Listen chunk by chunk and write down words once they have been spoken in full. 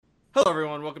Hello,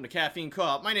 everyone. Welcome to Caffeine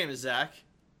Co-op. My name is Zach.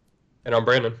 And I'm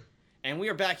Brandon. And we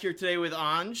are back here today with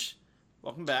Anj.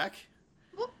 Welcome back.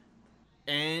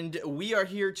 And we are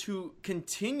here to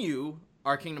continue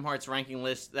our Kingdom Hearts ranking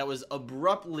list that was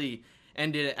abruptly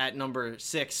ended at number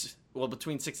 6. Well,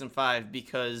 between 6 and 5,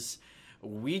 because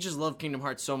we just love Kingdom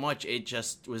Hearts so much. It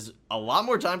just was a lot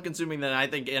more time consuming than I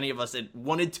think any of us had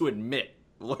wanted to admit.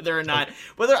 I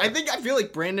feel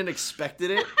like Brandon expected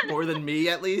it more than me,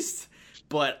 at least.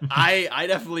 But I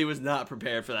definitely was not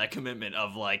prepared for that commitment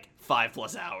of like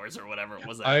 5+ hours or whatever it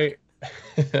was. I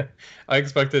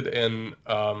expected, and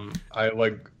I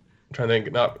trying to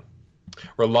think, not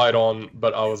relied on,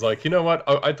 but I was like, you know what?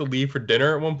 I had to leave for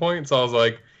dinner at one point, so I was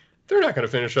like, they're not going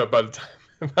to finish up by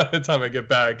the time I get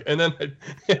back. And then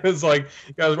it was like,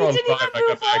 you guys were on 5. I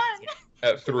got back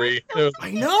at 3.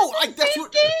 I know. That's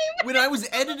what. When I was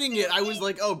editing it, I was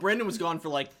like, "Oh, Brendan was gone for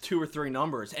like 2 or 3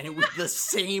 numbers, and it was the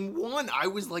same one." I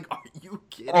was like, "Are you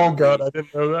kidding?" Oh God, I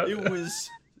didn't know that. It was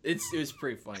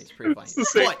pretty funny. It's pretty funny. It's the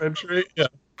same entry. Yeah.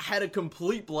 Had a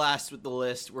complete blast with the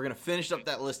list. We're gonna finish up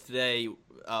that list today.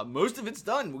 Most of it's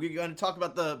done. We're gonna talk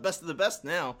about the best of the best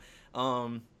now.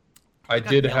 I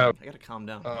gotta calm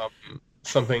down.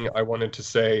 Something I wanted to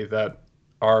say that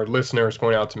our listeners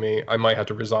point out to me, I might have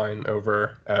to resign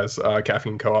over as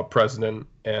Caffeine Co-op president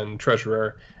and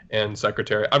treasurer and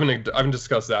secretary. I haven't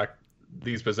discussed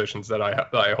these positions that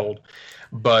I hold,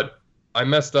 but I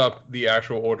messed up the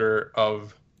actual order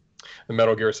of the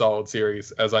Metal Gear Solid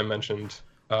series, as I mentioned.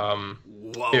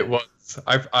 It was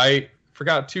I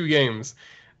forgot 2 games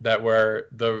that were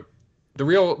the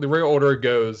real order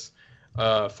goes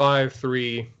 5,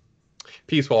 3,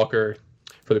 Peace Walker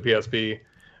for the PSP.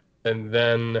 And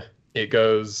then it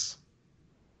goes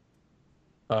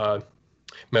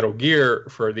Metal Gear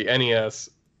for the NES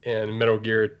and Metal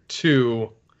Gear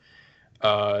 2,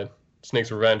 Snake's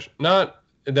Revenge.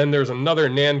 Then there's another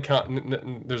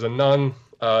there's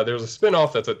a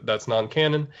spin-off that's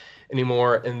non-canon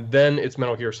anymore, and then it's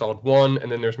Metal Gear Solid 1,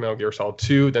 and then there's Metal Gear Solid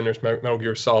 2, then there's Metal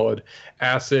Gear Solid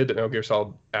Acid, and Metal Gear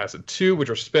Solid Acid 2, which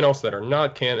are spin-offs that are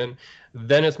not canon.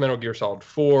 Then it's Metal Gear Solid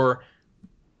 4.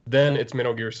 Then it's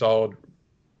Metal Gear Solid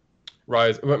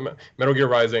Metal Gear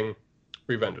Rising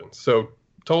Revengeance. So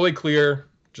totally clear.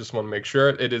 Just want to make sure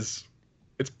it's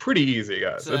pretty easy,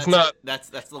 guys. So it's not. That's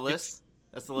the list.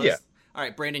 That's the list. Yeah. All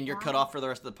right, Brandon, you're cut off for the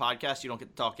rest of the podcast. You don't get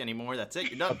to talk anymore. That's it.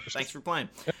 You're done. Thanks for playing.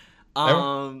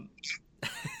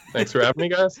 Thanks for having me,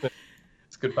 guys.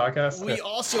 It's a good podcast. We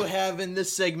also have in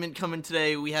this segment coming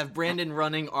today, we have Brandon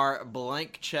running our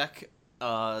blank check.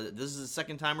 This is the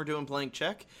second time we're doing blank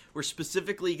check. We're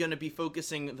specifically going to be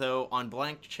focusing, though, on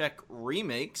blank check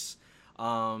remakes.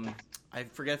 I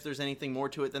forget if there's anything more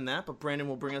to it than that, but Brandon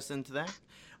will bring us into that.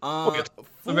 It's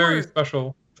a very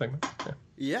special segment.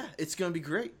 Yeah, it's going to be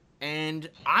great. And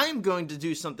I'm going to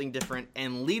do something different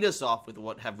and lead us off with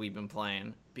what have we been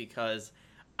playing, because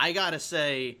I got to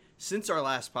say, since our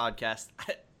last podcast,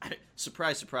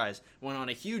 surprise, surprise, went on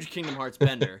a huge Kingdom Hearts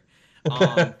bender.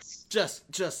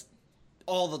 Just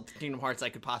all the Kingdom Hearts I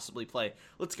could possibly play.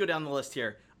 Let's go down the list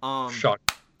here. Shock.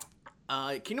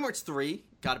 Kingdom Hearts 3,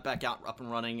 got it back out, up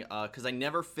and running, because I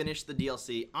never finished the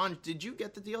DLC. Did you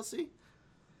get the DLC?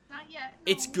 Not yet.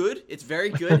 No. It's good. It's very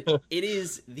good. It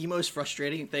is the most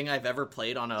frustrating thing I've ever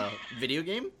played on a video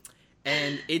game.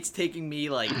 And it's taking me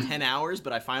like 10 hours,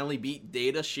 but I finally beat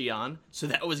Data Shion, so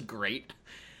that was great.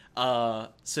 So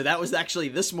that was actually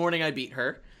this morning I beat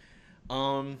her.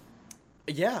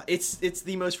 Yeah, it's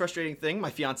the most frustrating thing. My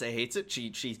fiance hates it.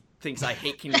 She thinks I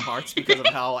hate Kingdom Hearts because of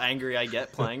how angry I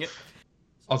get playing it.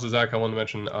 Also, Zach, I wanted to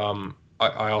mention,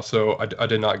 I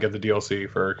did not get the DLC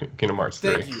for Kingdom Hearts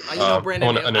 3. Thank you.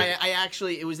 Brandon, I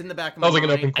actually, it was in the back of my mind.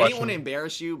 An open question. I didn't want to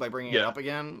embarrass you by bringing it up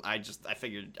again. I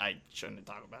figured I shouldn't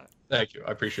talk about it. Thank you.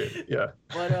 I appreciate it. Yeah.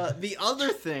 But the other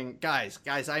thing, guys,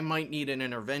 I might need an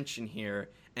intervention here.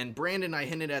 And Brandon, I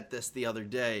hinted at this the other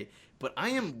day, but I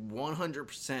am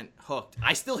 100% hooked.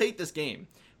 I still hate this game,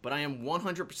 but I am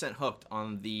 100% hooked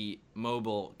on the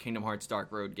mobile Kingdom Hearts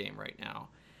Dark Road game right now.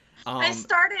 I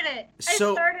started it.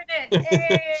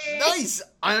 Hey. Nice.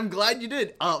 I'm glad you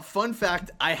did. Fun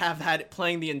fact, I have had it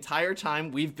playing the entire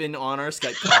time we've been on our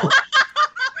Skype call.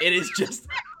 It is just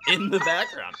in the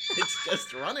background. It's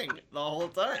just running the whole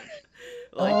time.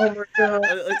 Like, oh my God.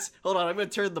 Hold on. I'm going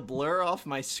to turn the blur off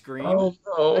my screen. Oh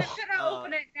no. I'm going to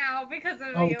open it now because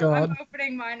of you. God. I'm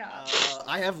opening mine up.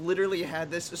 I have literally had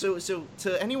this. So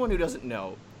to anyone who doesn't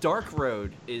know, Dark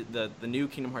Road is the new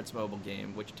Kingdom Hearts mobile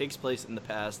game, which takes place in the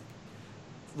past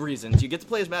reasons. You get to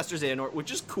play as Master Xehanort,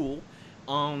 which is cool.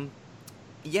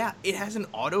 Yeah, it has an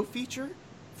auto feature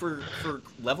for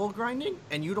level grinding,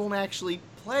 and you don't actually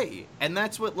play, and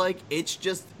that's what, like, it's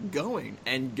just going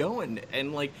and going,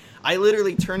 and like I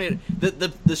literally turn it.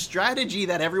 The strategy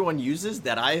that everyone uses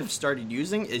that I have started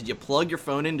using is you plug your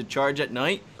phone in to charge at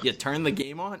night, you turn the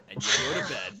game on, and you go to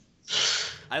bed.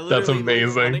 That's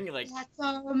amazing. Running, like, that's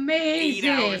amazing.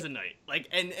 8 hours a night. Like,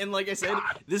 and like I said,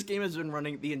 this game has been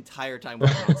running the entire time we've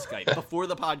been on Skype before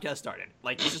the podcast started.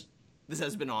 Like, this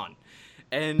has been on,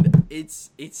 and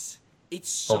it's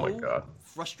so oh my God.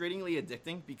 frustratingly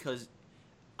addicting because,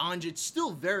 Anj, it's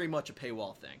still very much a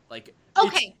paywall thing. Like,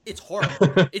 okay, it's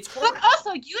horrible. It's horrible. But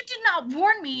also, you did not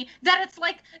warn me that it's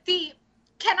like the.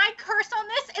 Can I curse on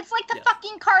this? It's like the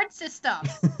fucking card system.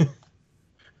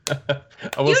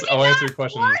 I'll answer your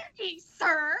question. Warn me,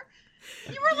 sir.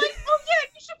 You were like, oh yeah,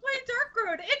 you should play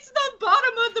Dark Road. It's the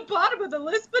bottom of the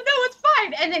list, but no, it's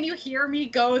fine. And then you hear me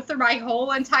go through my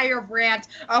whole entire rant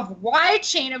of why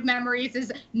Chain of Memories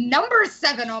is number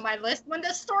 7 on my list when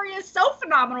the story is so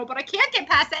phenomenal, but I can't get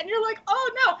past that. And you're like,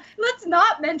 oh no, let's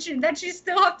not mention that you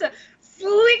still have to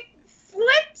flip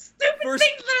stupid things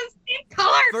in the same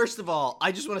color. First of all,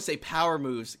 I just want to say power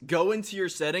moves. Go into your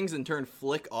settings and turn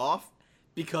flick off,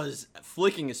 because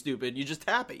flicking is stupid. You just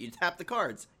tap it. You tap the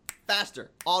cards.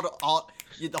 Faster.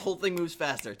 The whole thing moves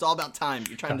faster. It's all about time.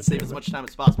 You're trying to save as much time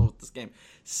as possible with this game.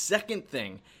 Second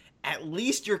thing, at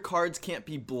least your cards can't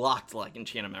be blocked like in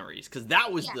Chain of Memories, because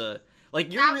that was I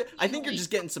think you're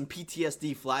just getting some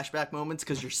PTSD flashback moments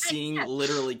because you're seeing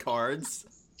literally cards.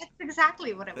 That's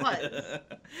exactly what it was.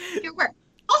 You were.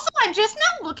 Also, I'm just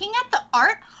now looking at the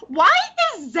art. Why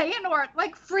is Xehanort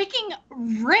like freaking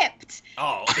ripped?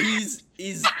 Oh, he's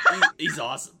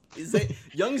awesome.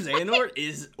 Young Xehanort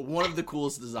is one of the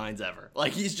coolest designs ever.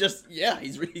 Like, he's just,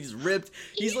 he's ripped.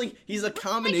 He's a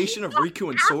combination of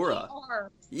Riku and Sora.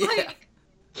 Yeah. Like,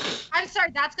 I'm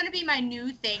sorry, that's gonna be my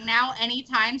new thing now.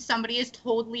 Anytime somebody is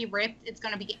totally ripped, it's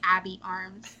gonna be Abby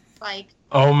arms. Like,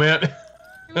 oh man.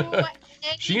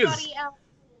 She else,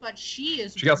 but she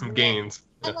got some gains.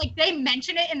 And like they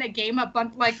mention it in the game a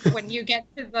bunch. Like when you get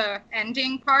to the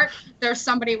ending part, there's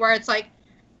somebody where it's like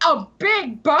a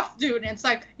big buff dude, and it's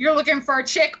like you're looking for a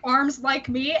chick arms like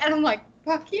me, and I'm like,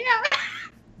 fuck yeah.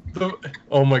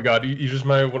 Oh my God, you just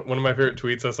one of my favorite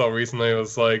tweets I saw recently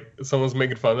was like someone's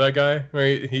making fun of that guy,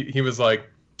 right? He was like,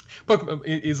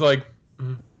 he's like,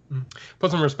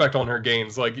 put some respect on her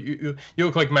gains. Like you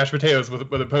look like mashed potatoes with a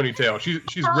ponytail.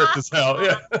 She's ripped as hell.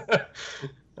 Yeah.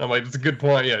 I'm like, it's a good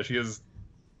point. Yeah, she is.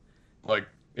 Like,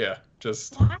 yeah,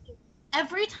 just.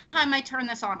 Every time I turn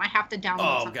this on, I have to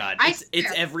download. Oh God, it's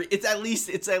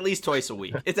at least twice a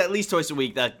week. It's at least twice a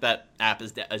week that app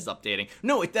is updating.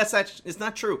 No, it's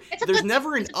not true. There's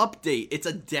never an update. It's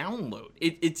a download.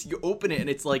 It's you open it and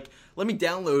it's like, let me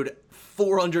download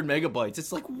 400 megabytes.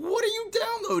 It's like, what are you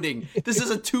downloading? This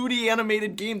is a 2D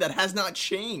animated game that has not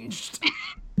changed.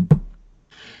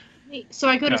 So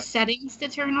I go to settings to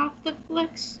turn off the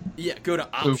flicks? Yeah, go to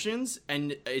options,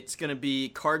 and it's going to be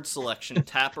card selection,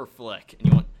 tap or flick. And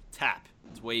you want tap.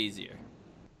 It's way easier.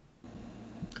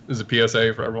 This is a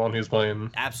PSA for everyone who's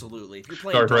playing. Absolutely. If you're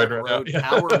playing Dark Road,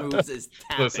 power moves is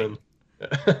tapping. Listen.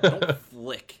 Don't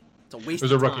flick. It's a waste of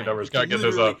time. Those are rookie numbers. Gotta get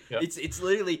those up. Yeah. It's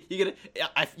literally,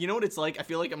 you know what it's like? I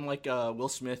feel like I'm like Will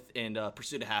Smith in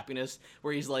Pursuit of Happiness,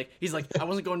 where he's like, I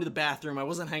wasn't going to the bathroom, I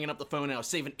wasn't hanging up the phone, and I was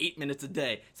saving 8 minutes a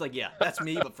day. It's like, yeah, that's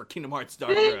me, but for Kingdom Hearts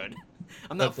Dark Road.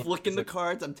 I'm not flicking the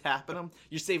cards, I'm tapping them.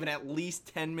 You're saving at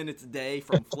least 10 minutes a day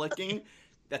from flicking.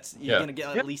 You're gonna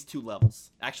get at least 2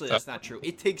 levels. Actually, that's not true.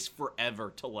 It takes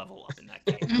forever to level up in that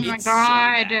game. Oh my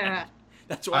God.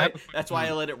 So that's why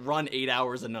I let it run 8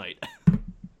 hours a night.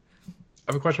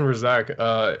 I have a question for Zach.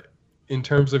 In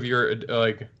terms of your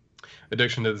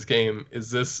addiction to this game,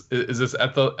 is this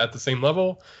at the same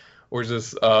level, or is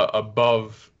this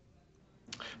above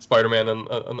Spider-Man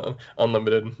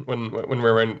Unlimited when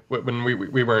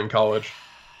we were in college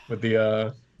with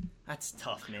the That's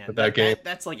tough, man. With that game.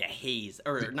 That's like a haze,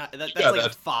 or not. That's like a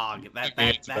fog.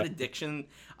 That addiction.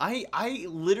 I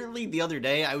literally the other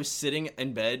day I was sitting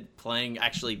in bed playing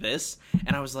this,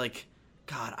 and I was like,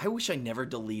 God, I wish I never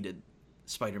deleted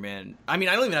Spider-Man. I mean,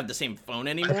 I don't even have the same phone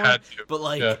anymore. But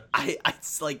like,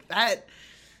 it's like that.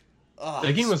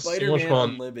 That game was Spider-Man so much fun.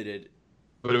 Unlimited.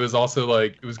 But it was also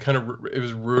like it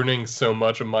was ruining so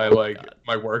much of my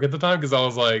my work at the time, because I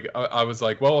was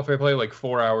like, well, if I play like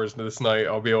 4 hours this night,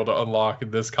 I'll be able to unlock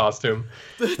this costume.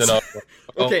 Then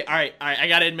okay, all right. I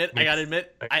gotta admit,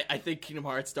 I think Kingdom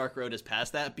Hearts Dark Road has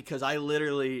passed that, because I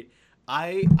literally,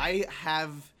 I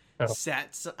have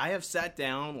sat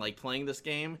down like playing this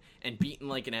game and beaten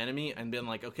like an enemy and been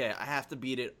like, okay, I have to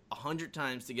beat it 100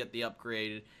 times to get the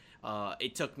upgrade.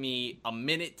 It took me a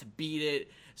minute to beat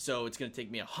it. So it's gonna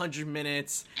take me 100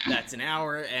 minutes. That's an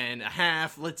hour and a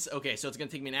half. So it's gonna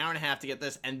take me an hour and a half to get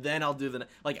this, and then I'll do the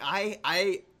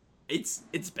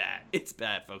It's bad. It's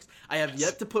bad, folks. I have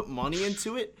yet to put money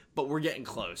into it, but we're getting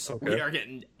close. Okay. We are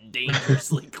getting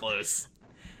dangerously close.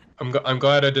 I'm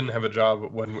glad I didn't have a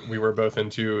job when we were both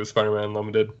into Spider-Man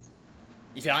Unlimited.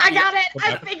 I got it.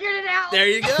 I figured it out. There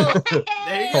you go.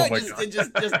 There you go. Oh my God. It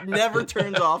just never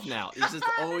turns off now. It's just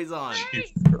always on.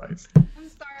 Jesus Christ. I'm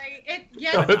sorry. It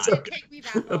That's didn't okay. take me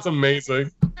that long. That's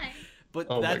amazing. But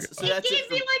Oh my that's God. so It that's gave it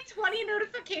for me like 20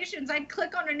 notifications. I'd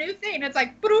click on a new thing, and it's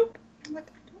like, boop. I'm like,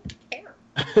 I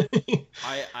don't care.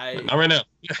 I Not right now.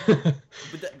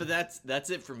 but that's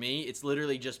it for me. It's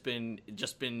literally just been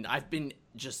I've been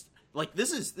just like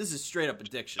this is straight up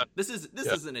addiction. This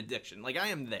is an addiction. Like I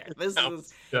am there. This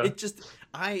is Yeah. it just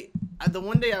the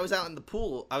one day I was out in the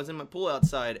pool. I was in my pool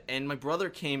outside, and my brother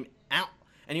came out.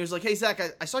 And he was like, "Hey Zach,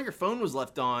 I saw your phone was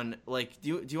left on. Like,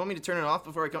 do you want me to turn it off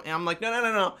before I come?" And I'm like,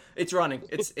 "No, it's running.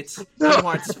 It's Kingdom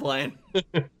Hearts playing."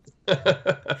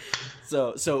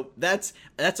 So that's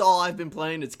all I've been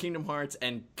playing. It's Kingdom Hearts,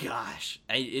 and gosh,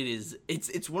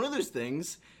 it's one of those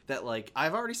things that like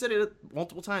I've already said it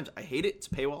multiple times. I hate it. It's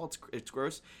paywall. It's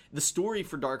gross. The story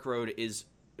for Dark Road is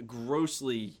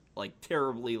grossly like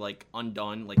terribly like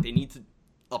undone. Like they need to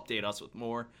update us with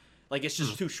more. Like it's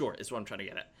just too short. Is what I'm trying to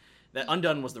get at. That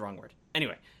undone was the wrong word.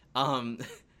 Anyway,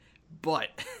 but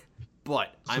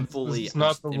I'm fully. It's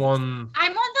not the one.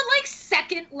 I'm on the like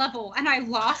second level, and I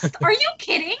lost. Are you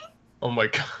kidding? Oh my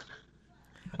God.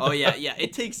 Oh yeah.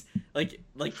 It takes like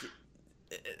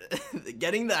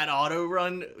getting that auto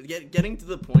run, getting to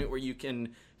the point where you can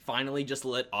finally just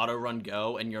let auto run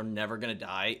go and you're never gonna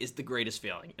die is the greatest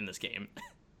feeling in this game.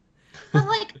 But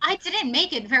like, I didn't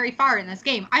make it very far in this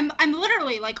game. I'm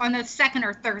literally like on the second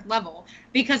or third level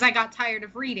because I got tired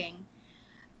of reading,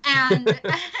 and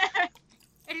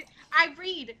I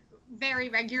read very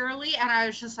regularly, and I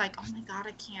was just like, oh my God,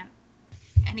 I can't.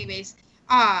 Anyways,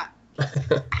 how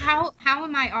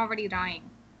am I already dying?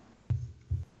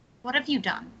 What have you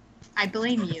done? I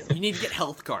blame you. You need to get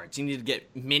health cards. You need to get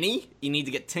Minnie. You need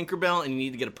to get Tinkerbell, and you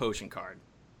need to get a potion card.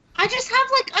 I just have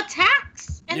like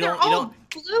attacks, and You they're don't- you all don't-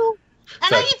 blue. And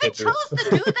That's I even pictures. chose the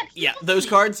dude that Yeah, heals those me.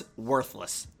 cards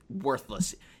worthless.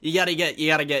 You gotta get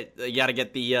the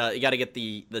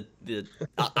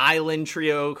Island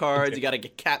Trio cards. You gotta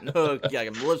get Captain Hook. You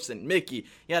gotta get Maleficent, Mickey.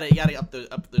 You gotta up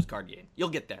those card game. You'll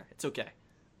get there. It's okay.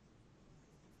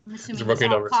 I'm It's assuming a rookie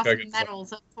it's all number. cost Gotta get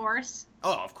medals, of course.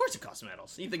 Oh, of course it costs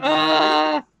medals. You think? Wait,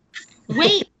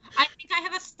 I think I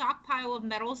have a stockpile of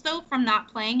medals though from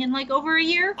not playing in like over a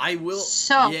year. I will.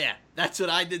 So- Yeah, that's what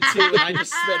I did too, and I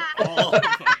just spent all of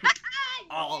them.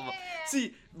 All of them.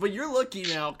 See, but you're lucky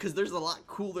now because there's a lot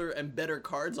cooler and better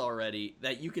cards already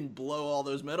that you can blow all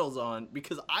those medals on.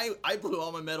 Because I blew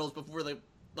all my medals before they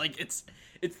like it's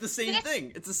the same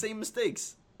thing. It's the same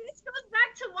mistakes. This goes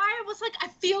back to why I was like, I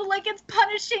feel like it's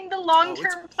punishing the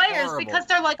long-term players horrible. because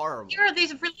they're like, Horrible. here are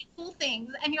these really cool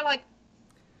things, and you're like,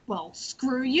 well,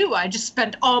 screw you. I just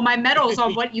spent all my medals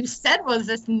on what you said was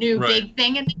this new Right. big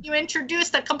thing, and then you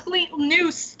introduced a complete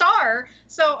new star.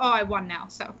 So, I won now.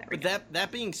 So there we But go.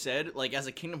 that being said, like as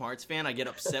a Kingdom Hearts fan, I get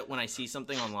upset when I see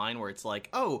something online where it's like,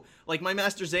 oh, like my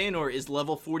Master Xehanort is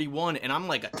level 41 and I'm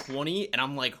like a 20, and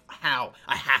I'm like, how?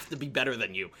 I have to be better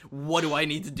than you. What do I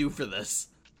need to do for this?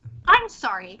 I'm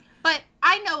sorry, but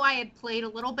I know I had played a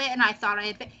little bit, and I thought I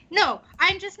had been... No,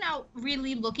 I'm just now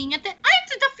really looking at that. I have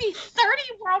to defeat 30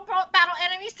 World Battle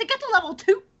enemies to get to level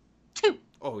 2.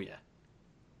 Oh yeah.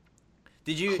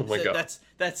 Did you? Oh my God.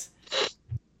 That's.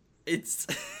 It's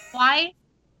Why?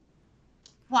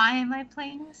 Why am I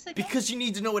playing this again? because you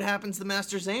need to know what happens to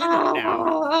Master Xehanort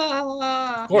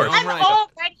now. Of course.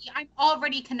 I'm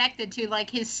already connected to like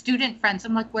his student friends.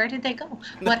 I'm like, where did they go?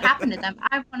 What happened to them?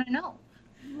 I want to know.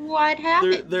 What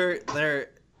happened? They're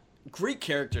great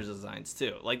character designs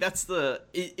too. Like that's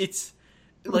it's.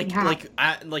 Like, Yeah.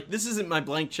 like this isn't my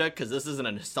blank check because this isn't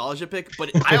a nostalgia pick,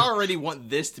 but I already want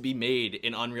this to be made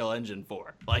in Unreal Engine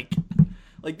 4. Like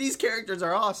these characters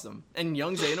are awesome, and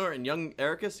young Xehanort and young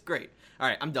Ericus, great. All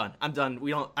right, I'm done.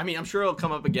 I'm sure it'll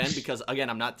come up again because again,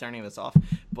 I'm not turning this off.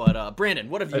 But Brandon,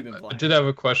 what have you been I playing? did have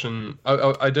a question.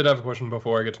 I did have a question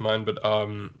before I get to mine, but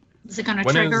Is it gonna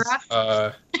when trigger is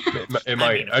us? it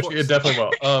might mean, of actually course. it definitely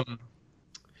will.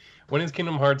 When is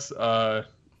Kingdom Hearts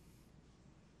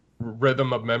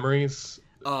Rhythm of Memories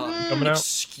coming out?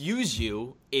 Excuse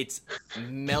you, it's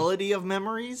Melody of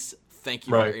Memories. Thank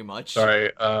you Right. very much.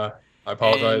 Sorry, I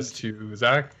apologize to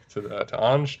Zach, to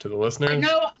Anj, to the listeners.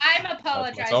 No, I'm myself.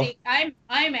 apologizing.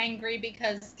 I'm angry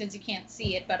because you can't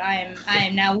see it, but I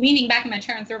am now leaning back in my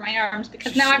chair and through my arms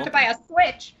because now I have to buy a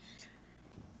Switch.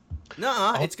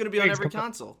 No, it's gonna be on every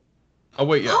console. Oh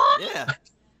wait, yeah. Yeah.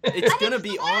 It's gonna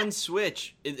be on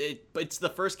Switch. It's the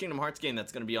first Kingdom Hearts game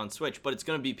that's gonna be on Switch, but it's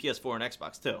gonna be PS4 and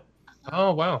Xbox too.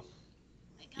 Oh wow.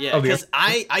 Yeah, because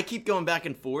I keep going back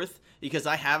and forth because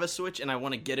I have a Switch and I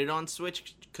want to get it on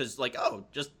Switch because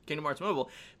just Kingdom Hearts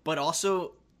Mobile, but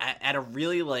also at a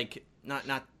really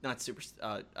not super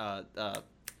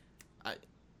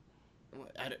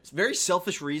very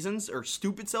selfish reasons or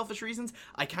stupid selfish reasons.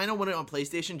 I kind of want it on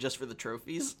PlayStation just for the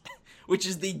trophies, which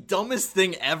is the dumbest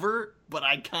thing ever, but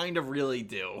I kind of really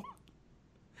do.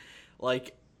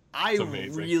 I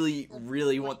really,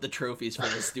 really want the trophies for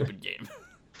this stupid game.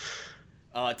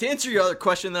 To answer your other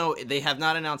question, though, they have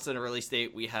not announced a release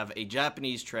date. We have a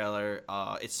Japanese trailer.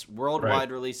 Its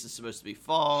worldwide release is supposed to be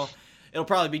fall. It'll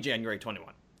probably be January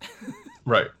 21.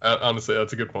 Right. Honestly,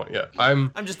 that's a good point. Yeah,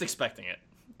 I'm just expecting it.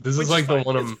 This is the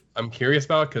one I'm curious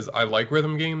about because I like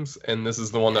rhythm games, and this is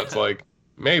the one that's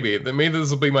maybe this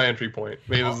will be my entry point.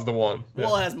 Maybe this is the one. Yeah.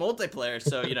 Well, it has multiplayer,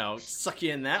 so suck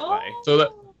you in that way.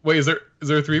 So is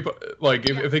there 3?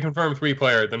 If they confirm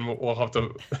 3-player, then we'll have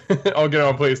to. I'll get it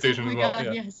on PlayStation as well.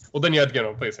 Yeah. Yes. Well, then you have to get it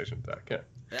on PlayStation Tech. Yeah.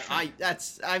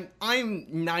 I'm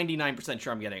 99%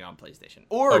 sure I'm getting it on PlayStation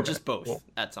or just both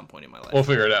at some point in my life. We'll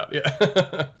figure it out.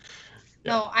 Yeah.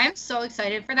 Yeah. No, I'm so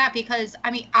excited for that because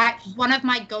one of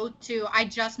my go-to, I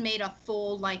just made a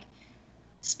full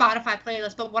Spotify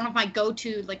playlist, but one of my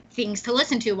go-to things to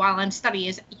listen to while I'm studying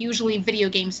is usually video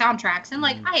game soundtracks. And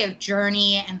I have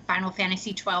Journey and Final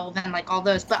Fantasy 12 and all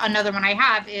those, but another one I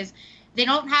have is they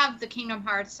don't have the Kingdom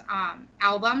Hearts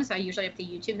albums. I usually have to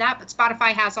YouTube that, but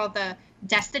Spotify has all the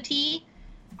Destiny.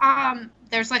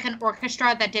 There's an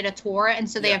orchestra that did a tour, and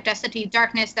so they have Destiny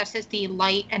Darkness, Destiny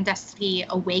Light, and Destiny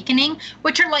Awakening,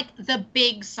 which are the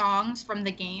big songs from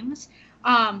the games.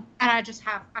 And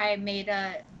I made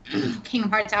a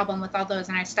Kingdom Hearts album with all those,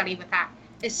 and I study with that.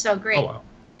 It's so great. Oh, wow.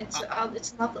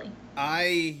 It's lovely.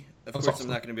 Of course, awesome.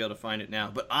 I'm not going to be able to find it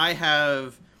now, but I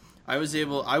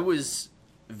was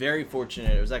very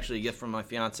fortunate. It was actually a gift from my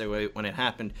fiance when it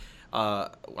happened. I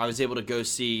was able to go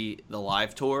see the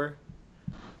live tour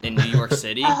in New York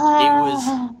City. It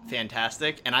was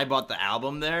fantastic, and I bought the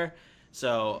album there,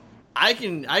 so I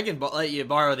can let you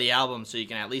borrow the album so you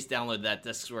can at least download that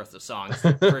disc's worth of songs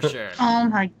for sure. Oh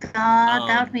my god,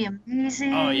 that would be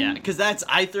amazing. Oh yeah, because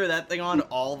I throw that thing on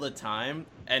all the time,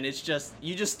 and it's just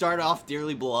you just start off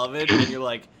Dearly Beloved, and you're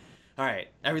like, all right,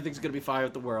 everything's gonna be fine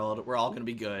with the world. We're all gonna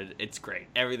be good. It's great.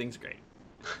 Everything's great.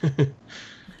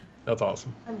 That's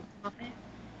awesome. I love it.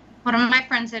 One of my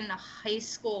friends in high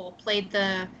school played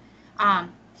the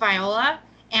viola,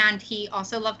 and he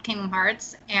also loved Kingdom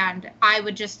Hearts, and I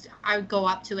would go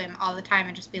up to him all the time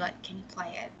and just be like, can you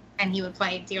play it? And he would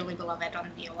play Dearly Beloved on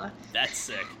the viola. That's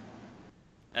sick.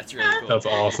 That's really cool. That's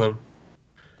awesome.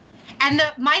 And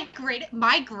my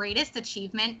greatest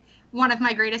achievement, one of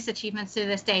my greatest achievements to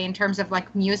this day in terms of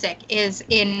music, is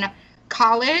in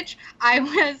college.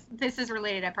 This is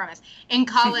related, I promise. In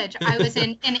college, I was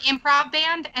in an improv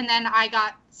band, and then I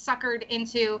got suckered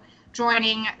into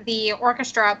joining the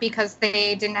orchestra because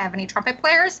they didn't have any trumpet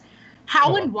players.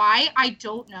 How and why, I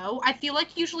don't know. I feel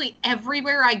usually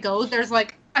everywhere I go, there's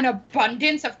an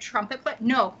abundance of trumpet players.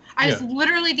 No, I was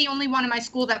literally the only one in my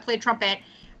school that played trumpet.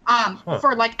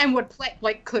 And would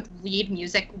play could read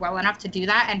music well enough to do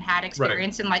that and had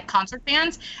experience in concert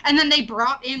bands, and then they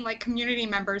brought in community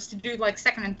members to do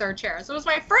second and third chair. So it was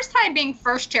my first time being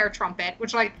first chair trumpet,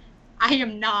 which I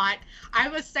am not. I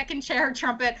was second chair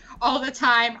trumpet all the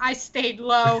time. I stayed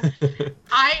low.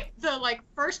 The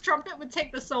first trumpet would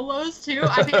take the solos too.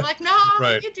 I'd be like, no,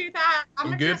 you do that.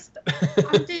 I'm do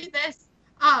this.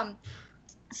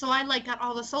 So I got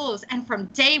all the solos, and from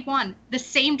day one, the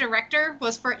same director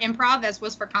was for improv as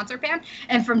was for concert band,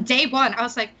 and from day one, I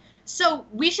was like, so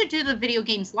we should do the video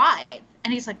games live.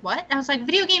 And he's like, what? And I was like,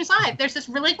 video games live. There's this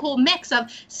really cool mix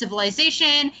of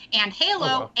Civilization and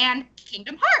Halo and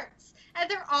Kingdom Hearts,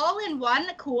 and they're all in one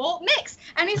cool mix.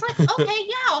 And he's like, okay,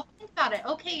 yeah, I'll think about it.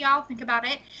 Okay, yeah, I'll think about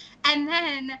it. And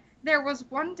then there was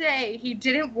one day, he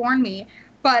didn't warn me,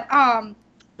 but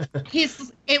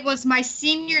it was my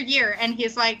senior year, and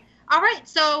he's like, all right,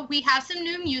 so we have some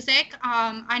new music.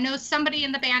 I know somebody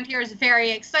in the band here is very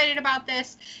excited about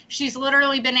this. She's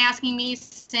literally been asking me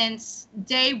since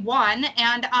day one,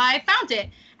 and I found it.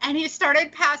 And he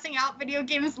started passing out video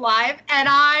games live, and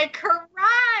I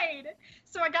cried.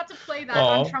 So I got to play that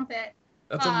on trumpet.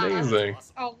 That's amazing.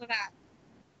 All of that.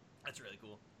 That's really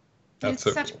cool. It's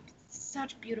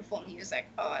such beautiful music.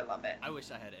 Oh, I love it. I wish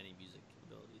I had any music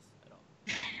abilities at all.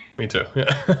 Me too.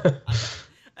 Yeah.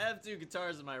 I have 2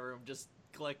 guitars in my room just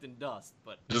collecting dust,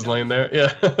 but just laying there.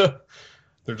 Yeah.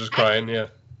 They're just crying. Yeah.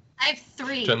 I have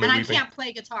 3, Gently and weeping. I can't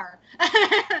play guitar.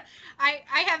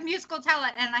 I have musical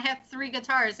talent, and I have 3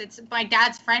 guitars. It's my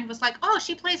dad's friend was like, "Oh,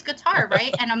 she plays guitar,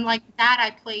 right?" And I'm like, "Dad,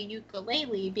 I play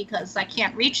ukulele because I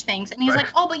can't reach things." And he's Right.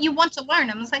 like, "Oh, but you want to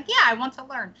learn?" I was like, "Yeah, I want to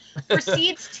learn."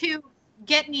 Proceeds to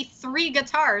get me 3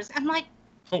 guitars. I'm like,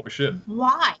 Holy shit.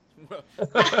 "Why?" Wait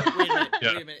a minute.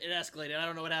 Yeah. Wait a minute. It escalated. I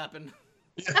don't know what happened.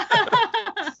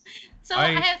 So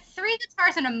I have 3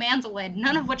 guitars and a mandolin,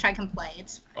 none of which I can play.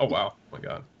 It's Oh wow. Oh my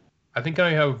god. I think I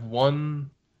have one.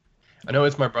 I know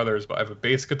it's my brother's, but I have a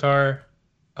bass guitar.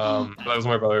 That was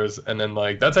my brother's, and then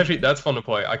like that's fun to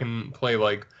play. I can play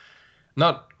like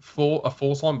not a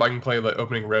full song, but I can play the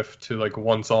opening riff to like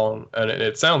one song, and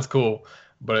it sounds cool,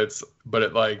 but it's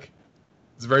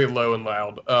very low and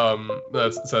loud.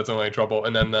 That's only trouble.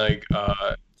 And then like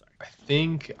I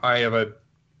think I have a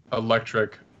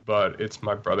electric, but it's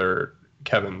my brother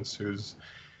Kevin's,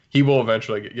 he will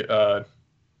eventually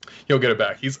he'll get it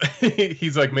back.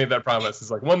 He's like made that promise.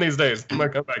 He's like, one of these days I'm gonna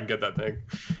come back and get that thing,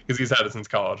 because he's had it since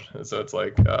college, so it's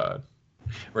like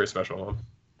very special to him.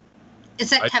 Is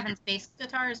that Kevin's bass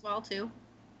guitar as well too?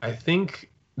 I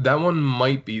think that one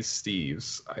might be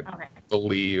Steve's. I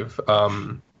believe.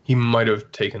 He might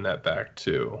have taken that back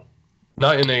too.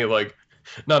 Not in a like,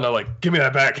 not like give me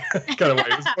that back kind of way.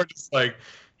 It was more just like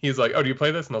he's like, oh, do you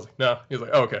play this? And I was like, no. He's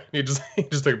like, oh, okay. He just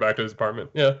took it back to his apartment.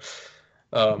 Yeah.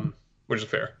 Which is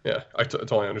fair. Yeah, I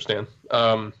totally understand.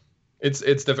 It's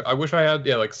different. I wish I had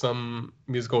like some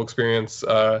musical experience.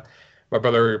 My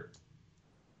brother,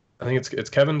 I think it's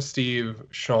Kevin, Steve,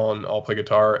 Sean all play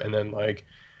guitar, and then like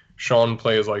Sean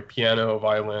plays like piano,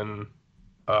 violin,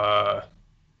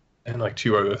 and like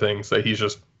 2 other things that he's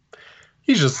just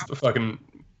a fucking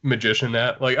magician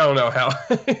at. Like I don't know how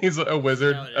he's a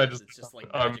wizard. It's just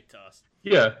like magic to us.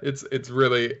 Yeah, it's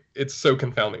so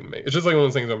confounding to me. It's just like one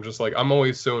of those things I'm just like, I'm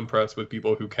always so impressed with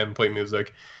people who can play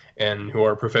music and who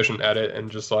are proficient at it, and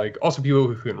just like also people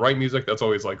who can write music. That's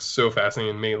always like so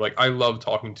fascinating to me. Like I love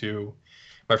talking to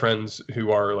my friends who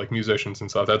are like musicians and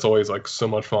stuff. That's always like so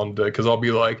much fun to, because I'll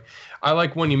be like, I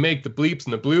like when you make the bleeps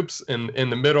and the bloops in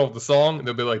the middle of the song, and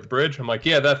they'll be like the bridge. I'm like,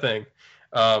 yeah, that thing.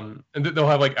 And they'll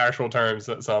have like actual terms,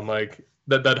 so I'm like,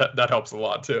 that helps a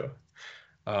lot too.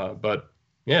 But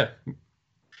yeah.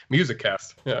 Music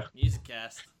cast, yeah. Music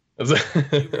cast.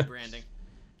 Rebranding.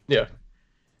 Yeah.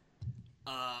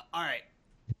 All right,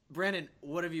 Brandon,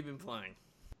 what have you been playing?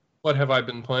 What have I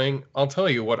been playing? I'll tell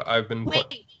you what I've been playing.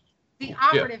 Wait, the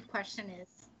operative question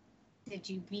is, did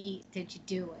you do it? Did you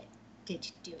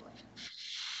do it?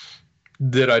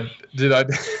 Did I did I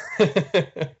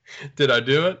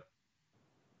do it?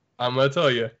 I'm gonna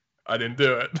tell you, I didn't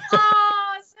do it.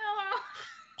 Oh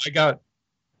no!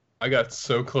 I got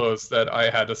so close that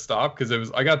I had to stop,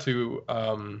 because I got to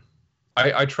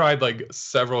I tried like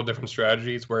several different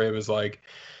strategies where it was like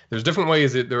there's different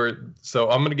ways so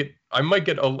I might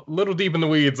get a little deep in the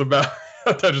weeds about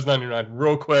Tetris 99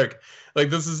 real quick. Like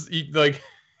this is like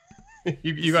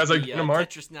you guys like Kingdom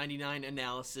Hearts? Tetris 99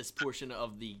 analysis portion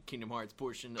of the Kingdom Hearts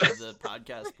portion of the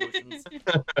podcast portions.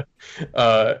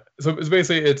 So it's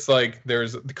basically, it's like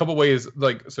there's a couple ways.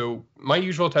 Like, so my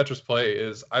usual Tetris play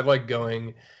is I like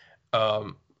going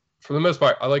for the most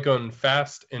part, I like going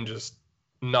fast and just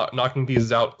not knocking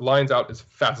lines out as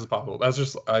fast as possible. That's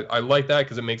just I like that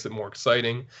because it makes it more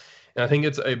exciting, and I think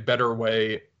it's a better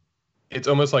way. It's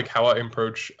almost like how I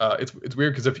approach. It's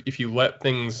weird because if you let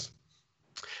things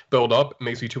build up, it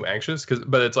makes me too anxious.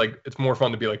 But it's like it's more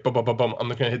fun to be like bum bum bum bum. I'm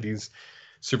not gonna hit these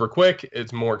super quick.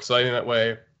 It's more exciting that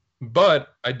way.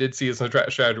 But I did see it's a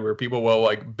strategy where people will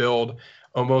like build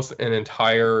almost an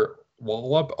entire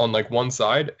wall up on like one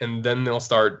side, and then they'll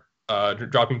start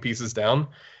dropping pieces down,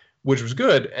 which was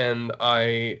good. And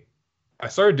I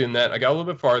started doing that. I got a little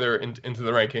bit farther into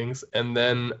the rankings, and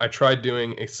then I tried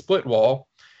doing a split wall,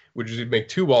 which is you'd make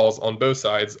two walls on both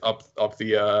sides up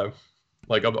the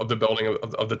like up the building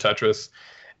of the Tetris,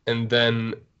 and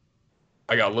then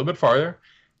I got a little bit farther,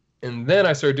 and then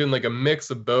I started doing like a mix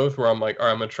of both, where I'm like, all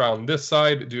right, I'm gonna try on this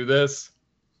side, do this,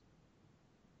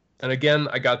 and again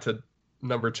I got to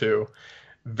number 2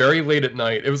 very late at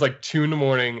night. It was like 2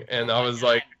 a.m, and I was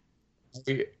like,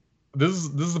 this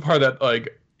is the part that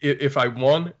like if I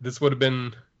won, this would have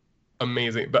been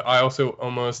amazing. But I also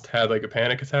almost had like a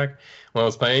panic attack when I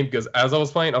was playing, because as I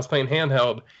was playing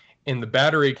handheld, and the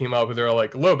battery came up, and they were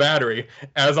like low battery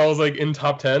as I was like in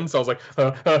top 10. So I was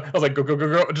like,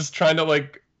 go, just trying to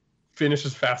like finish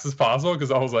as fast as possible, because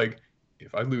I was like,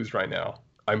 if I lose right now,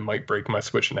 I might break my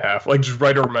Switch in half, like just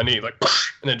right over my knee, like,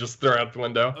 and then just throw it out the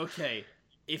window. Okay,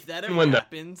 if that ever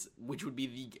happens, which would be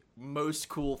the most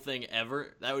cool thing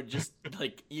ever, that would just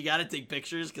like, you got to take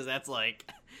pictures, because that's like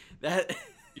that.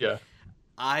 Yeah.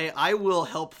 I will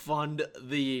help fund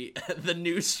the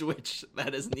new Switch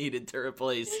that is needed to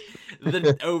replace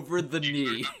the over the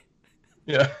knee.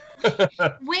 Yeah.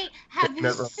 Wait, have you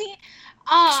Never. seen?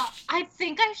 I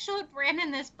think I showed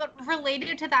Brandon this, but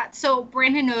related to that. So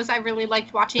Brandon knows I really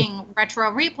liked watching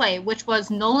Retro Replay, which was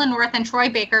Nolan North and Troy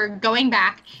Baker going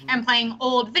back and playing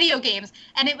old video games.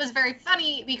 And it was very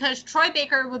funny because Troy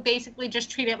Baker would basically just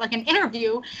treat it like an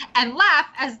interview and laugh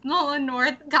as Nolan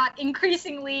North got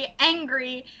increasingly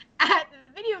angry at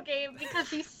the video game because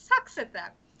he sucks at them.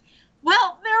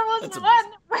 Well, there was That's one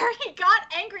amazing. where he got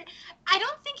angry. I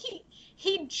don't think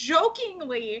he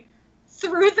jokingly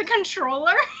threw the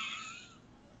controller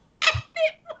and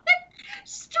it went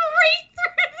straight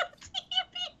through the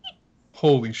TV.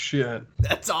 Holy shit.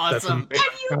 That's awesome. That's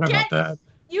And you Forgot get about that.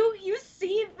 you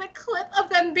see the clip of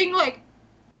them being like,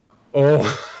 Oh.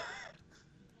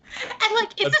 and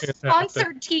like it's That's a fantastic.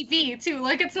 sponsored TV too.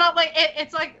 Like it's not like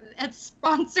it's like it's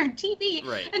sponsored TV.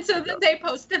 Right. And so then they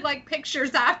posted like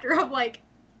pictures after of like,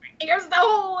 here's the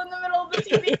hole in the middle of the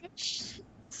TV.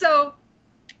 So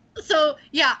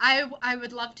yeah, I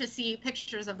would love to see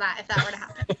pictures of that if that were to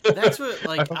happen. That's what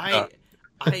like I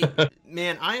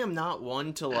man, I am not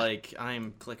one to like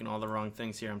I'm clicking all the wrong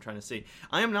things here. I'm trying to see.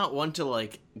 I am not one to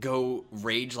like go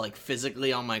rage like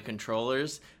physically on my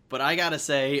controllers, but I gotta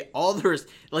say, all there's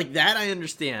like that I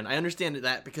understand. I understand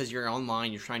that because you're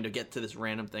online, you're trying to get to this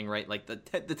random thing, right? Like the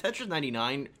Tetris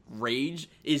 99 rage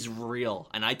is real,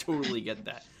 and I totally get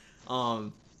that.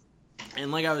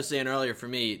 And like I was saying earlier, for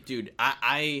me, dude,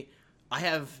 I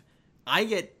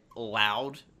get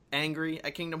loud angry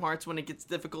at Kingdom Hearts when it gets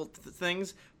difficult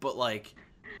things, but like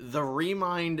the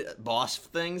Remind boss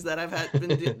things that I've had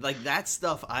been like that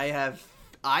stuff, I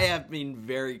have been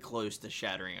very close to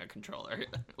shattering a controller.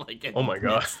 Like, Oh my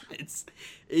God.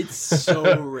 it's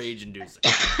so rage inducing.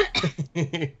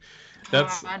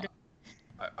 That's God.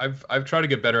 I've tried to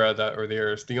get better at that over the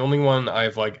years. The only one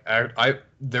I've like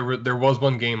there was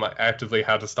one game I actively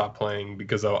had to stop playing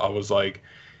because I was like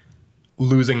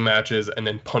losing matches and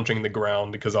then punching the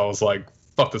ground because I was like,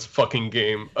 fuck this fucking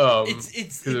game. It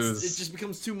just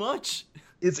becomes too much.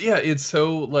 It's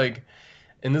so like,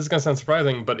 and this is gonna sound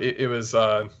surprising, but it was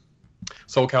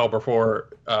Soul Calibur 4.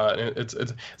 It's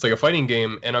like a fighting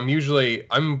game, and I'm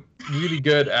really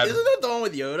good at. Isn't that the one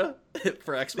with Yoda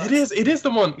for Xbox? It is the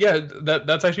one. Yeah,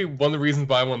 that's actually one of the reasons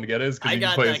why I wanted to get it is because I you can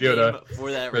got play that as Yoda game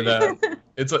for that for reason. that.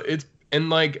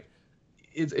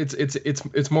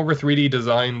 It's more of a 3D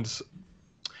designed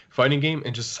fighting game,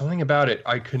 and just something about it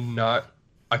I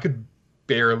could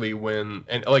barely win,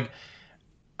 and like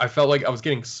I felt like I was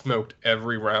getting smoked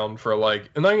every round for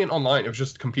like, and not even online, it was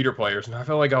just computer players, and I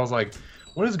felt like I was like,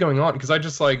 what is going on? Because I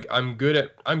just like I'm good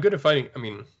at fighting. I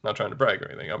mean, not trying to brag or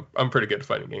anything. I'm pretty good at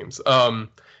fighting games.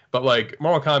 But like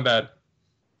Mortal Kombat,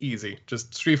 easy.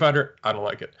 Just Street Fighter, I don't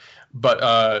like it.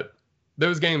 But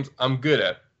those games I'm good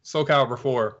at. Soul Calibur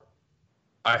 4,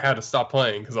 I had to stop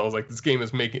playing because I was like, this game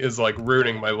is like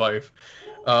ruining my life.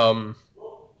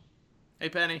 Hey,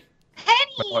 Penny.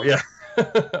 Penny. Oh yeah. I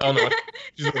don't know.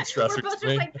 She's a bit stressed We're both with just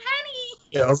me. like, Penny,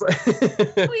 Yeah, I was like,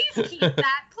 please keep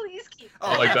that. Please keep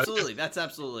Oh, that. like that. absolutely. That's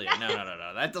absolutely. No.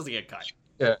 That doesn't get cut.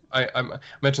 yeah, I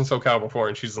mentioned Soul Calibur before,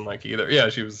 and she doesn't like it either. Yeah,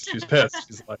 she's pissed.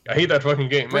 She's like, I hate that fucking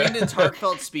game. Brandon's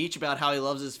heartfelt speech about how he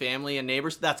loves his family and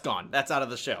neighbors, that's gone. That's out of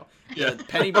the show. Yeah. The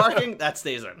Penny barking, that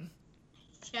stays in.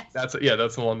 Yes. That's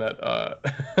the one that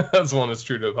that's the one that's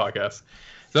true to the podcast.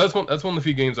 So that's one of the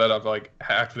few games that I've like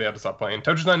actually had to stop playing.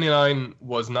 Tetris 99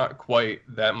 was not quite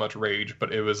that much rage,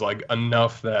 but it was like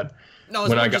enough that No, it's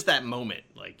When more I got- just that moment.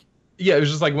 Like, yeah, it was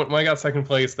just like when I got second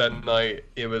place that night,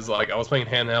 it was like I was playing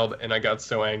handheld and I got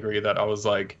so angry that I was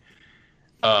like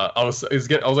I was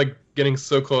like getting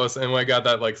so close, and when I got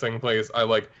that like second place, I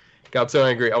like got so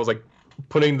angry I was like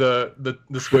putting the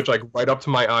Switch like right up to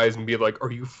my eyes and be like,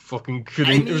 are you fucking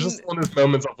kidding? It was just one of those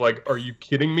moments of like, are you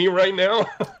kidding me right now?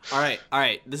 all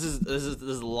right. This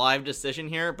is a live decision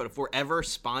here, but if we're ever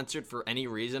sponsored for any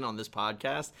reason on this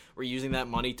podcast, we're using that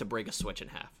money to break a Switch in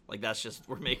half. Like, that's just,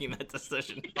 we're making that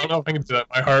decision. I don't know if I can do that.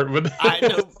 My heart would. I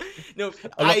know. No,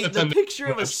 I love the Nintendo. picture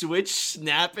of a Switch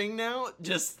snapping now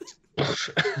just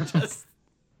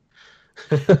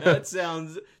that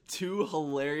sounds too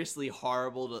hilariously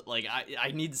horrible to like.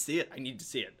 I need to see it. I need to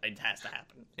see it. It has to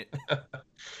happen.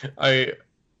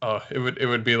 It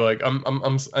would be like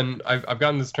and I've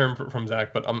gotten this term from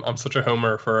Zach, but I'm such a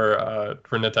homer for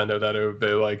Nintendo that it would be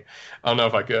like, I don't know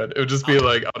if I could. It would just be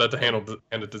like I would have to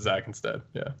hand it to Zach instead.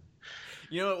 Yeah.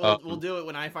 You know what? We'll do it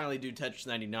when I finally do Tetris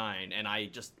 99 and I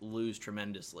just lose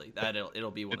tremendously.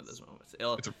 It'll be one of those moments.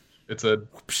 It's a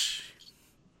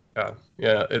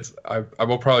yeah. I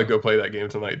will probably go play that game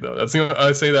tonight though.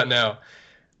 I say that now,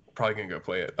 probably gonna go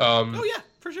play it. Oh yeah,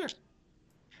 for sure.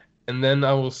 And then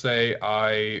I will say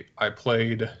I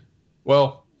played,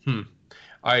 well,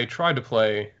 I tried to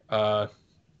play Call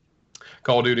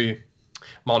of Duty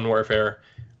Modern Warfare.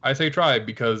 I say try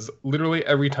because literally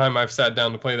every time I've sat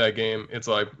down to play that game, it's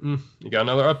like, you got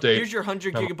another update. Here's your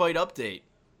 100 gigabyte update.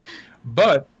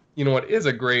 But you know what is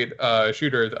a great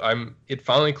shooter that it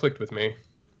finally clicked with me?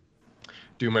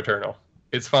 Doom Eternal.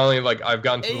 It's finally like I've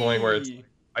gotten to the point where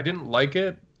I didn't like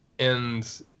it, and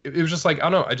it was just like I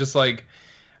don't know. I just like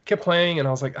kept playing, and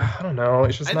I was like I don't know.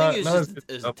 It's just I think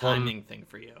it's a timing thing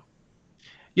for you.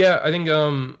 Yeah, I think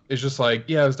it's just like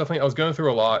it was definitely I was going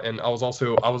through a lot, and I was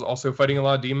also fighting a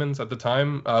lot of demons at the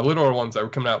time, literal ones that were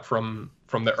coming out from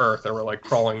the earth that were like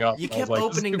crawling up. You kept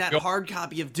opening that hard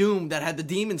copy of Doom that had the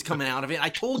demons coming out of it. I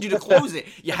told you to close it.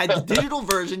 You had the digital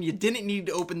version. You didn't need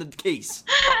to open the case.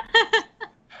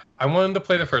 I wanted to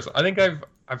play the first one. I think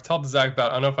I've told Zach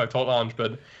about. I don't know if I've told Anj,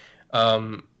 but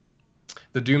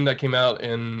the Doom that came out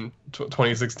in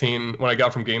 2016 when I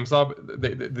got from GameStop,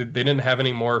 they didn't have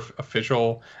any more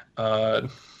official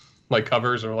like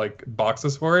covers or like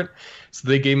boxes for it, so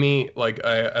they gave me like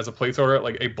as a placeholder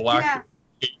like a black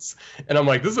case, and I'm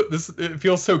like this it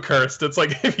feels so cursed. It's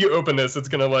like if you open this, it's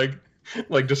gonna like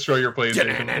destroy your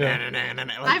PlayStation.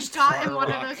 I've gotten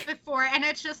one of those before, and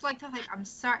it's just like they're like, I'm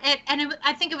sorry,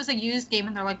 I think it was a used game,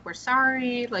 and they're like, we're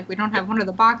sorry, like we don't have one of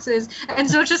the boxes, and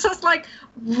so it's just this like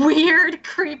weird,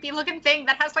 creepy looking thing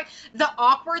that has like the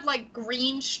awkward like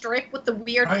green strip with the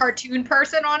weird cartoon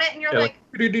person on it, and you're like,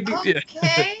 okay,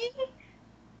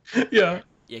 yeah.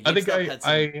 I think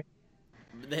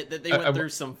they went through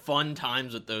some fun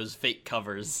times with those fake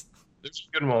covers. There's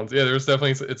good ones. Yeah, there's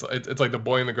definitely it's like the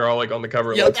boy and the girl like on the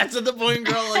cover. Yeah, that's what the boy and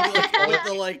girl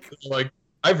like.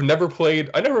 I never played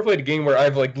a game where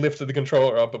I've like lifted the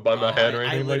controller up above my head or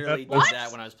anything like that. I literally did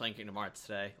that when I was playing Kingdom Hearts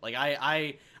today. Like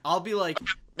I'll be like,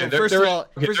 first of all,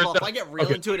 if I get real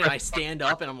into it and I stand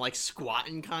up and I'm like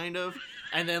squatting kind of,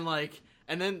 and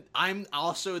then I'm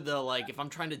also the like if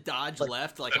I'm trying to dodge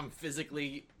left, like I'm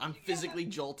physically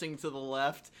jolting to the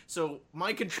left. So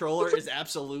my controller is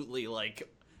absolutely like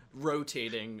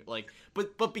rotating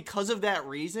but because of that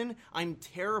reason I'm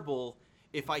terrible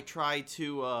if I try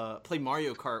to play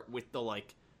Mario Kart with the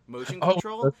like motion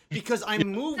control because I'm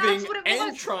moving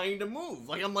and trying to move,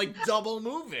 like I'm like double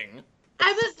moving.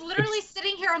 I was literally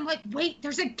sitting here, I'm like, wait,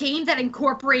 there's a game that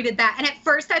incorporated that, and at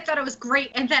first I thought it was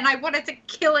great, and then I wanted to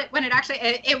kill it when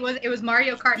it was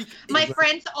Mario Kart. My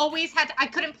friends always I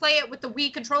couldn't play it with the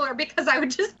Wii controller because I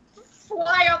would just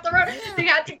fly off the road. They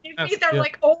had to give me their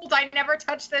like old, I never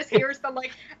touched this, here's the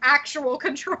like actual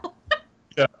control.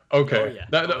 Yeah, okay.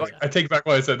 I take back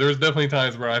what I said. There's definitely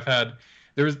times where I've had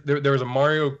there was a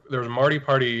Marty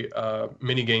Party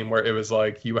mini game where it was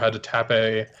like you had to tap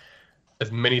A as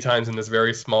many times in this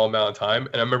very small amount of time,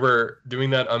 and I remember doing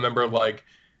that. I remember like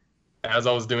as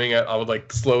I was doing it, I would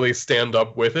like slowly stand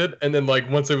up with it, and then like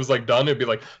once it was like done, it'd be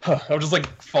like, I would just like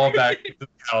fall back to the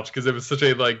couch because it was such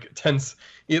a like tense.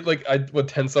 I would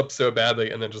tense up so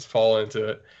badly and then just fall into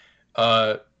it.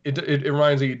 It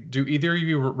reminds me. Do either of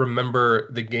you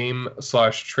remember the game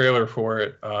 / trailer for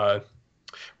it?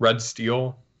 Red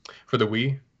Steel for the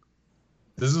Wii.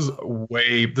 This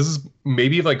is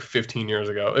maybe like 15 years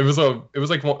ago. It was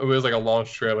like a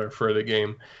launch trailer for the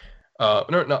game. No,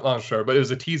 not launch trailer, but it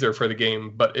was a teaser for the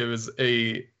game. But it was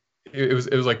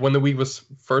like when the Wii was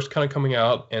first kind of coming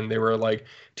out, and they were like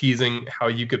teasing how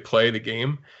you could play the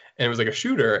game, and it was like a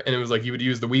shooter, and it was like you would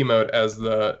use the Wiimote as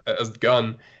the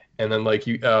gun, and then like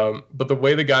you. But the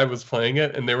way the guy was playing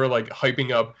it, and they were like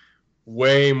hyping up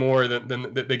way more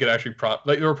than they could actually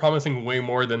they were promising way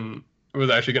more than it was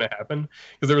actually going to happen,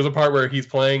 because there was a part where he's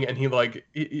playing and he like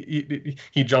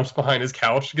he jumps behind his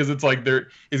couch because it's like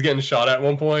he's getting shot at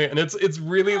one point, and it's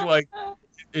really like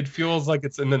it feels like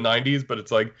it's in the 90s, but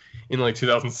it's like in like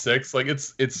 2006. Like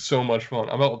it's so much fun.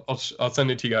 I'll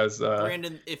send it to you guys.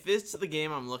 Brandon, if it's the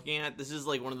game I'm looking at, this is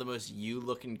like one of the most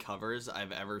you-looking covers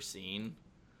I've ever seen.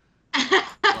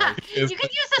 Like, you can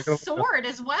use a sword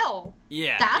as well.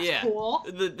 Yeah, that's cool.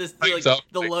 The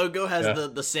logo has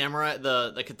the samurai,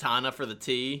 the katana for the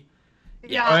T.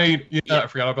 Yeah, I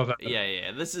forgot about that.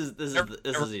 Yeah. This is a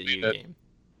new game.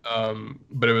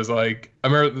 But it was like I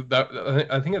remember that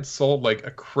I think it sold like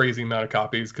a crazy amount of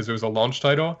copies because it was a launch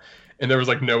title, and there was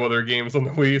like no other games on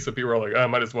the Wii, so people were like, I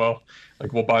might as well,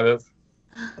 like we'll buy this,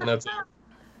 and that's it.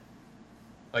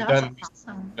 Like that's then,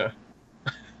 awesome.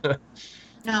 Yeah.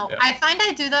 No, yeah. I find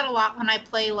I do that a lot when I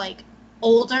play like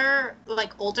older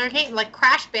games, like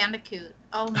Crash Bandicoot.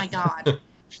 Oh my god.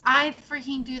 I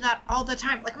freaking do that all the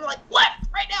time. Like I'm like, what?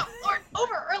 Right now, or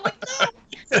over, or like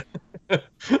no.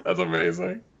 That's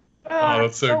amazing. Oh,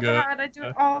 that's so good. bad. I do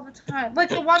it all the time. Like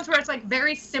the ones where it's like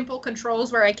very simple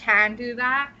controls where I can do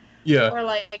that. Yeah. Or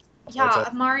like, yeah,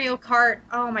 Mario Kart.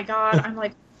 Oh my god, I'm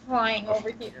like flying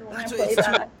over here when I play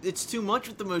that. It's too much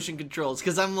with the motion controls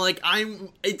because I'm like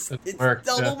it's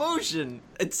double motion.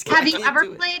 Have you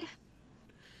ever played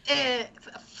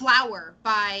Flower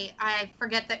by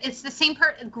it's the same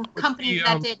company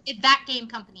that did that game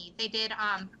company. They did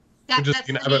that's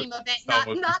the name of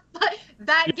it. Not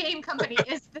that game company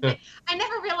is the name. I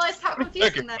never realized how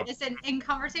confusing that is in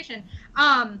conversation.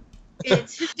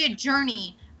 It's who did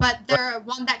Journey, but the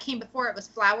one that came before it was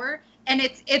Flower, and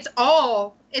it's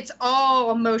all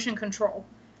motion control.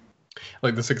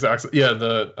 Like the 6 axis, yeah.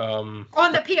 The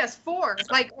on the PS4,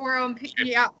 like or on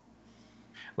yeah.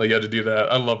 Like you had to do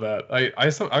that. I love that.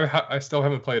 I still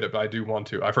haven't played it, but I do want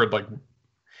to. I've heard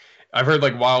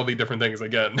wildly different things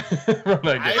again from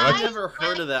that game. I've never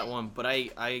heard of that one, but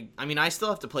I mean I still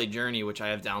have to play Journey, which I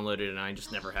have downloaded and I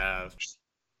just never have.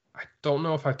 I don't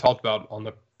know if I talked about on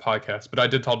the podcast, but I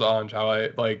did talk to Anj how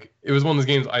it was one of those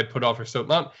games I'd put off or so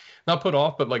not put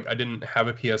off, but like I didn't have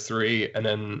a PS3, and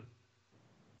then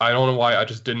I don't know why I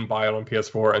just didn't buy it on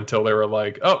PS4 until they were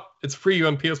like, oh, it's free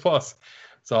on PS Plus.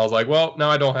 So I was like, well, now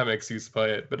I don't have an excuse to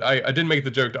play it. But I did make the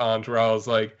joke to Anj where I was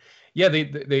like, yeah,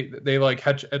 they like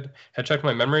had checked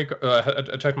my memory,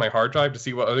 had checked my hard drive to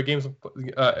see what other games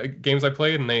I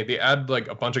played, and they add like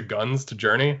a bunch of guns to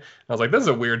Journey. And I was like, this is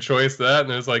a weird choice, that.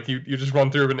 And it was like you just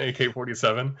run through with an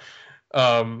AK-47.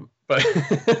 But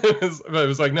it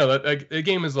was like, no, that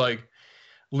game is like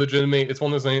legitimate. It's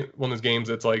one of those games.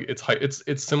 It's like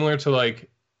it's similar to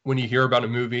like when you hear about a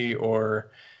movie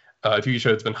or a TV show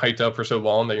that's been hyped up for so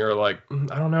long that you're like,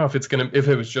 I don't know if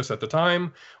it was just at the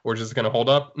time or just gonna hold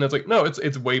up. And it's like, no,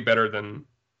 it's way better than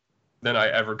I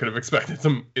ever could have expected.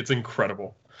 It's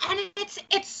incredible. And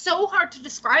it's so hard to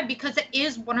describe because it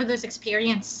is one of those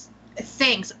experience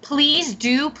things. Please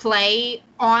do play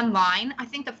online. I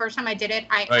think the first time I did it,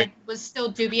 I was still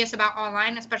dubious about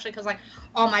online, especially because like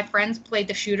all my friends played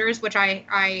the shooters, which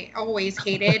I always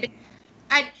hated.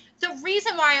 The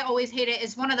reason why I always hate it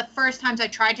is one of the first times I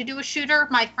tried to do a shooter,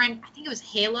 my friend, I think it was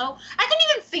Halo, I couldn't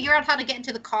even figure out how to get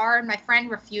into the car, and my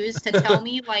friend refused to tell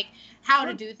me, like, how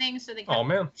to do things, so they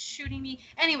kept shooting me.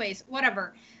 Anyways,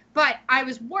 whatever. But I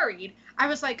was worried. I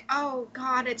was like, oh,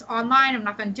 God, it's online. I'm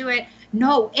not going to do it.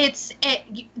 No,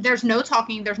 there's no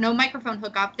talking. There's no microphone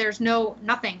hookup. There's no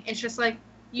nothing. It's just like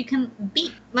you can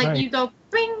beat. Like, you go,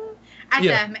 bing. At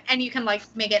them, and you can like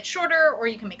make it shorter or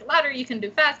you can make it louder, you can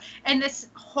do fast, and this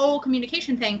whole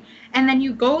communication thing, and then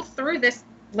you go through this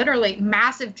literally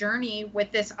massive journey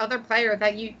with this other player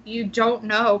that you don't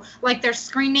know. Like their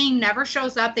screen name never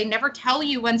shows up, they never tell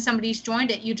you when somebody's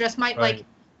joined it. You just might like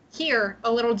hear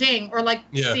a little ding or like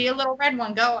see a little red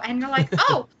one go, and you're like,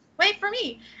 oh, wait for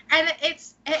me. And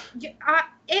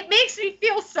it makes me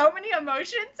feel so many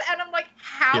emotions, and I'm like,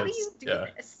 how do you do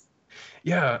this?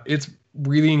 Yeah, it's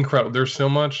really incredible. There's so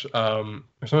much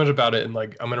about it, and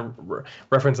like I'm gonna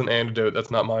reference an anecdote that's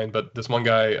not mine, but this one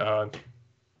guy,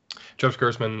 Jeff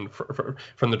Gersman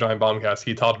from the Giant Bombcast,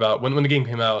 he talked about when the game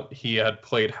came out, he had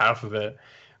played half of it,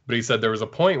 but he said there was a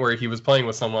point where he was playing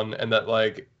with someone, and that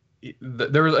like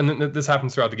there was, and this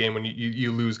happens throughout the game when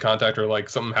you lose contact or like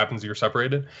something happens, you're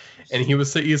separated, and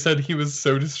he said he was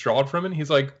so distraught from it.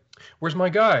 He's like, where's my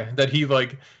guy? That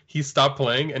he stopped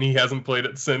playing and he hasn't played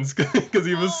it since because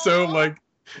he was so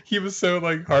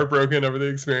heartbroken over the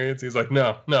experience. He's like,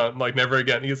 no, like never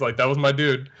again. He's like, that was my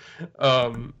dude.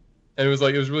 And it was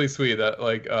really sweet that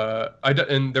like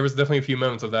and there was definitely a few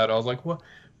moments of that. I was like, what?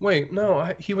 Wait,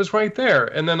 no, he was right there.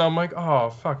 And then I'm like,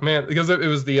 oh fuck, man, because it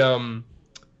was the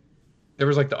there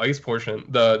was like the ice portion,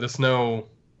 the snow.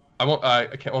 I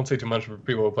won't say too much for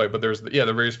people who play, but there's the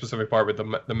very specific part with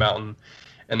the mountain.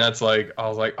 And that's like, I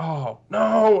was like, oh,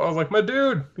 no. I was like, my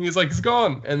dude. He's like, he's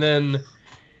gone. And then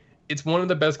it's one of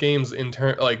the best games in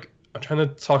turn. Like, I'm trying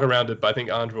to talk around it, but I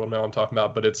think Andrew will know what I'm talking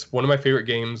about. But it's one of my favorite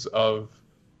games of,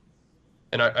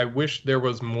 and I wish there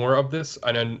was more of this.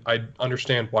 And I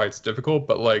understand why it's difficult,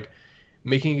 but like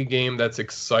making a game that's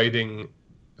exciting,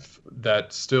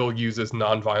 that still uses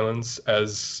nonviolence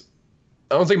as,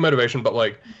 I don't think motivation, but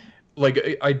like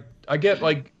I get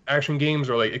like action games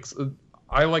or like,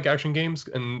 I like action games,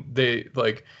 and they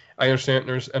like I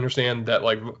understand that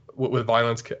like with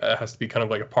violence has to be kind of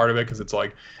like a part of it because it's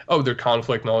like, oh, there's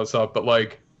conflict and all this stuff, but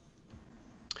like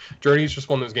Journey is just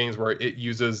one of those games where it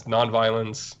uses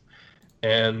nonviolence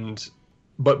and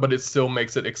but it still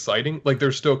makes it exciting. Like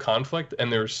there's still conflict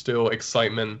and there's still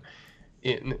excitement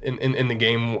in the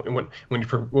game when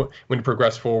you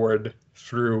progress forward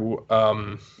through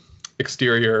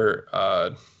exterior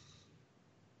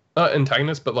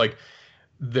antagonists, but like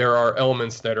there are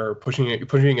elements that are pushing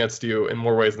against you in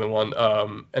more ways than one.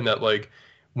 And that like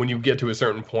when you get to a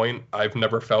certain point, I've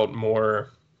never felt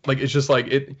more like it's just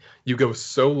like you go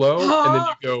so low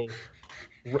and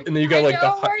then you go like I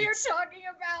know where you're talking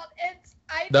about.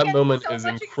 That moment is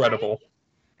incredible.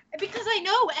 Because I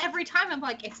know every time I'm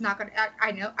like, it's not gonna.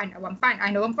 I know I'm fine.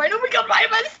 I know I'm fine. Oh my god, why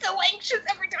am I so anxious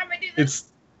every time I do this?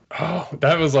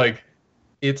 That was like,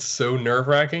 it's so nerve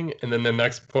wracking. And then the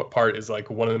next part is like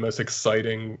one of the most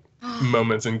exciting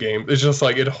moments in game. It's just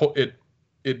like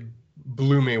it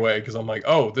blew me away because I'm like,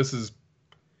 oh, this is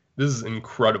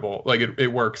incredible. Like it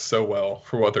works so well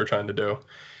for what they're trying to do.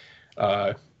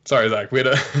 Sorry, Zach, we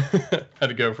had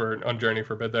to go on journey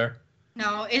for a bit there.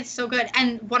 No, it's so good.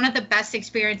 And one of the best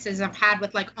experiences I've had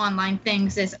with like online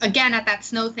things is, again, at that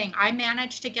snow thing, I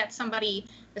managed to get somebody,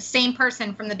 the same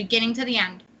person from the beginning to the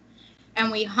end. And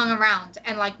we hung around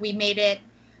and like we made it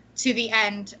to the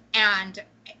end. And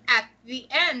at the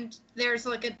end, there's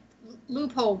like a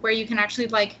loophole where you can actually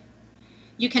like,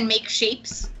 you can make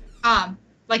shapes.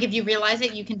 Like if you realize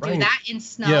it, you can do that in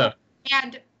snow. Yeah.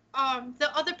 And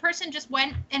the other person just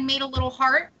went and made a little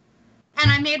heart. And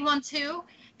I made one too.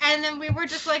 And then we were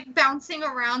just like bouncing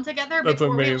around together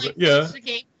before we like finished the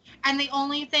game. And the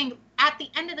only thing at the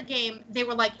end of the game, they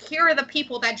were like, "Here are the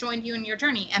people that joined you in your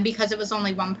journey." And because it was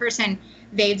only one person,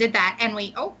 they did that. And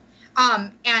they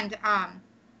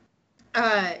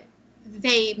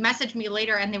messaged me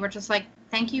later, and they were just like,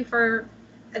 "Thank you for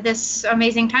this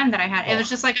amazing time that I had." It was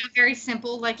just like a very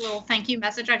simple, like little thank you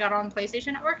message I got on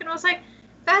PlayStation Network, and I was like,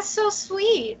 "That's so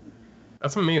sweet."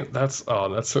 That's amazing. That's what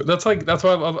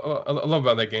I love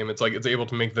about that game. It's like it's able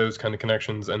to make those kind of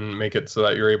connections and make it so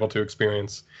that you're able to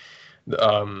experience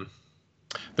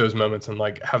those moments and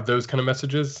like have those kind of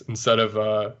messages instead of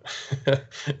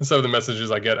the messages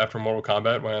I get after Mortal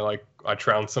Kombat when I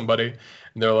trounce somebody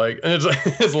and they're like, and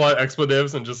it's a lot of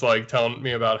expletives and just like telling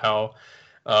me about how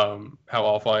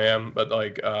awful I am. But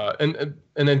like and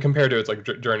then compared to it's like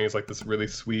Journey is like this really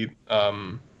sweet.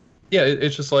 Yeah,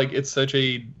 it's just like it's such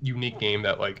a unique game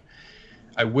that like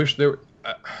I wish there.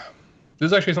 This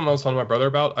is actually something I was telling my brother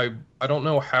about. I don't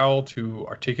know how to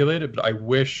articulate it, but I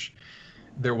wish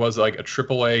there was like a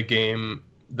AAA game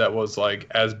that was like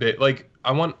as big. Like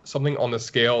I want something on the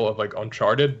scale of like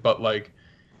Uncharted, but like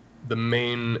the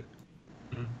main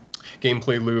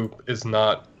gameplay loop is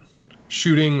not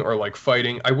shooting or like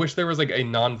fighting. I wish there was like a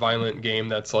non-violent game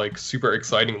that's like super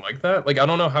exciting like that. Like I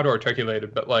don't know how to articulate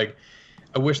it, but like.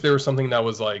 I wish there was something that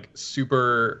was like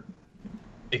super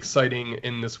exciting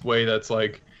in this way that's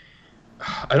like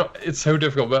it's so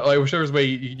difficult, but like, I wish there was a way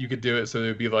you could do it so it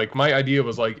would be like my idea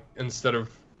was like instead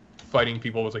of fighting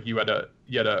people was like you had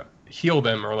to heal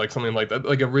them or like something like that,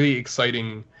 like a really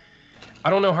exciting. I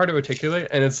don't know how to articulate,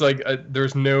 and it's like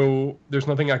there's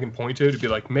nothing I can point to be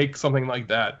like make something like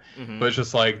that. Mm-hmm. But it's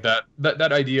just like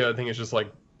that idea I think is just like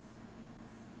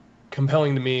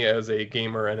compelling to me as a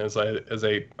gamer and as a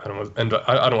I don't want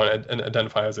to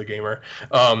identify as a gamer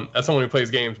as someone who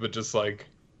plays games, but just like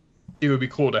it would be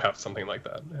cool to have something like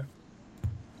that.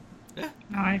 Yeah.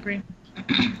 No, I agree.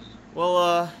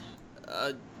 Well,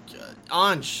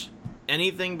 Anj,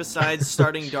 anything besides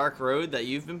starting Dark Road that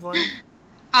you've been playing?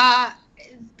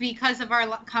 Because of our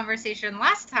conversation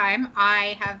last time,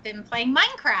 I have been playing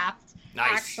Minecraft.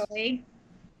 Nice. Actually.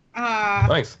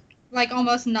 Nice. Like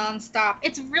almost nonstop.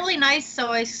 It's really nice.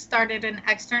 So I started an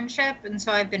externship, and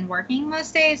so I've been working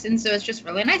most days, and so it's just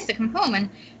really nice to come home and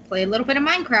play a little bit of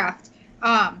Minecraft.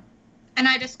 And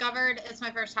I discovered it's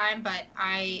my first time, but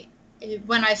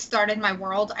when I started my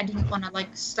world, I didn't want to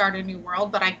like start a new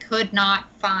world, but I could not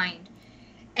find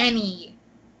any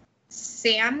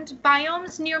sand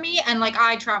biomes near me, and like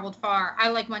I traveled far. I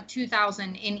like went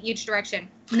 2,000 in each direction.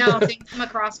 No, didn't come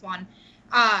across one.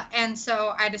 And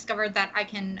so I discovered that I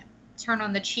can turn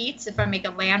on the cheats if I make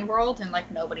a land world and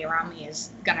like nobody around me is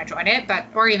gonna join it,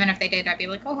 or even if they did, I'd be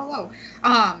like, oh, hello.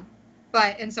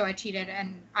 And so I cheated,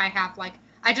 and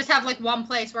I just have like one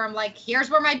place where I'm like, here's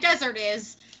where my desert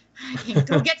is. I can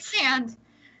go get sand.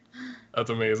 That's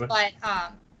amazing. But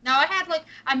no,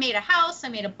 I made a house, I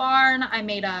made a barn, I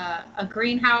made a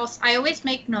greenhouse. I always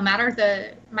make, no matter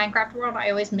the Minecraft world, I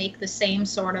always make the same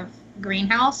sort of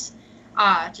greenhouse,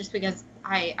 just because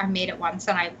I made it once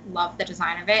and I love the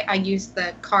design of it. I use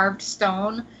the carved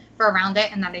stone for around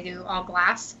it, and then I do all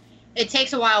glass. It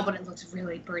takes a while, but it looks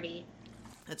really pretty.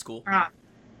 That's cool.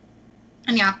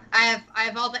 And yeah, I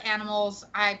have all the animals.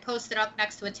 I posted up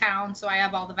next to a town, so I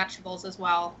have all the vegetables as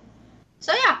well.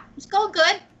 So yeah, it's going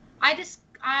good.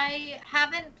 I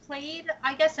haven't played,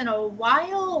 I guess, in a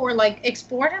while or like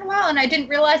explored in a while, and I didn't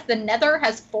realize the Nether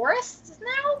has forests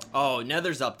now. Oh,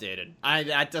 Nether's updated.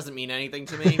 That doesn't mean anything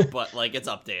to me, but like it's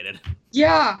updated.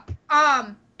 Yeah.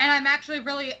 And I'm actually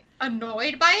really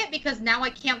annoyed by it because now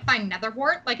I can't find Nether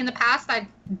wart. Like in the past, I'd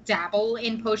dabble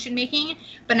in potion making,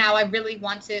 but now I really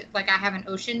want to. Like I have an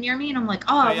ocean near me, and I'm like,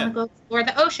 I want to go explore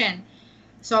the ocean.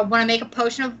 So I want to make a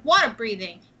potion of water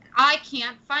breathing. I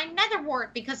can't find Nether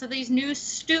wart because of these new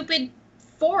stupid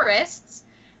forests,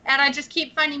 and I just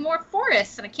keep finding more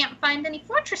forests, and I can't find any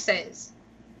fortresses.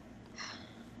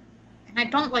 And I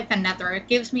don't like the Nether. It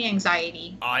gives me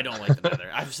anxiety. Oh, I don't like the Nether.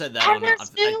 I've said that. And there's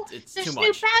too much.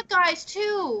 New bad guys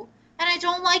too, and I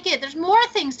don't like it. There's more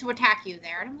things to attack you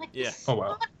there, and I'm like, yeah. Oh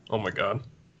wow. Oh my god.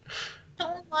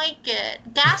 Don't like it.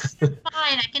 Gas is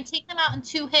fine. I can take them out in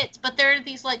 2 hits, but there are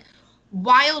these like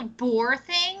wild boar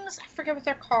things. I forget what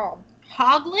they're called.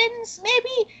 Hoglins,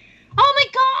 maybe? Oh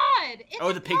my god!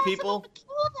 It's the pig people? to kill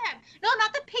them. No,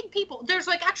 not the pig people. There's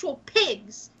like actual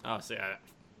pigs. Oh, see,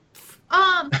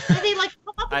 and they like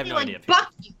come up I and have they no idea. like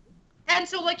buck you. And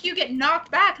so like you get knocked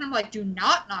back, and I'm like, do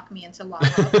not knock me into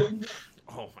lava.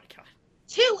 Oh my god.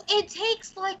 2, it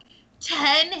takes like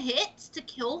 10 hits to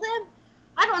kill them.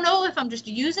 I don't know if I'm just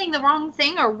using the wrong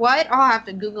thing or what. I'll have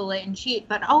to Google it and cheat,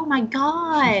 but oh my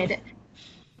god.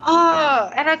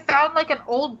 And I found like an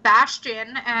old bastion,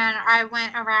 and I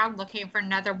went around looking for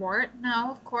Nether wart. No,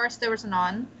 of course there was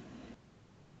none.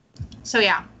 So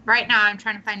yeah, right now I'm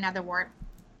trying to find Nether wart.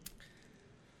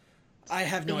 I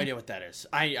have no idea what that is.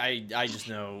 I just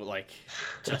know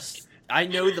I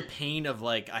know the pain of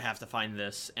like I have to find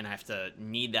this and I have to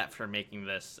need that for making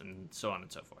this and so on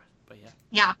and so forth. But yeah.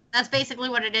 Yeah, that's basically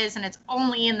what it is, and it's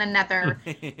only in the Nether,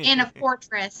 in a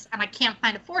fortress, and I can't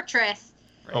find a fortress.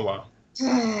 Right. Oh wow.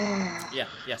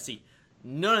 Yeah. See,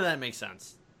 none of that makes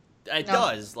sense. It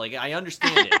does. Like I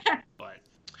understand it, but.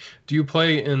 Do you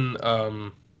play in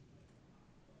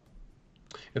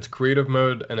it's creative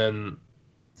mode, and then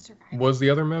Survival. was the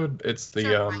other mode? It's the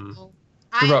Survival.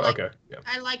 okay. Yeah.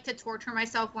 I like to torture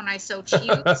myself when I so choose,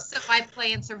 so I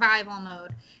play in survival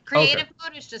mode. Creative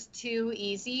mode is just too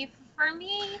easy for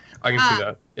me. I can see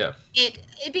that. Yeah. It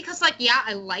because like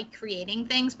I like creating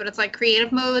things, but it's like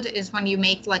creative mode is when you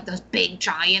make like those big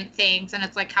giant things, and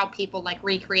it's like how people like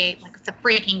recreate like the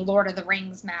freaking Lord of the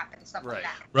Rings map and stuff like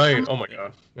that. Right. Oh my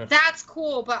god. Yeah. That's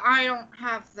cool, but I don't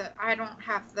have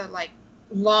the like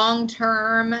long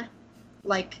term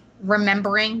like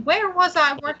remembering where was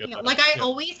I working on. Like I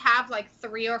always have like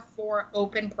 3 or 4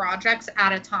 open projects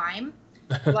at a time.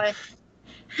 Like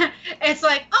it's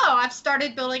like, oh, I've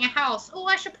started building a house. Oh,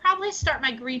 I should probably start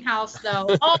my greenhouse though.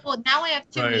 Oh, well, now I have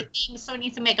too many things, so I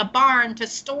need to make a barn to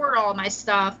store all my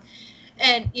stuff.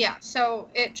 And yeah, so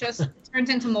it just turns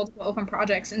into multiple open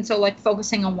projects, and so like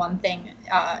focusing on one thing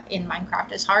in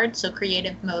Minecraft is hard. So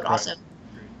creative mode also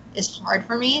is hard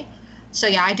for me. So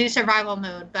yeah, I do survival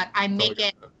mode, but I make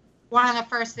it. One of the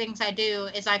first things I do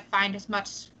is I find as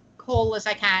much coal as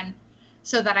I can,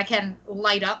 so that I can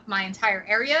light up my entire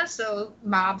area so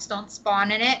mobs don't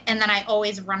spawn in it. And then I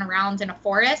always run around in a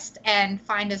forest and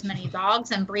find as many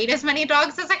dogs and breed as many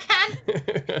dogs as I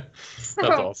can. So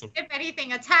that's awesome. If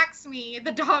anything attacks me,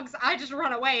 I just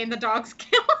run away and the dogs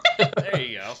kill it. There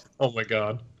you go. Oh my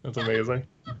god, that's amazing.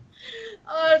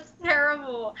 Oh, it's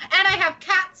terrible. And I have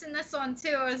cats in this one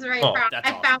too. I was very proud.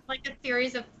 I found like a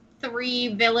series of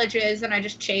 3 villages, and I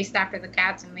just chased after the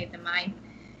cats and made them mine.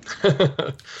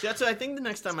 See, that's what I think the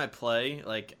next time I play,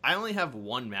 like, I only have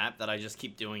one map that I just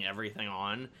keep doing everything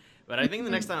on, but I think the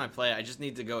next time I play, I just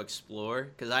need to go explore,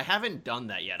 because I haven't done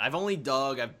that yet. I've only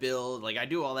dug, I've built, like, I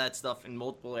do all that stuff in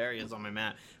multiple areas on my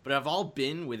map, but I've all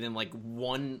been within, like,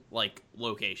 one, like,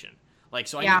 location. Like,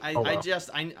 so I think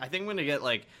I'm going to get,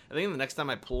 like, I think the next time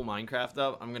I pull Minecraft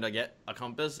up, I'm going to get a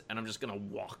compass, and I'm just going to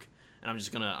walk, and I'm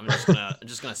just gonna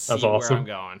see where I'm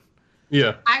going.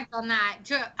 Yeah. I've done that.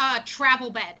 Travel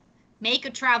bed. Make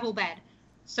a travel bed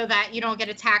so that you don't get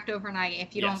attacked overnight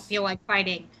if you don't feel like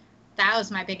fighting. That was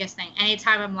my biggest thing.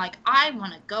 Anytime I'm like, I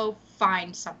want to go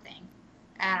find something,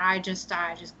 and I just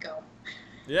go.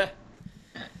 Yeah.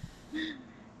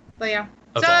 But yeah.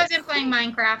 That's so I've been playing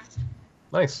Minecraft.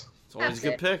 Nice. It's always a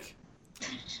good pick.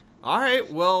 All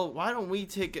right. Well, why don't we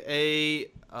take a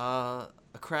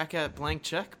crack at blank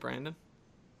check, Brandon?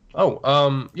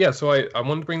 Oh, yeah. So I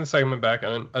wanted to bring the segment back.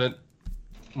 I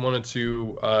wanted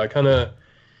to kind of,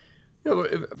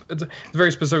 it's a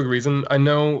very specific reason. I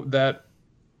know that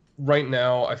right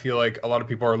now I feel like a lot of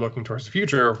people are looking towards the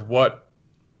future of what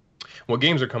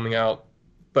games are coming out.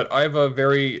 But I have a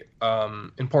very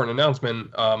important announcement.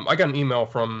 I got an email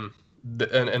from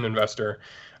an investor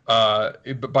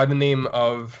by the name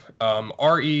of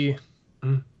R.E.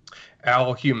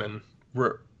 Al Human,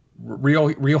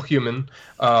 real human.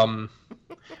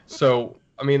 So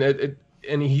I mean,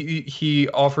 and he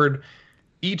offered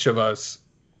each of us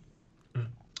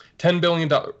 $10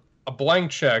 billion, a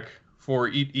blank check for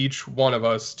each one of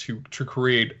us to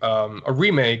create a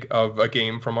remake of a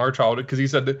game from our childhood, because he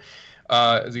said that,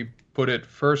 as he put it,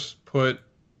 first put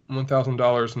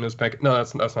 $1,000 in his bank. No,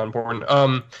 that's not important.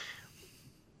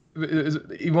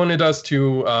 He wanted us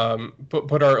to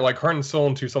put our heart and soul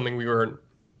into something we were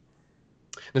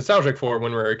nostalgic for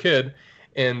when we were a kid,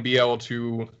 and be able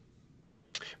to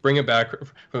bring it back for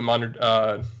the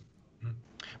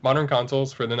modern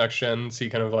consoles for the next gen. See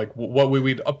kind of what we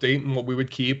would update and what we would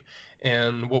keep,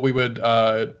 and what we would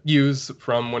use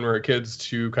from when we were kids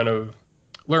to kind of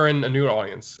lure in a new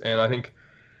audience. And I think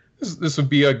this would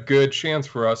be a good chance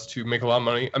for us to make a lot of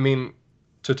money. I mean,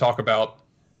 to talk about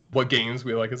what games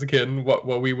we like as a kid and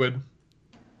what we would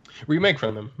remake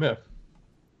from them. Yeah.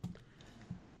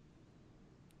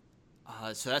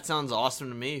 So that sounds awesome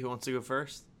to me. Who wants to go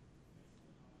first?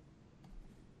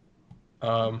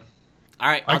 All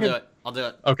right, I'll do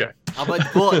it. Okay. I'll bite the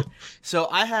bullet. So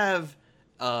I have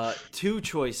two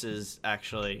choices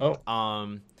actually.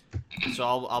 Oh. So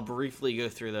I'll briefly go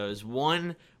through those.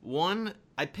 One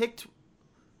I picked.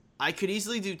 I could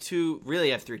easily do two. Really,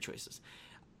 I have three choices.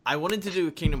 I wanted to do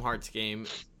a Kingdom Hearts game,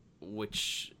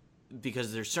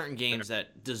 because there's certain games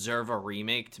that deserve a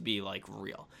remake to be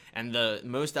real. And the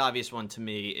most obvious one to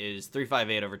me is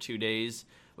 358 Over 2 Days,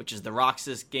 which is the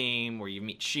Roxas game where you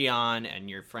meet Xion and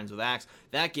you're friends with Axe.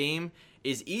 That game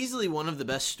is easily one of the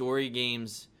best stories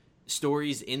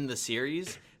in the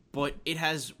series, but it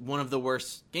has one of the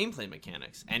worst gameplay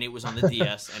mechanics. And it was on the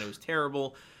DS, and it was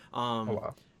terrible. Oh,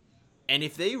 wow. And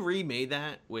if they remade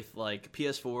that with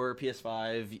PS4,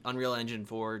 PS5, Unreal Engine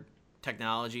 4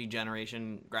 technology,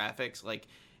 generation, graphics,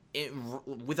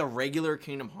 with a regular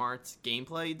Kingdom Hearts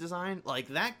gameplay design,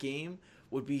 that game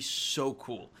would be so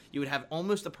cool. You would have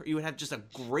just a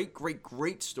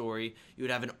great story. You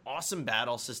would have an awesome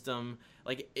battle system.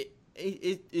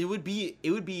 It would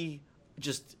be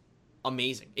just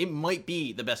amazing. It might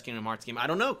be the best Kingdom Hearts game. I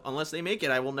don't know. Unless they make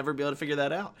it, I will never be able to figure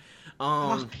that out.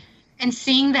 And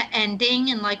seeing the ending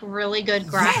and really good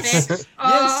graphics. Yes.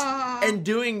 Yes. And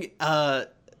doing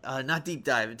not deep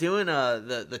dive, doing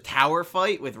the tower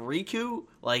fight with Riku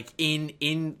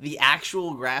in the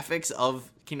actual graphics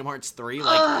of Kingdom Hearts 3,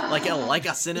 like a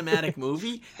cinematic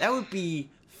movie. That would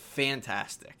be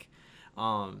fantastic.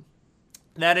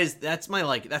 That's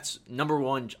number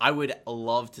one. I would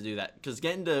love to do that, because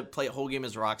getting to play a whole game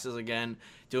as Roxas again,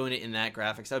 doing it in that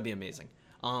graphics, that would be amazing.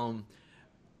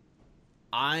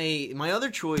 My other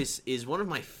choice is one of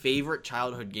my favorite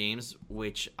childhood games,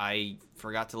 which I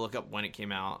forgot to look up when it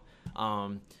came out.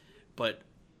 But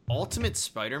Ultimate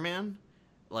Spider-Man,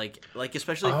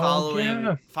 especially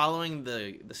following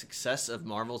the success of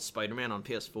Marvel's Spider-Man on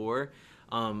PS4.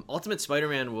 Ultimate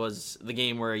Spider-Man was the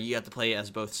game where you had to play as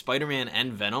both Spider-Man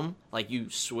and Venom. You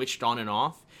switched on and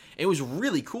off. It was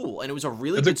really cool, and it was a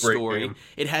really good story. Game.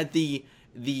 It had the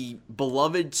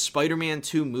beloved Spider-Man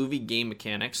 2 movie game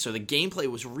mechanics, so the gameplay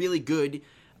was really good.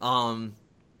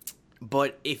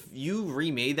 But if you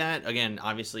remade that, again,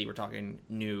 obviously we're talking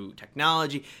new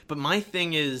technology, but my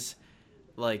thing is,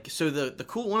 so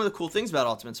one of the cool things about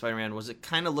Ultimate Spider-Man was it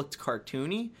kind of looked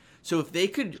cartoony. So if they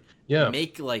could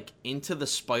make Into the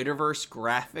Spider-Verse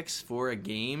graphics for a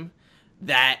game,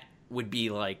 that would be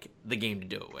the game to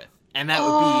do it with. And that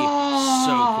would be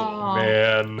so cool.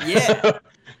 Man. Yeah.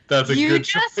 That's a good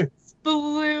choice. You just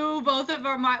blew both of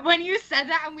our minds. When you said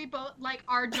that, and we both,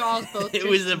 our jaws both it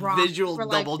was a visual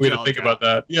double we jaw had to think drop. about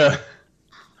that. Yeah.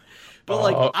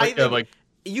 But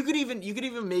you could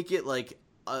even make it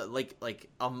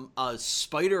a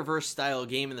Spider-Verse style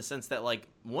game, in the sense that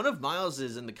one of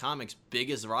Miles' in the comics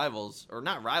biggest rivals, or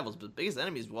not rivals, but biggest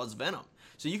enemies, was Venom.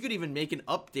 So you could even make an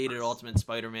updated Ultimate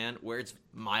Spider-Man where it's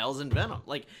Miles and Venom.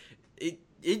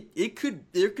 There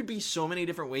could be so many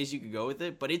different ways you could go with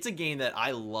it, but it's a game that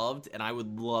I loved, and I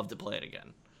would love to play it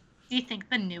again. Do you think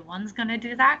the new one's gonna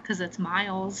do that? Because it's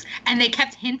Miles, and they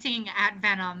kept hinting at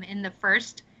Venom in the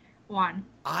first one.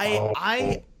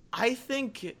 I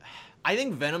think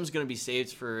Venom's gonna be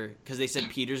saved because they said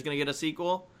Peter's gonna get a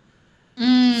sequel.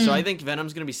 So I think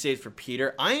Venom's gonna be saved for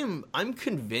Peter. I'm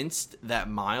convinced that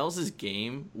Miles'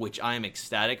 game, which I am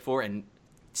ecstatic for, and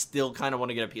still kind of want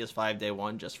to get a PS5 day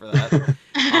one just for that.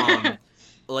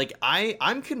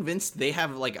 I'm convinced they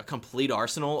have a complete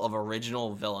arsenal of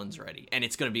original villains ready, and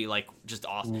it's gonna be just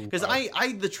awesome. Because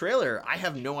the trailer, I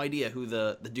have no idea who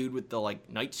the dude with the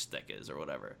nightstick is or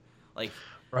whatever.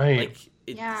 Right. Like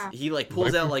he like Might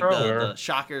pulls be out like Prowler. the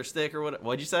shocker stick or what?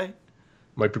 What'd you say?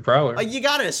 Might be Prowler. You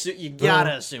gotta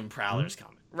assume Prowler's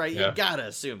coming, right? Yeah. You gotta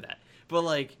assume that. But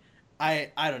like,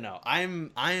 I don't know. I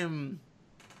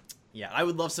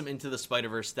would love some Into the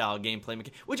Spider-Verse style gameplay,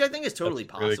 which I think is totally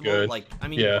That's really possible. good. Like, I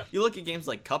mean, Yeah. you look at games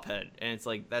like Cuphead, and it's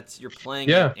like you're playing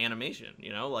Yeah. animation,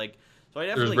 you know, like. So I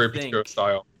There's definitely very think particular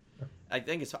style. I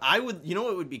think it's. I would. You know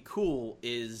what would be cool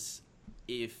is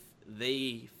if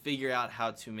they figure out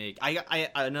how to make.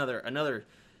 Another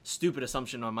stupid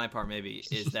assumption on my part maybe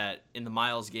is that in the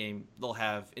Miles game they'll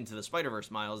have Into the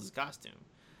Spider-Verse Miles' costume.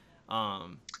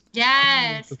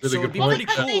 Yes. That's a really So it'd good be point. pretty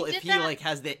Because they cool did if he that- like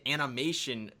has the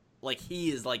animation, like he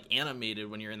is like animated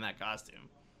when you're in that costume.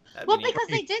 That'd Well, be neat. because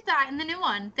they did that in the new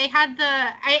one. They had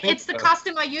it's the so.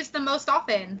 costume I use the most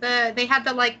often. They had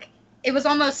the like, it was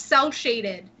almost cell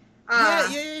shaded.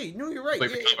 Yeah. No, you're right. Like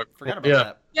yeah, the yeah. comic Forgot book. about Yeah.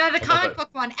 that. Yeah, the love comic it. book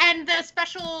one, and the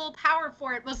special power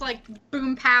for it was like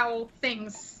boom pow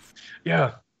things.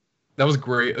 Yeah, that was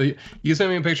great. You sent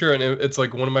me a picture, and it's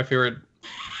like one of my favorite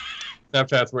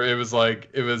Snapchats where it was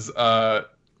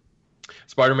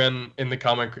Spider-Man in the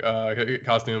comic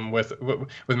costume with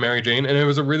Mary Jane, and it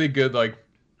was a really good like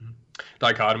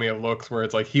dichotomy of looks where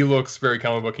it's like he looks very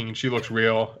comic booky and she looks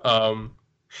real.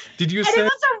 Did you And say? it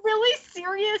was a really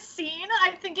serious scene.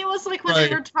 I think it was like when Right.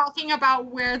 they were talking about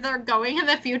where they're going in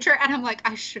the future, and I'm like,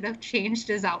 I should have changed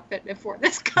his outfit before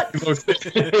this cut. He looks,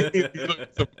 he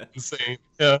looks so insane.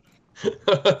 Yeah.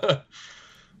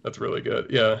 That's really good.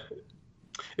 Yeah.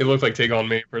 It looked like Take On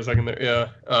Me for a second there. Yeah.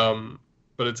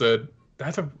 But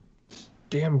that's a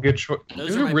damn good choice.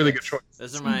 Those are my really picks. good choices.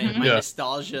 Those are my Mhm. Yeah.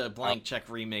 nostalgia blank check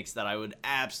remakes that I would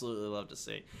absolutely love to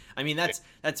see. I mean, that's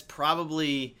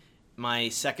probably my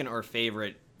second or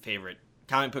favorite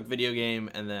comic book video game,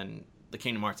 and then the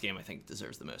Kingdom Hearts game I think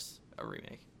deserves the most a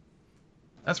remake.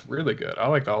 That's really good. I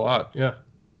like that a lot. Yeah.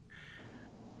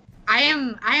 I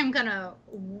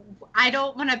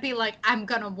don't want to be like, I'm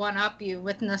gonna one up you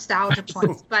with nostalgia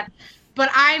points, but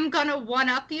I'm gonna one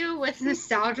up you with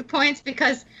nostalgia points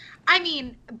because, I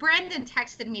mean, Brendan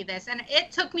texted me this, and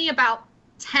it took me about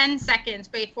 10 seconds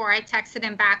before I texted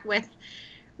him back with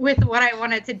what I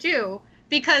wanted to do,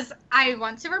 because I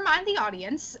want to remind the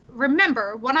audience,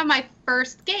 remember, one of my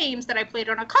first games that I played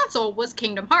on a console was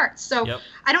Kingdom Hearts, so Yep.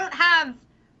 I don't have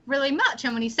really much.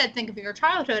 And when he said think of your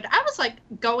childhood, I was like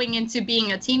going into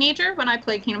being a teenager when I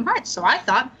played Kingdom Hearts, so I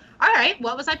thought, all right,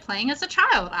 what was I playing as a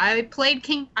child? I played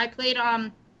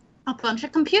a bunch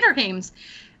of computer games,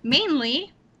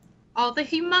 mainly all the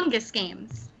Humongous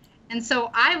games, and so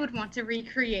I would want to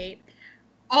recreate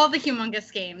all the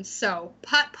Humongous games. So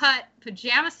Putt Putt,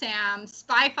 Pajama Sam,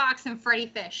 Spy Fox, and Freddy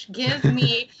Fish. Give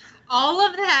me all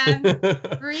of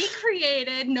them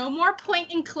recreated. No more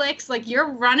point and clicks. Like you're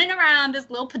running around as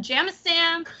little Pajama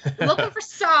Sam, looking for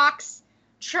socks,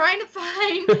 trying to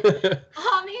find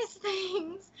all these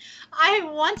things. I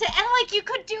want to, and like you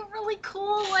could do really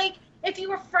cool, like if you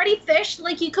were Freddy Fish,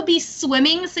 like you could be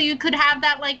swimming, so you could have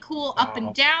that like cool up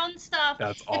and down stuff.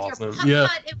 That's If you're awesome. Putt Yeah.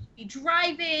 Putt, it would be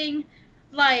driving.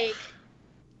 Like,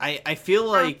 I feel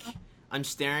like I'm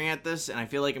staring at this and I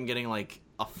feel like I'm getting like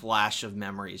a flash of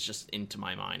memories just into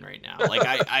my mind right now. Like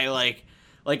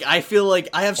I feel like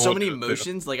I have so many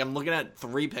emotions. Like I'm looking at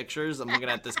 3 pictures. I'm looking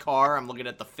at this car. I'm looking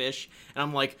at the fish, and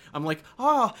I'm like,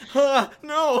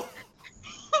 no.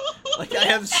 Like I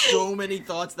have so many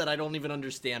thoughts that I don't even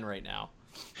understand right now.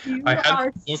 you I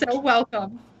are hadn't so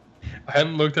welcome. I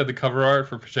hadn't looked at the cover art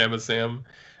for Pajama Sam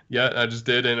yet. I just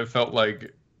did, and it felt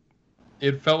like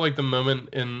the moment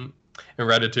in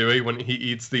Ratatouille when he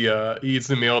eats the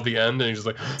meal at the end, and he's just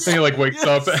like, and he like wakes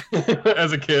up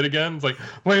as a kid again. It's like,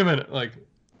 wait a minute, like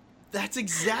That's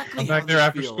exactly I'm how back there this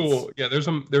after feels. school. Yeah, there's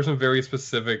some very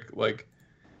specific like,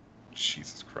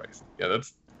 Jesus Christ. Yeah,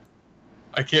 that's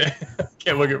I can't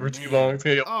look at it for too long. It's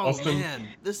gonna get Oh lost in man,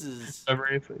 this is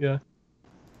memories. Yeah.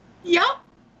 Yep.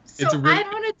 So It's a really- I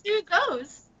want to do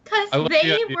those I because love they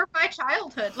the idea. were my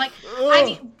childhood. Like, Ugh. I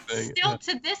mean, Dang, still yeah.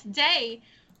 to this day,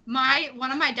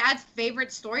 one of my dad's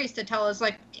favorite stories to tell is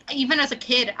like, even as a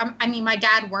kid, I mean, my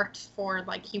dad works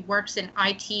he works in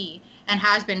IT and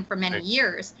has been for many Right.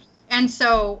 years. And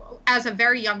so as a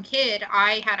very young kid,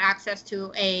 I had access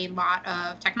to a lot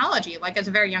of technology. Like as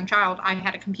a very young child, I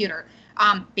had a computer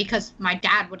because my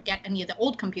dad would get any of the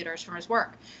old computers from his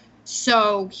work.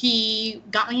 So he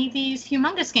got me these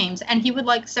Humongous games, and he would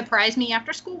like surprise me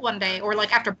after school one day, or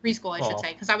like after preschool, I should Aw.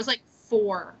 say, because I was like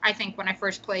 4, I think, when I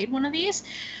first played one of these.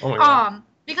 Oh my god.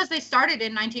 Because they started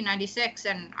in 1996,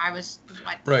 and I was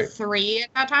Right. 3 at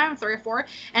that time, 3 or 4.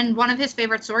 And one of his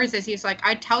favorite stories is he's like,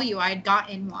 I'd tell you I had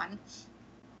gotten one,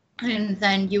 And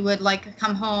then you would like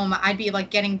come home. I'd be like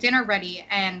getting dinner ready,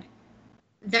 and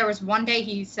there was one day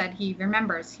he said he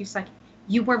remembers. He's like,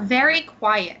 "You were very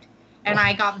quiet," and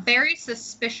I got very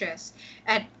suspicious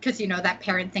because that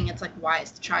parent thing. It's like, why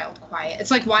is the child quiet?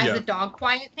 It's like, why is the dog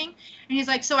quiet thing? And he's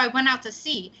like, so I went out to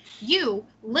see. You,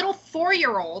 little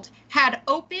 4-year-old, had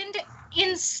opened,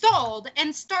 installed,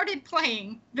 and started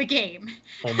playing the game.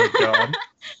 Oh my god,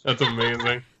 that's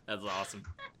amazing. That's awesome.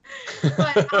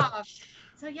 But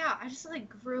so yeah, I just like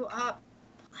grew up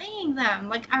playing them.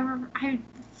 Like I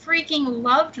freaking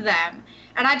loved them,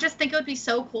 and I just think it would be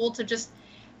so cool to just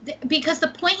because the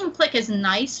point and click is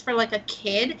nice for like a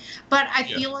kid, but I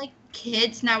feel like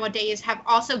kids nowadays have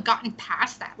also gotten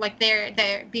past that. Like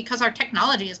they're because our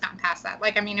technology has gotten past that.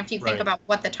 Like I mean, if you think about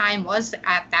what the time was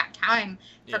at that time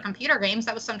for computer games,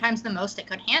 that was sometimes the most it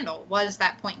could handle was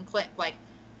that point and click. Like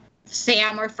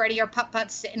Sam or Freddy or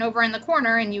Putt-Putt sitting over in the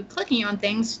corner and you clicking on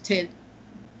things to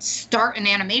start an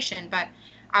animation. But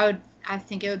I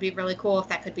think it would be really cool if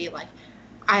that could be like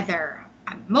either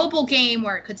a mobile game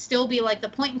where it could still be like the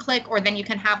point and click, or then you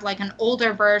can have like an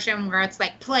older version where it's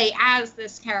like play as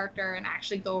this character and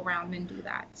actually go around and do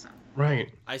that. So I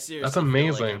seriously that's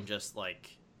amazing. Feel like I'm just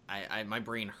like I my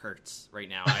brain hurts right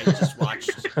now. I just watched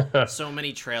so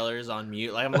many trailers on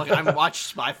mute. Like I've watched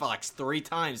Spy Fox 3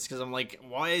 times because I'm like,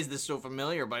 why is this so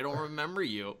familiar? But I don't remember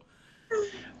you.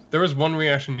 There was one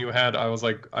reaction you had. I was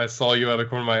like, I saw you out of the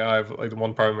corner of my eye, like the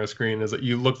one part of my screen, is that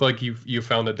you looked like you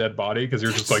found a dead body because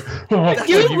you're just like,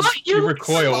 you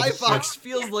recoiled. Spy Fox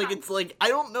feels like it's like I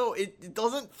don't know. It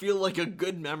doesn't feel like a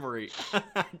good memory.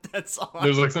 That's all.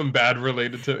 There's like some bad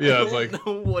related to. Yeah, it's like I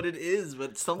don't know what it is,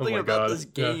 but something about this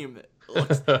game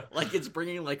looks like it's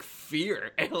bringing like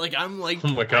fear. And like I'm like, oh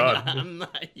my god, I'm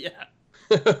not. Yeah.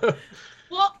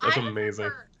 Well, that's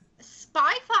amazing.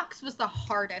 Spy Fox was the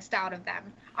hardest out of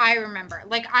them. I remember.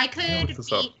 Like, I could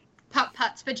beat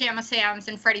Putt-Putts, Pajama Sams,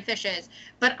 and Freddy Fishes,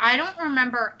 but I don't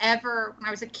remember ever, when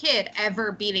I was a kid,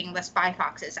 ever beating the Spy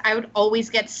Foxes. I would always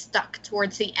get stuck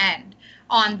towards the end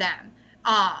on them.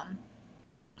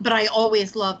 But I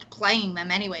always loved playing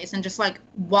them anyways, and just, like,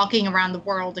 walking around the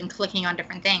world and clicking on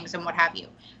different things and what have you.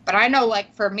 But I know,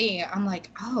 like, for me, I'm like,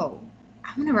 oh,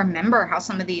 I'm going to remember how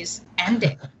some of these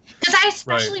ended. Because I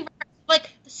especially like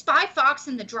the Spy Fox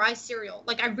and the dry cereal.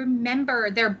 Like I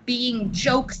remember there being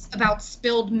jokes about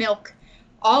spilled milk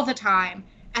all the time,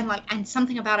 and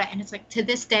something about it. And it's like to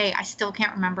this day, I still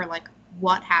can't remember like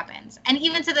what happens. And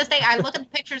even to this day, I look at the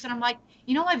pictures and I'm like,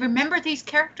 I remember these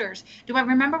characters. Do I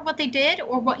remember what they did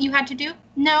or what you had to do?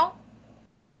 No.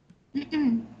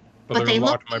 But they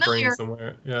look in my brain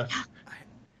somewhere. Yeah.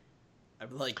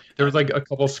 I'm like, there was like a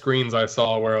couple screens I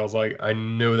saw where I was like, I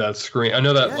know that screen. I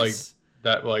know that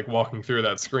like walking through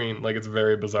that screen, like it's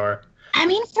very bizarre. I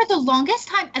mean, for the longest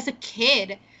time as a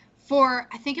kid,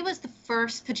 I think it was the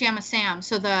first Pajama Sam,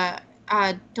 so the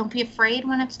don't be afraid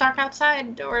when it's dark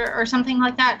outside or something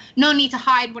like that. No need to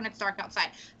hide when it's dark outside.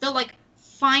 The like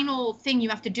final thing you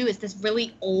have to do is this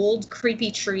really old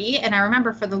creepy tree, and I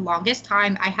remember for the longest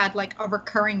time I had like a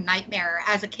recurring nightmare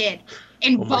as a kid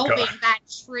involving that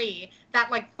tree,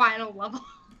 that like final level.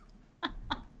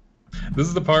 This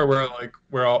is the part where like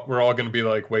we're all gonna be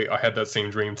like, wait, I had that same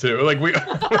dream too. Like we,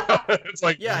 it's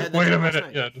like, wait a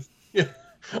minute, yeah.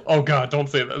 Oh god, don't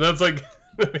say that. That's like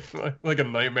like a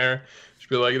nightmare. Should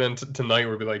be like then tonight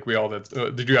we'll be like, we all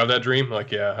did you have that dream?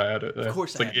 Like yeah, I had it. Of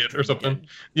course, it's like it or something.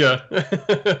 Yeah.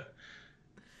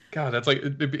 God, that's like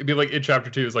it'd be like It Chapter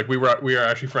 2. It's like we are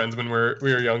actually friends when we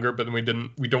were younger, but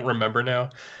then we don't remember now.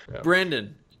 Yeah.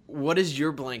 Brandon, what is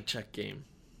your blank check game?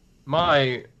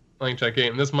 My blank check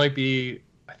game. This might be,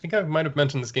 I think I might have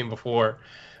mentioned this game before,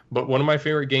 but one of my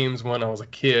favorite games when I was a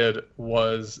kid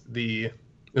was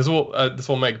this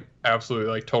will make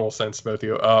absolutely like total sense to both of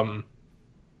you.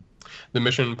 The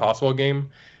Mission Impossible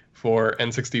game for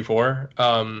N64.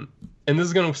 And this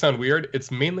is gonna sound weird.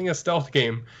 It's mainly a stealth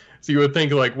game, so you would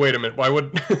think like, wait a minute,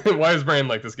 why is Brand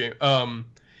like this game?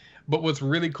 But what's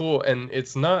really cool, and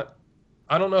it's not,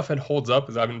 I don't know if it holds up,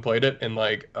 because I haven't played it in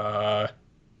like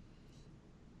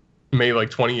maybe like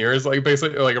 20 years, like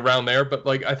basically like around there. But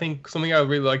like I think something I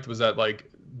really liked was that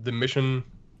like the mission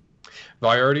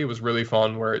variety was really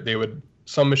fun, where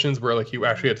some missions where like you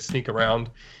actually had to sneak around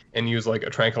and use like a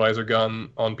tranquilizer gun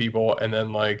on people, and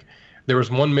then like there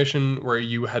was one mission where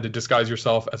you had to disguise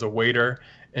yourself as a waiter,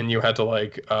 and you had to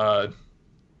like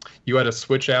you had to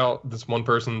switch out this one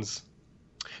person's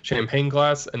champagne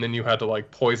glass, and then you had to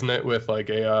like poison it with like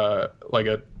a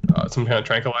some kind of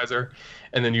tranquilizer,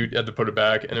 and then you had to put it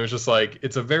back. And it was just like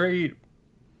it's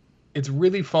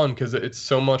really fun because it's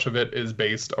so much of it is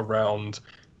based around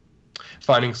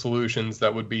finding solutions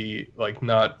that would be like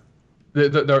not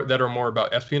that are more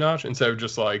about espionage instead of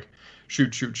just like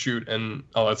shoot and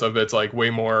all that stuff. It's like way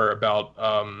more about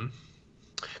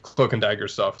cloak and dagger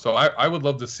stuff. So I would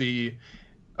love to see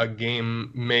a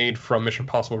game made from Mission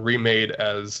Impossible remade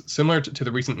as similar to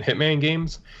the recent Hitman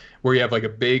games, where you have like a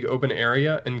big open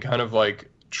area and kind of like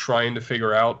trying to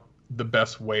figure out the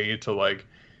best way to like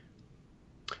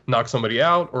knock somebody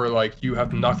out, or like you have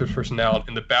to knock this person out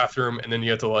in the bathroom, and then you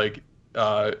have to like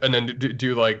and then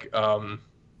do like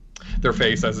their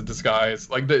face as a disguise.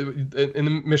 Like in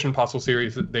the Mission Impossible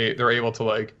series, they're able to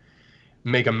like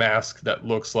make a mask that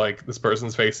looks like this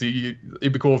person's face.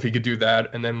 It'd be cool if you could do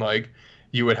that, and then like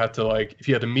you would have to like, if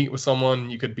you had to meet with someone,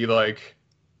 you could be like,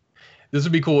 this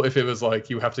would be cool if it was like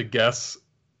you have to guess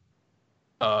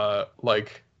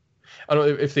like, I don't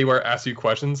know if they were asked you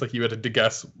questions, like you had to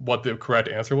guess what the correct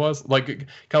answer was, like kind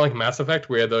of like Mass Effect,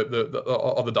 where you had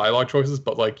all the dialogue choices,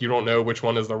 but like you don't know which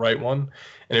one is the right one,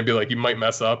 and it'd be like you might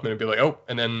mess up, and it'd be like, oh,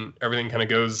 and then everything kind of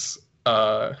goes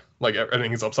like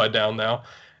everything is upside down now,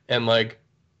 and like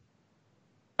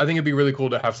I think it'd be really cool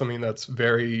to have something that's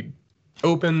very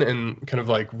open and kind of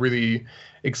like really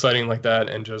exciting like that,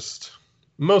 and just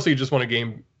mostly just want a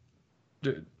game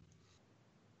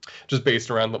just based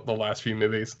around the last few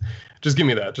movies. Just give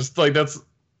me that. Just like that's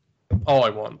all I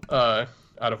want out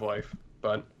of life.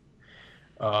 But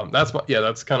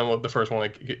that's kind of what the first one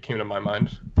that came to my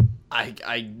mind.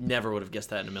 I never would have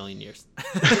guessed that in a million years.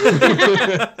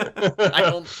 I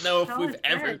don't know if we've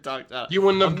ever talked about. You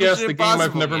wouldn't have guessed the game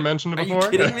I've never mentioned before.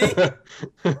 Are you kidding me?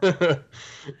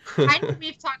 I know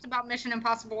we've talked about Mission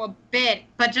Impossible a bit,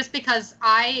 but just because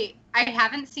I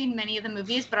haven't seen many of the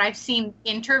movies, but I've seen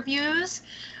interviews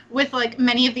with like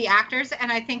many of the actors,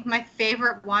 and I think my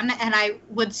favorite one, and I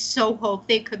would so hope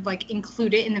they could like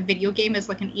include it in the video game as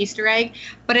like an Easter egg,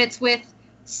 but it's with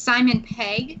Simon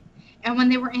Pegg. And when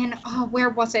they were in, where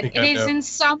was it? It is in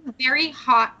some very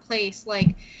hot place,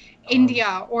 like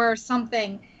India or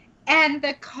something. And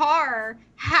the car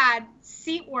had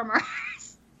seat warmers.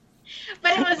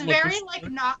 But it was very,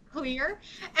 like, not clear.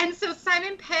 And so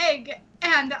Simon Pegg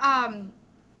and,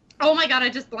 oh my God, I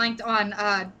just blanked on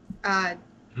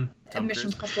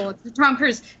Mission Impossible. Tom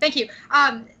Cruise. Thank you.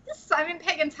 Simon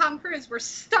Pegg and Tom Cruise were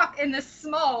stuck in this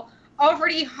small,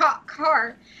 already hot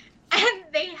car. And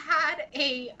they had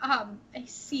a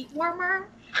seat warmer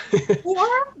go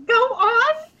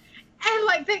on, and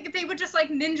like they would just like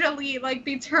ninja-ly like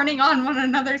be turning on one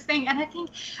another's thing. And I think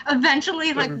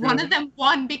eventually like one of them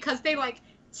won because they like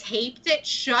taped it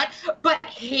shut, but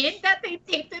hid that they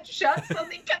taped it shut, so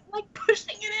they kept like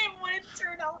pushing it in when it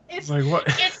turned on. It's like what?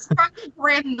 It's from the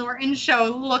Graham Norton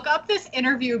show. Look up this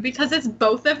interview because it's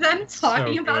both of them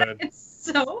talking about it. It's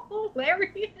so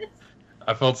hilarious.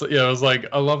 I felt so, yeah. I was like,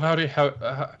 I love how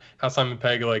Simon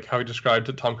Pegg, like how he described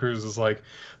it. Tom Cruise is like,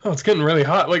 oh, it's getting really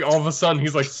hot. Like all of a sudden,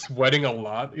 he's like sweating a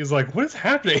lot. He's like, what is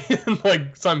happening? And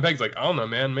like Simon Pegg's like, I don't know,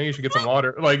 man. Maybe you should get some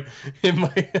water. Like him,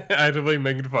 like actively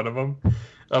making fun of him.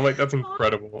 I'm like, that's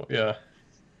incredible. Yeah.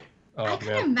 Oh, I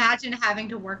can imagine having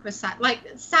to work with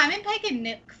Simon Pegg and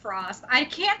Nick Frost. I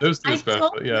can't. Those two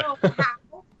don't know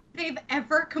how they've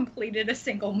ever completed a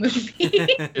single movie.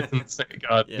 It's insane.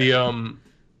 God, yeah.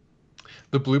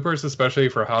 The bloopers, especially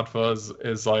for Hot Fuzz,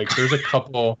 is like there's a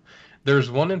couple.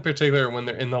 There's one in particular when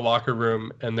they're in the locker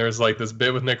room, and there's like this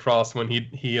bit with Nick Frost when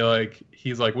he's like,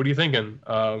 what are you thinking?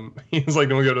 He's like,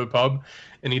 don't we go to the pub?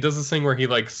 And he does this thing where he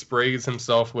like sprays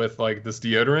himself with like this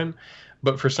deodorant,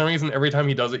 but for some reason every time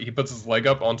he does it, he puts his leg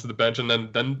up onto the bench and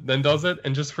then does it,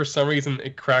 and just for some reason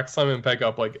it cracks Simon Pegg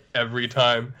up like every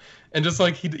time. And just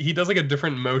like he does like a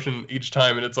different motion each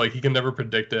time, and it's like he can never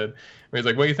predict it. Where he's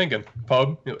like, "What are you thinking,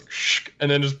 pub?" You're like, "Shh,"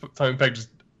 and then just Simon Pegg just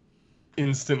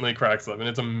instantly cracks up, and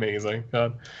it's amazing.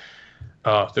 God,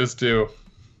 those two,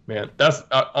 man. That's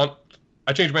I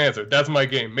changed my answer. That's my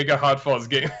game. Make a Hot Fuzz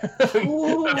game. No,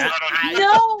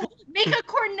 make a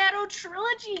Cornetto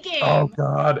trilogy game. Oh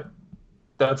God,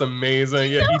 that's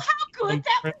amazing. You know how good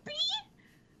that would be?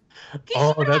 Because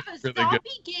you could have a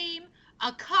zombie game,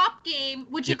 a cop game,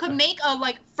 which you could make a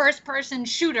like first-person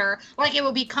shooter, like it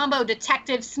would be combo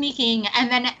detective sneaking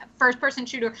and then first-person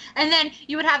shooter, and then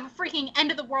you would have a freaking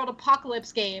end-of-the-world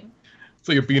apocalypse game.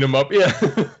 So you beat him up, yeah.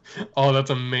 Oh,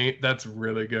 that's amazing. That's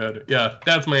really good. Yeah,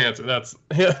 that's my answer. That's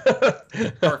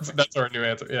that's our new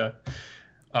answer. Yeah.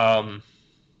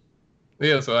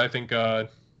 Yeah. So I think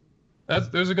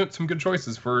those are some good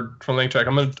choices for Lane Check.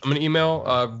 I'm gonna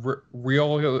email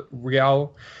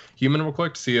Real Human real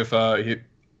quick to see if I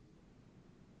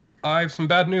have some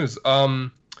bad news.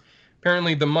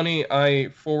 Apparently the money I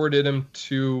forwarded him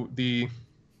to the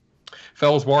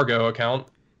Fells Wargo account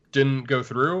didn't go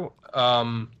through.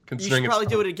 Considering you should probably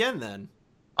do it again then.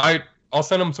 I'll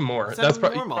send him some more. Send That's him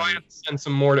probably more money. send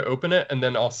some more to open it, and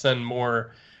then I'll send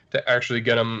more to actually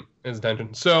get him his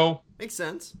attention. So Makes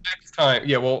sense. next time,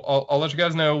 yeah, well, I'll let you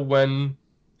guys know when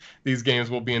these games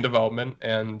will be in development,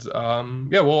 and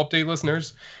yeah, we'll update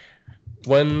listeners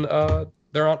when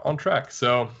they're on track.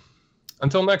 So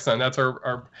until next time, that's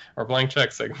our blank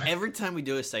check segment. Every time we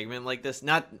do a segment like this,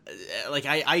 not like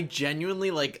I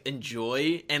genuinely like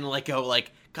enjoy and like go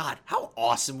like, God, how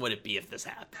awesome would it be if this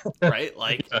happened, right?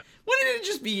 Like, Yeah. wouldn't it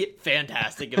just be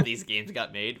fantastic if these games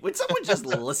got made? Would someone just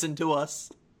listen to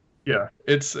us? Yeah,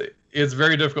 it's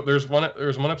very difficult. There's one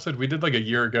episode we did like a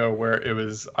year ago where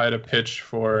I had a pitch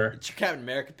for. It's your Captain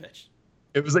America pitch.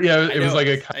 It was it was like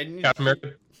a I- Captain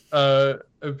America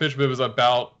a pitch, but it was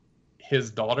about his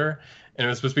daughter, and it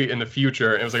was supposed to be in the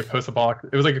future. And it was like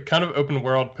it was like a kind of open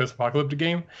world post-apocalyptic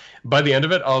game. By the end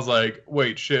of it, I was like,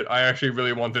 wait, shit, I actually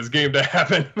really want this game to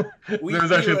happen. We- There was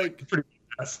we, actually like- pretty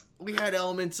fast. We had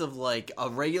elements of like a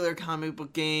regular comic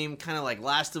book game, kind of like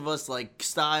Last of Us like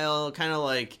style, kind of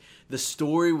like the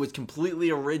story was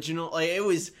completely original. Like it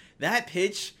was that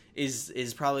pitch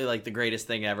is probably like the greatest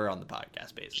thing ever on the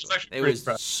podcast. Basically, actually it pretty was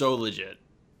impressive. so legit.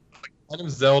 Kind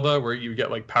of Zelda, where you get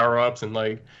like power-ups and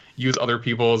like use other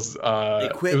people's It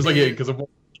was like Equipment. because it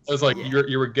was like Yeah.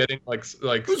 you were getting like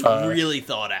It was really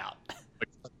thought out.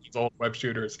 these old web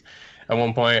shooters at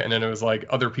one point, and then it was like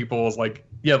other people's like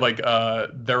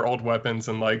their old weapons,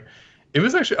 and like it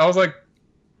was actually I was like,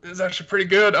 this is actually pretty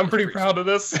good. I'm pretty proud of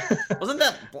this. Wasn't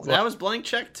that was Blank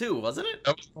Check too? Wasn't it?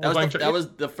 That Was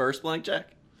the first Blank Check.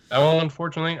 that one,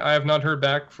 unfortunately, I have not heard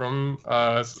back from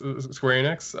Square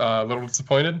Enix. A little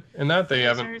disappointed in that they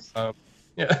haven't.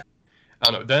 Yeah,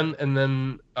 I don't know.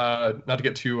 Then not to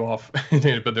get too off,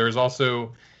 but there is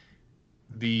also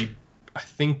I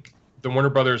think the Warner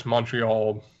Brothers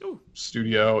Montreal Ooh.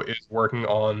 studio is working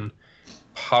on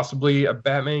possibly a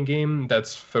Batman game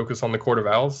that's focused on the Court of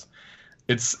Owls.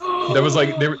 That was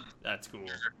like they were. That's cool.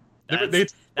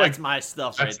 That's That's my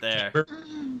stuff right there.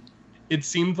 It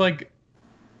seemed like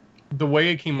the way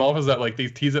it came off is that like they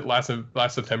teased it last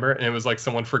September, and it was like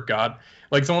someone forgot,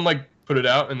 like someone like put it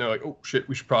out, and they're like, oh shit,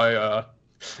 we should probably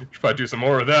do some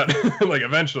more of that. Like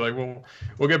eventually,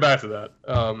 we'll get back to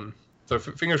that. So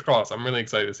fingers crossed. I'm really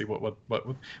excited to see what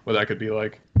that could be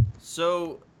like.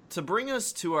 So to bring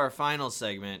us to our final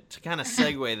segment, to kind of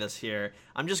segue this here,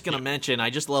 I'm just gonna mention I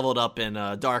just leveled up in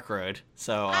Dark Road.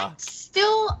 So I'm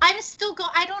still I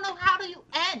don't know how do you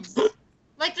end.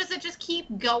 Like, does it just keep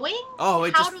going? Oh,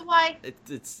 how do I?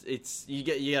 It's you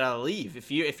gotta leave. If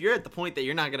you're at the point that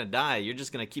you're not gonna die, you're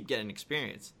just gonna keep getting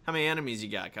experience. How many enemies you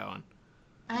got, Cohen?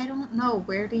 I don't know.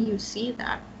 Where do you see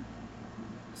that?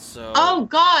 So Oh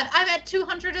God, I'm at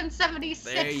 276.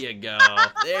 there you go.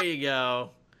 There you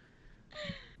go.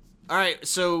 All right,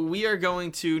 so we are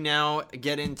going to now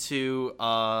get into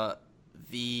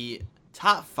the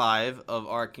top 5 of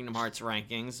our Kingdom Hearts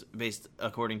rankings, based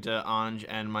according to Anj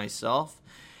and myself.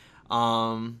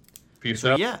 Peace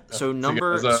So out. yeah, so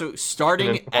in starting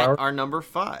a couple at hours. our number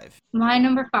 5. My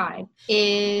number 5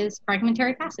 is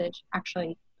Fragmentary Passage,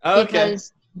 actually. Okay.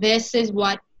 Because this is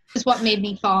what made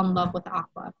me fall in love with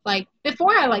Aqua. Like,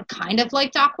 before I, like, kind of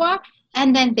liked Aqua,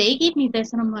 and then they gave me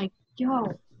this, and I'm like,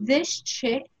 yo, this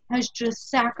chick has just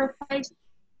sacrificed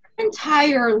her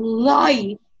entire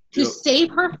life to Yep.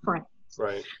 save her friend.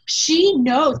 Right. She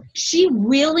knows. She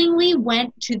willingly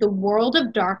went to the world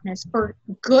of darkness for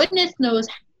goodness knows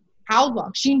how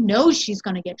long. She knows she's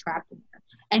going to get trapped in there.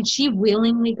 And she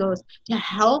willingly goes to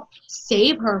help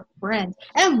save her friends.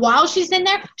 And while she's in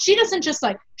there, she doesn't just,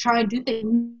 like, try and do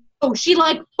things. Oh, she,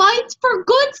 like, fights for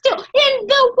good still. In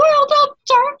the world of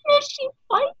darkness, she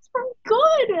fights for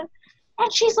good.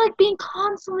 And she's, like, being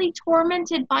constantly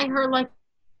tormented by her, like,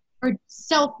 her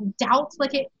self-doubts.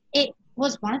 Like, it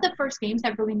was one of the first games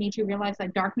that really made you realize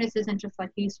like darkness isn't just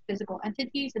like these physical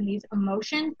entities and these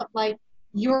emotions, but like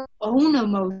your own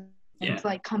emotions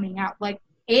like coming out. Like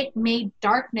it made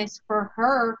darkness for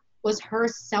her was her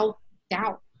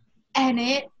self-doubt. And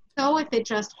if it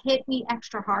just hit me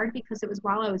extra hard because it was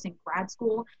while I was in grad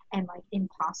school and like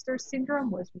imposter syndrome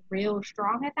was real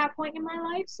strong at that point in my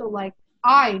life. So like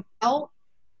I felt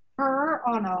her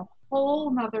on a whole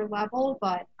nother level,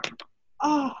 but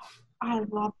oh, I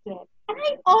loved it. And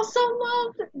I also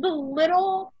loved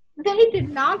they did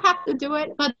not have to do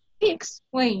it, but they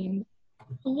explained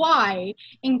why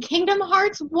in Kingdom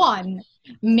Hearts 1,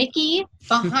 Mickey,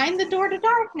 behind the door to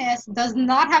darkness, does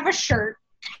not have a shirt.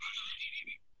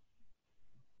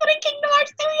 But in Kingdom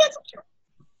Hearts 2, he has a shirt.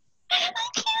 I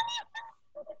can't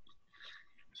even.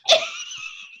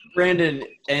 Brandon,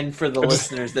 and for the I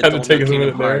just listeners that had to don't take know a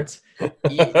Kingdom minute there.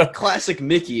 Hearts, classic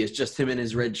Mickey is just him in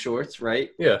his red shorts,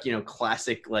 right? Yeah. You know,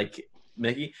 classic like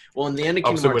Mickey. Well, in the end of Oh,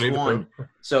 Kingdom so Hearts Winnie the 1, Pooh.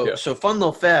 so Yeah. so fun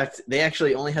little fact, they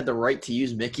actually only had the right to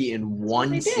use Mickey in one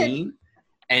they did. scene,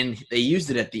 and they used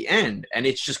it at the end, and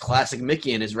it's just classic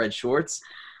Mickey in his red shorts.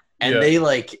 And Yeah. they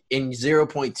like in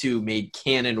 0.2 made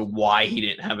canon why he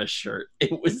didn't have a shirt.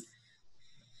 It was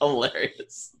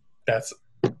hilarious. That's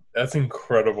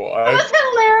incredible. It was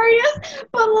hilarious,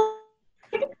 but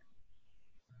like,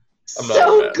 I'm not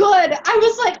so mad. good. I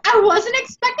was like, I wasn't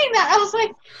expecting that. I was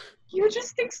like, you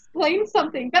just explained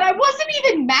something that I wasn't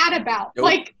even mad about. Nope.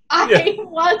 Like, I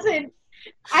wasn't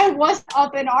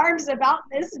up in arms about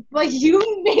this, but you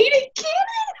made it canon.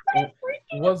 I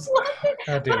freaking Was- loved it,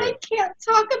 God but damn I it. can't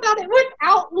talk about it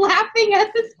without laughing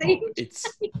at the same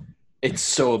time. It's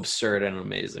so absurd and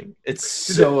amazing. It's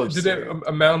Did so it absurd.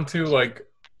 amount to like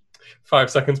 5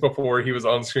 seconds before he was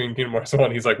on screen Kingdom Hearts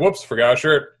 1, he's like, whoops, forgot a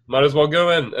shirt. Might as well go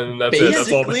in. And that's it.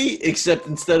 That's all. Basically, except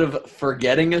instead of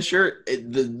forgetting a shirt,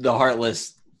 the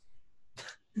Heartless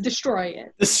Destroy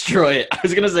it. destroy it. I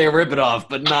was gonna say rip it off,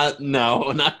 but not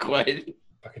quite.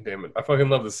 Fucking damn it. I fucking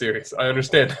love the series. I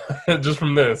understand. Just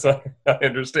from this, I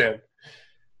understand.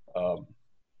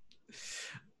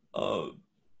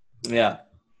 Yeah.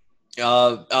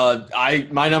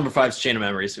 My number 5 is Chain of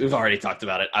Memories. We've already talked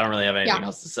about it. I don't really have anything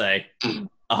else to say. Chain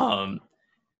of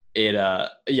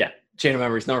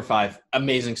Memories, number 5.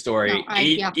 Amazing story.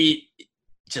 No,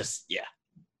 Just yeah.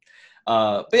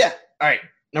 But yeah. All right.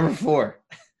 Number 4.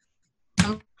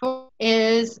 Number 4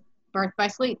 is Birth by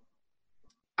Sleep.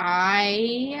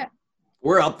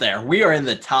 We're up there. We are in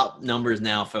the top numbers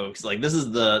now, folks. Like this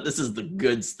is the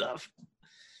good stuff.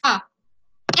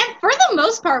 And for the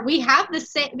most part, we have the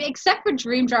same, except for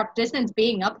Dream Drop Distance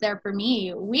being up there for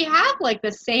me. We have like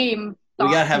the same We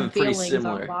gotta thoughts have and it pretty feelings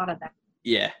similar. on a lot of them.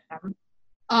 Yeah.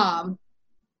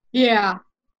 Yeah.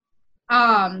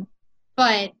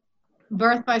 But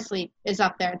Birth by Sleep is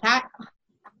up there. That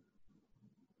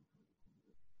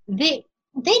they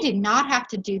did not have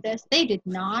to do this. They did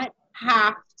not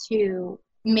have to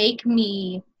make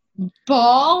me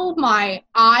bawl my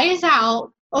eyes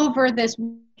out over this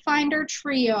Finder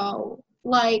trio.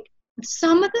 Like,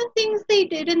 some of the things they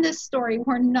did in this story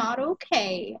were not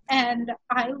okay, and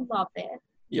I love it.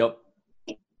 Yep.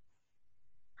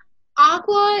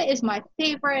 Aqua is my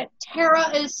favorite.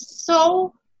 Terra is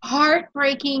so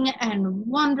heartbreaking and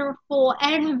wonderful,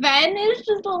 and Ven is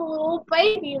just a little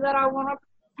baby that I want to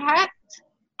protect.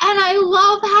 And I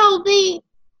love how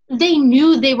they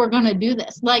knew they were going to do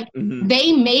this. Like,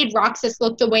 they made Roxas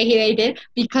look the way they did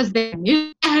because they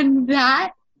knew. And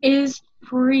that is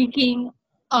freaking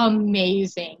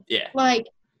amazing. Yeah. Like,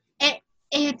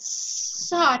 it's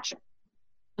such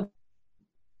a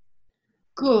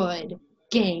good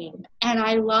game. And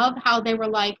I love how they were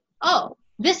like, oh,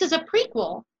 this is a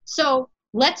prequel, so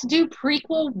let's do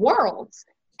prequel worlds.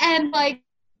 And, like,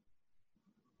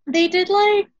 they did,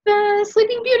 like, the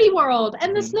Sleeping Beauty world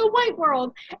and the Snow White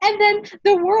world, and then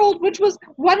the world which was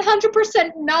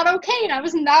 100% not okay, and I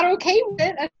was not okay with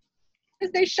it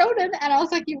as they showed him, and I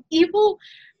was like, you evil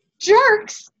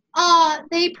jerks.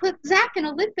 They put Zack in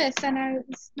Olympus, and I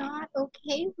was not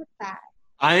okay with that.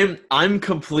 I'm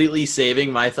completely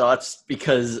saving my thoughts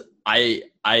because I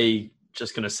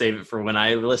just gonna save it for when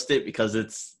I list it because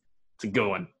it's a good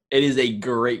one. It is a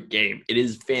great game. It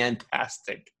is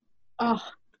fantastic. Oh,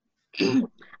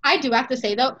 I do have to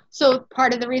say though, so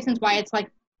part of the reasons why it's like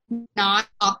not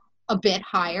up a bit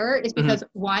higher is because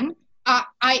one,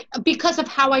 because of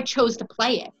how I chose to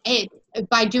play it.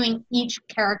 By doing each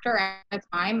character at a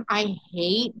time, I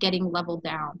hate getting leveled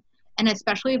down. And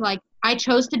especially like I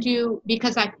chose to do,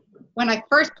 because when I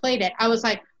first played it, I was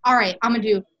like, all right, I'm going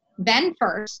to do Ven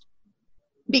first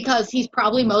because he's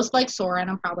probably most like Sora and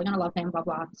I'm probably going to love him, blah,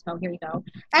 blah. So here you go.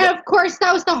 And of course,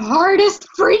 that was the hardest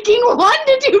freaking one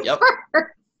to do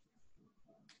first.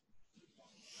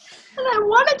 And I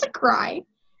wanted to cry.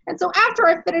 And so after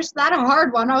I finished that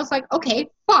hard one, I was like, okay,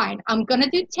 fine. I'm going to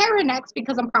do Terra next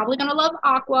because I'm probably going to love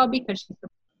Aqua because she's the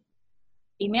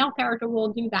female character.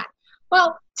 We'll do that.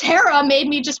 Well, Terra made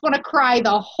me just want to cry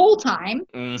the whole time.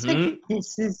 It's like,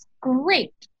 this is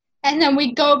great. And then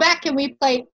we go back and we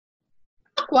play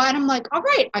Aqua, and I'm like, all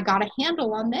right, I got a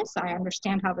handle on this. I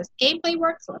understand how this gameplay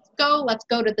works. Let's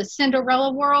go to the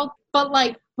Cinderella world. But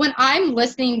like, when I'm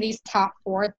listening these top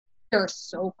 4, they're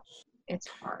so cool. It's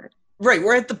hard. Right,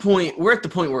 we're at the point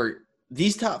where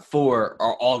these top 4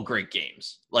 are all great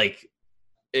games. Like,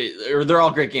 or they're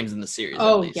all great games in the series.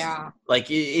 Oh, at least. yeah.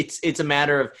 Like it's a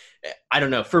matter of, I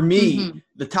don't know. For me,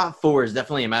 the top 4 is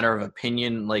definitely a matter of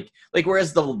opinion. Like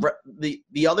whereas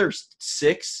the other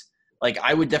 6, like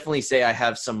I would definitely say I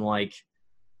have some like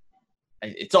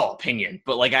it's all opinion,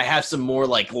 but like I have some more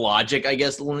like logic, I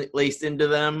guess, laced into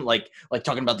them, like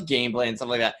talking about the gameplay and stuff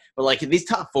like that. But like in these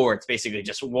top 4, it's basically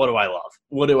just what do I love,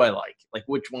 what do I like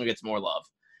which one gets more love.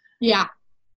 Yeah.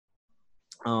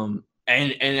 And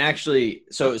actually,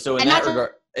 so in that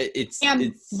regard, it's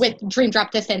with Dream Drop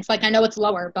Distance. Like I know it's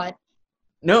lower, but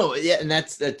no, yeah, and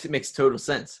that makes total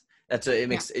sense.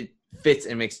 It fits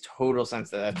and makes total sense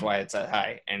that's why it's that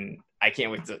high, and I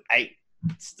can't wait to.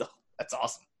 That's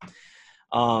awesome.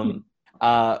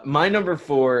 My number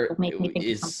 4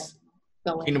 is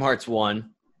Kingdom Hearts 1.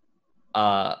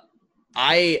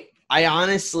 I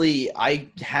honestly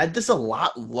had this a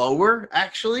lot lower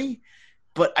actually,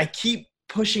 but I keep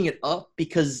pushing it up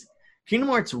because Kingdom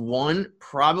Hearts 1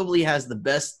 probably has the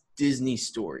best Disney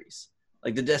stories.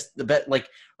 Like the best,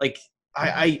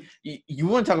 you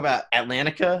want to talk about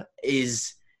Atlantica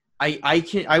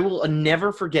I will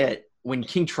never forget when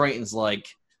King Triton's like,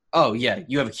 oh yeah,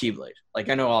 you have a Keyblade. Like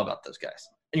I know all about those guys.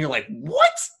 And you're like,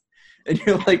 what? And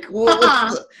you're like,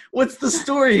 what's the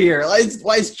story here?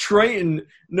 Why is Triton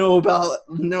know about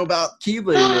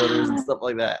Keyblade motors and stuff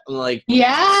like that? I'm like,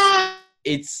 yeah,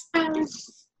 it's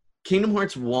Kingdom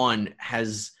Hearts 1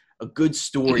 has a good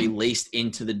story laced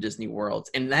into the Disney world,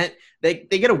 and that they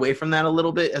get away from that a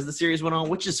little bit as the series went on,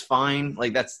 which is fine.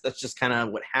 Like that's just kind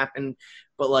of what happened.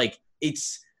 But like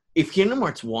if Kingdom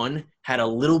Hearts 1 had a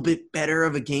little bit better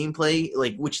of a gameplay,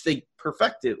 like which they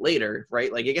perfected later,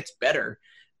 right? Like it gets better,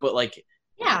 but like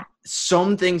yeah,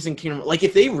 some things in Kingdom, like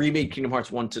if they remade Kingdom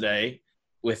Hearts 1 today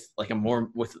with like the more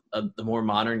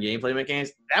modern gameplay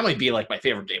mechanics, that might be like my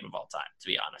favorite game of all time, to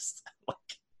be honest. Like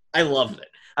I loved it.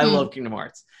 I love Kingdom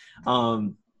Hearts. Yeah,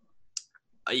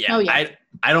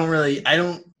 I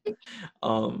don't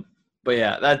but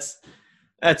yeah,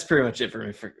 that's pretty much it for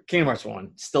me for Kingdom Hearts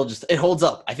 1. Still just, it holds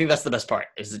up. I think that's the best part,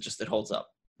 is it holds up.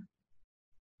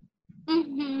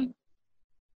 Mm-hmm.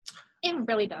 It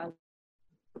really does.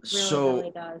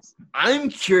 Really does. I'm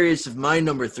curious if my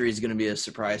number 3 is going to be a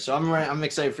surprise. So I'm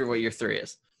excited for what your 3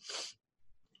 is.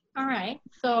 All right.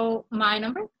 So my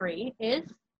number 3 is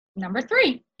number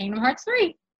 3, Kingdom Hearts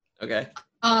 3. Okay.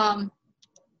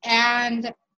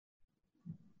 And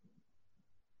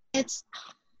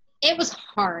it was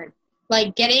hard.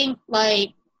 Like getting like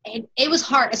it was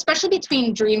hard, especially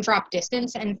between Dream Drop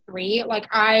Distance and 3. Like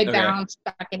I bounced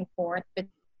back and forth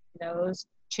between those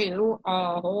 2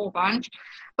 a whole bunch,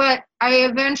 but I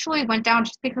eventually went down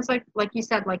just because like you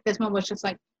said, like this one was just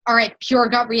like, all right, pure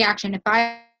gut reaction. If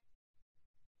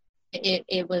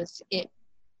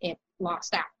it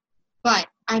lost out. But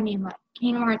I mean, like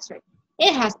Kingdom Hearts 3,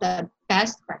 it has the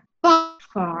best by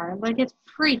far. Like it's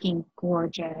freaking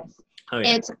gorgeous. Oh,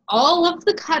 yeah. It's all of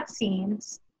the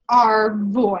cutscenes are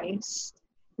voiced.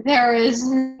 There is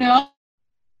no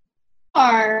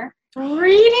more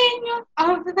reading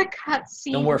of the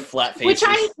cutscenes. No more flat faces. Which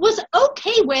I was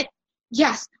okay with.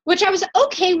 Yes, which I was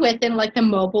okay with in like the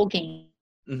mobile game.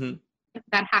 Mm-hmm.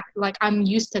 That like I'm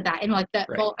used to that. And like the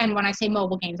well, and when I say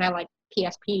mobile games, I like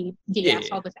PSP, DS,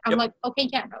 all this. I'm like, okay,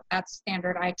 yeah, no, that's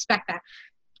standard. I expect that.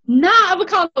 Not of a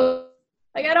console.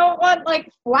 Like I don't want like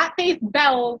flat-faced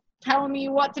Belle telling me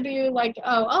what to do. Like,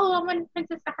 I'm in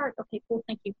Princess of Heart. Okay, cool.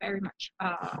 Thank you very much.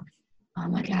 Oh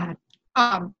my god.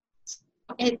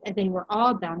 They were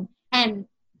all done, and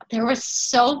there was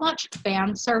so much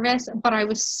fan service, but I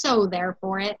was so there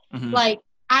for it. Mm-hmm. Like,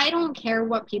 I don't care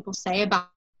what people say about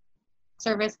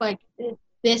service. Like,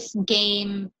 this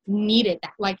game needed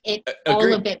that. Like,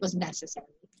 all of it was necessary.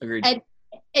 Agreed. And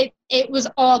it was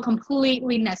all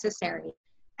completely necessary,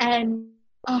 and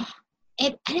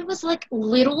it was like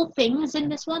little things in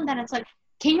this one that it's like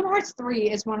Kingdom Hearts 3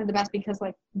 is one of the best because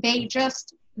like they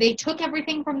took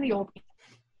everything from the old game.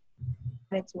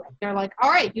 They're like, all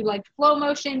right, you like flow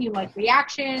motion, you like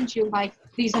reactions, you like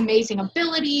these amazing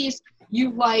abilities,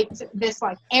 you liked this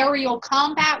like aerial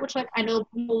combat, which like I know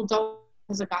people don't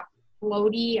because it got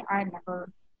floaty. I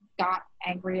never got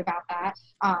angry about that.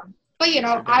 But you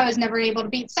know, I was never able to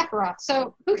beat Sephiroth,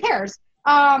 so who cares?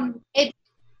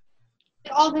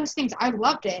 All those things, I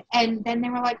loved it. And then they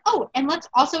were like, oh, and let's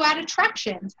also add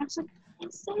attractions. I was like,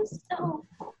 this is so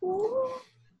cool.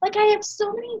 Like, I have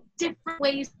so many different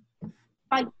ways to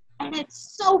fight, and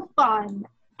it's so fun.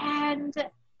 And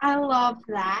I love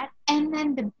that. And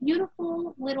then the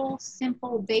beautiful little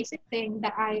simple basic thing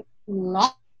that I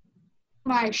love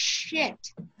my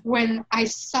shit when I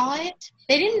saw it.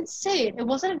 They didn't say it. It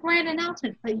wasn't a grand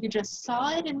announcement, but you just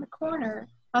saw it in the corner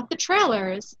of the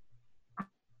trailers.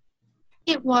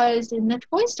 It was in the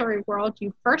Toy Story world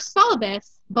you first saw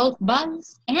this. Both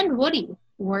Buzz and Woody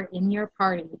were in your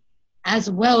party,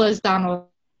 as well as Donald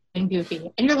and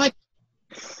Goofy. And you're like,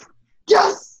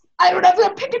 yes! I don't have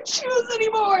to pick and choose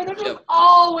anymore. They're just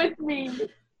all with me.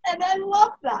 And I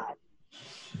love that.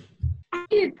 I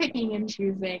hated picking and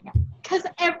choosing. Because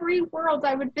every world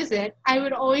I would visit, I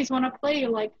would always want to play,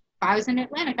 like, if I was in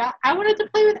Atlantica, I wanted to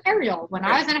play with Ariel. When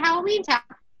I was in Halloween Town,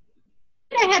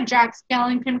 I had Jack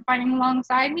Skellington fighting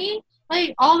alongside me.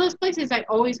 Like, all those places, I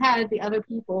always had the other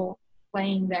people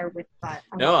playing there with that.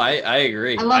 I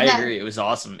agree. I agree. It was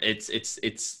awesome.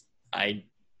 I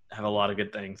have a lot of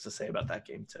good things to say about that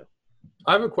game too.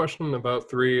 I have a question about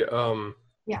 3.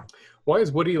 Yeah. Why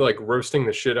is Woody like roasting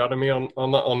the shit out of me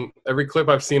on every clip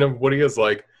I've seen of Woody is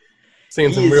like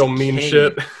saying some real mean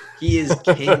shit. He is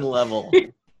king level.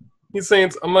 He's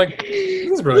saying, I'm like,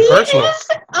 this is really personal. Is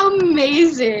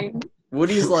amazing.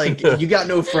 Woody's like, you got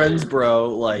no friends,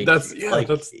 bro. Like, that's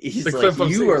he's the like, clip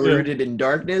you are rooted in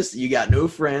darkness. You got no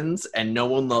friends, and no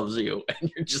one loves you. And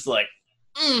you're just like,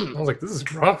 I was like, this is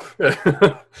rough.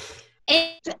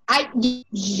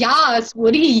 Yas,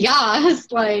 Woody,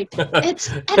 Yas, like, it's,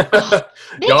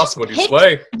 Yas, Woody,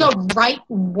 slay. The right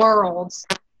worlds.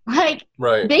 Like,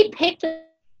 right. They picked the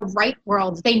right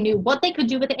worlds. They knew what they could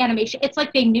do with the animation. It's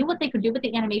like they knew what they could do with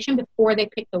the animation before they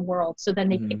picked the world. So then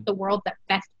they picked the world that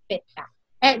best fit that.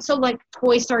 And so, like,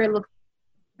 Toy Story looks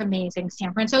amazing.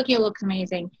 San Francisco looks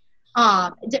amazing.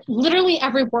 Literally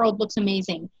every world looks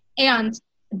amazing. And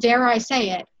dare I say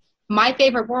it, my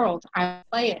favorite world, I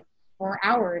play it for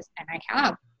hours, and I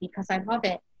have, because I love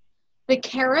it. The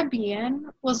Caribbean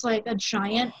was like a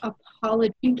giant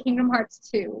apology in Kingdom Hearts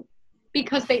 2,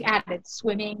 because they added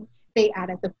swimming, they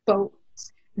added the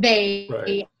boats,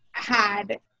 they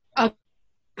had a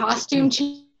costume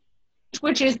change,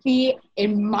 which is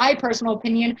in my personal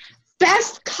opinion,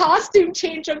 best costume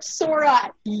change of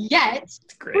Sora yet.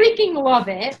 Freaking love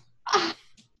it.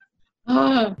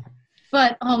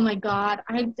 But oh my god,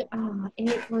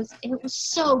 it was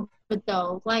so good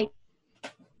though. Like,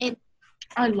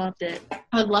 I loved it.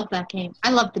 I love that game.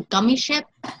 I love the gummy ship.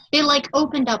 They like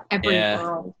opened up every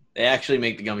world. They actually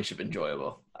make the gummy ship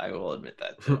enjoyable. I will admit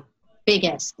that too.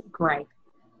 Biggest gripe.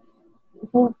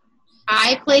 Well,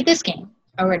 I played this game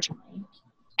originally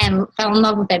and fell in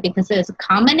love with it because it was a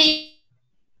combination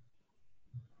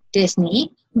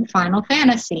Disney and Final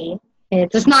Fantasy. It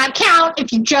does not count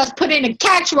if you just put in a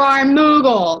Quechua and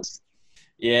Moogles.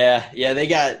 Yeah, they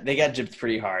got gypped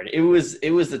pretty hard. It was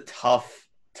a tough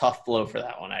blow for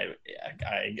that one. I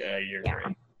agree. Yeah.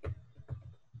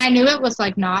 I knew it was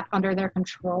like not under their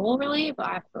control really, but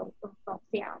I felt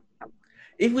yeah.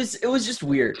 It was just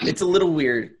weird. It's a little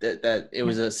weird that it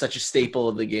was such a staple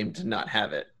of the game to not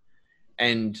have it,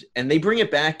 and they bring it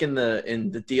back in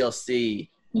the DLC.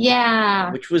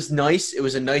 Yeah, which was nice. It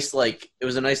was a nice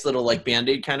little like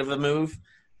Band-Aid kind of a move,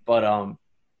 but a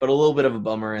little bit of a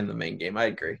bummer in the main game. I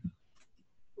agree.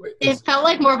 It felt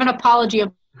like more of an apology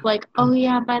of like, oh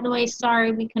yeah, by the way,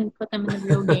 sorry we couldn't put them in the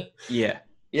real game. Yeah.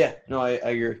 No, I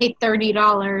agree. Pay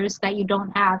 $30 that you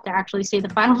don't have to actually see the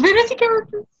Final Fantasy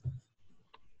characters.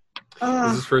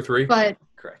 Is this for 3? But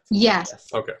correct. Yes.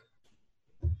 Okay.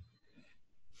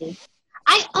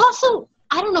 I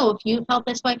don't know if you felt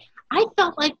this way. I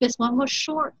felt like this one was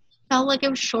short. Felt like it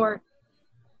was short.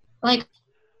 Like,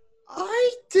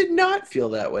 I did not feel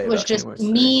that way. It was just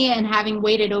me and having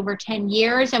waited over 10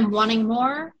 years and wanting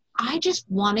more. I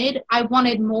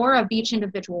wanted more of each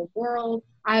individual world.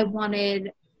 I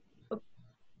wanted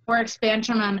more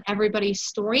expansion on everybody's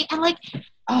story. And like,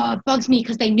 it bugs me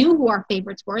because they knew who our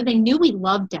favorites were. They knew we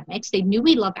loved Demix. They knew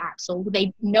we loved Axel.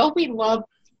 They know we loved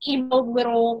emo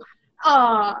little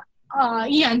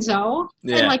Ienzo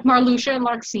and like Marluxia and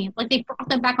Larxene. Like, they brought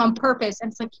them back on purpose,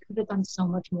 and it's like, you could have done so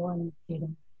much more and you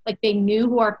didn't. Like, they knew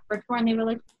who our favorites were, and they were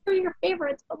like, who are your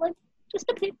favorites? But like, just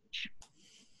a pinch.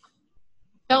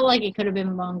 Felt like it could have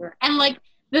been longer. And like,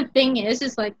 the thing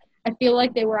is like, I feel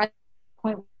like they were at the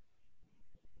point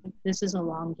where this is a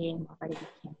long game already, we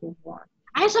can't do more.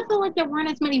 I also feel like there weren't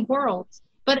as many worlds.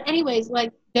 But anyways,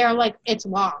 like, they're like, it's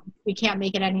long, we can't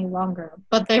make it any longer.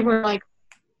 But they were like,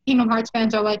 Kingdom Hearts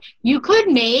fans are like, you could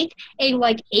make a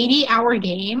like 80-hour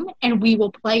game and we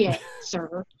will play it,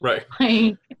 sir. Right.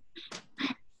 Like,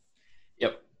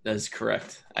 yep, that is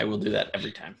correct. I will do that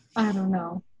every time. I don't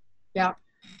know. Yeah.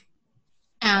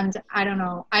 And I don't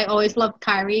know. I always loved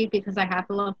Kairi because I have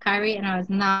to love Kairi, and I was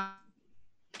not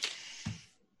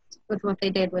with what they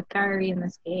did with Kairi in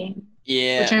this game.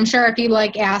 Yeah. Which I'm sure if you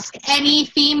like ask any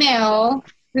female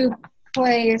who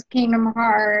plays Kingdom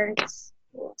Hearts,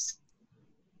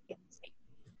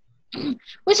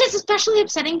 which is especially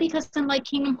upsetting because in like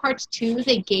Kingdom Hearts 2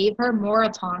 they gave her more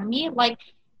autonomy. Like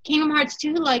Kingdom Hearts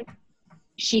 2, like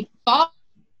she fought,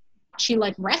 she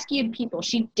like rescued people,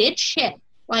 she did shit.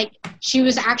 like she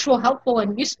was actual helpful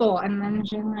and useful, and then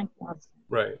she like was.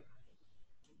 Right.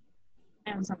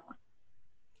 It was annoying.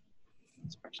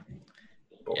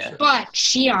 Bullshit. But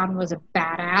Shion was a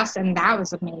badass, and that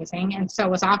was amazing, and so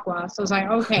was Aqua. So it was like,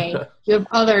 okay, you have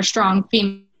other strong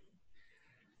female.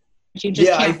 You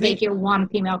just can't make your one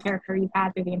female character you've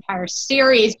had through the entire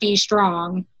series be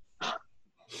strong.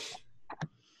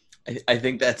 I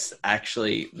think that's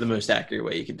actually the most accurate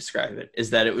way you could describe it, is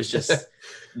that it was just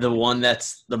the one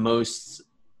that's the most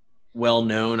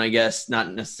well-known, I guess,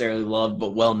 not necessarily loved,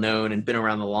 but well-known and been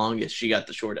around the longest. She got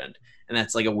the short end. And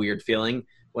that's like a weird feeling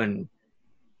when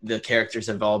the characters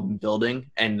have all been building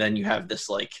and then you have this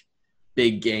like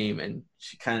big game, and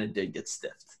she kind of did get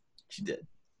stiffed.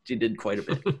 She did quite a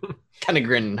bit. Kind of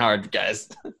grinning hard, guys.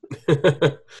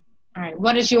 All right,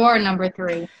 what is your number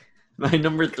 3? My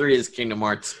number 3 is Kingdom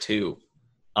Hearts 2.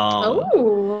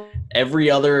 Oh. Every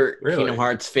other Really? Kingdom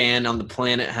Hearts fan on the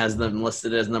planet has them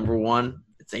listed as number 1.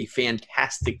 It's a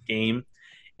fantastic game.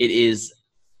 It is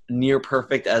near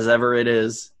perfect as ever it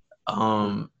is.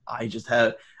 I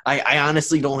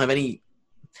honestly don't have any.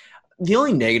 The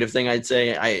only negative thing I'd say,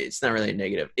 it's not really a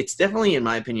negative. It's definitely, in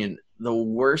my opinion, the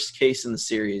worst case in the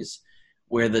series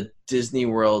where the Disney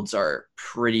worlds are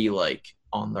pretty like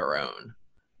on their own.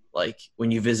 Like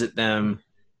when you visit them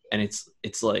and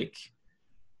it's like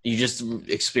you just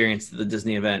experience the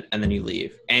Disney event and then you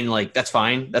leave. And like that's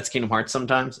fine. That's Kingdom Hearts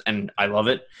sometimes, and I love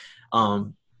it.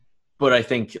 But I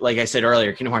think, like I said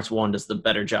earlier, Kingdom Hearts 1 does the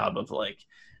better job of like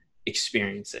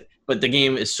experience it. But the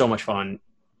game is so much fun.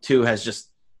 2 has just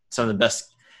some of the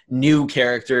best new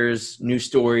characters, new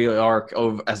story arc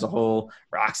as a whole.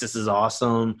 Roxas is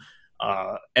awesome.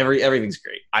 Everything's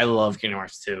great. I love Kingdom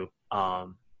Hearts 2.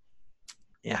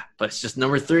 Yeah, but it's just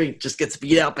number 3. Just gets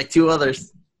beat out by 2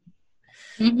 others.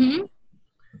 Mm-hmm.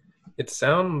 It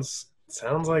sounds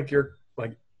like you're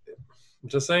like. I'm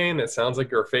just saying, it sounds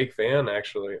like you're a fake fan.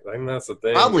 Actually, I think that's the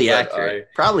thing. Probably accurate.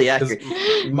 Probably accurate.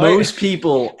 Most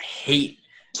people hate.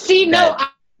 See, no, I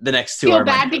the next 2 feel are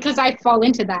bad because I fall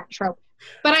into that trope.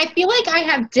 But I feel like I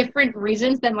have different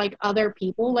reasons than like other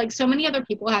people. Like so many other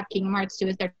people have Kingdom Hearts 2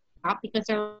 as their top because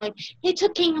they're like, they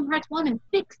took Kingdom Hearts 1 and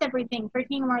fixed everything for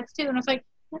Kingdom Hearts 2. And I was like,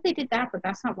 yeah, they did that, but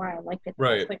that's not why I liked it.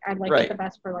 Right. Like I liked it the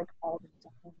best for like all the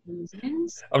different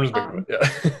reasons. I'm just thinking,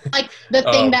 yeah. Like the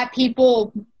thing that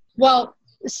people,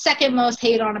 second most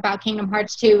hate on about Kingdom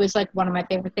Hearts 2 is like one of my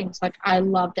favorite things. Like I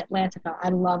loved Atlantica. I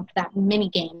loved that mini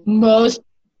game. Most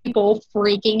people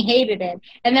freaking hated it.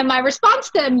 And then my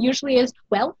response to them usually is,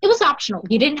 well, it was optional.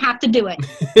 You didn't have to do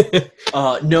it.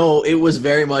 No, it was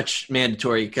very much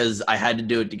mandatory because I had to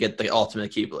do it to get the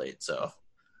Ultimate Keyblade. So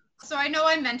I know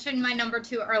I mentioned my number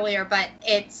 2 earlier, but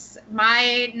it's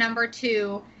my number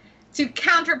 2 to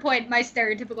counterpoint my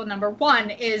stereotypical number 1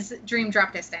 is Dream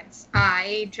Drop Distance.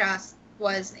 I just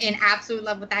was in absolute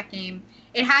love with that game.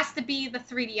 It has to be the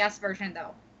 3DS version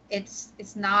though. It's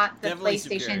not the definitely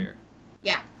PlayStation. Superior.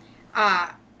 Yeah.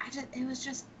 It was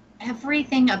just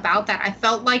everything about that. I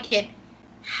felt like it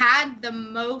had the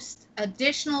most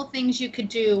additional things you could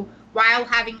do while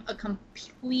having a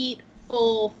complete,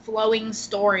 full, flowing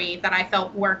story that I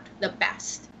felt worked the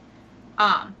best.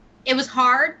 It was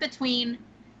hard between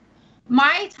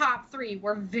my top 3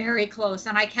 were very close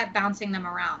and I kept bouncing them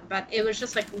around, but it was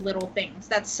just like little things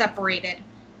that separated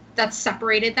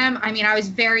them. I mean, I was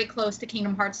very close to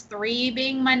Kingdom Hearts 3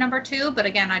 being my number 2, but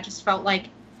again, I just felt like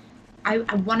I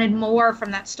wanted more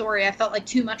from that story. I felt like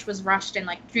too much was rushed, and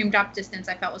like Dream Drop Distance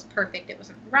I felt was perfect. It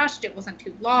wasn't rushed, it wasn't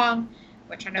too long,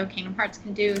 which I know Kingdom Hearts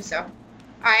can do, so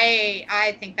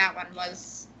I think that one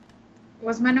was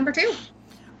my number 2.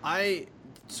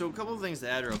 So a couple of things to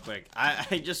add real quick.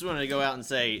 I just wanted to go out and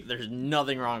say there's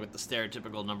nothing wrong with the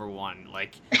stereotypical number 1.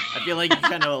 Like, I feel like you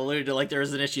kind of alluded to like there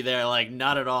was an issue there. Like,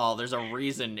 not at all. There's a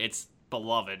reason it's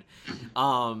beloved.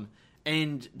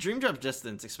 And Dream Drop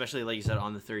Distance, especially like you said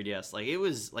on the 3DS, like it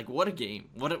was like what a game.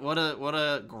 What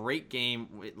a great game.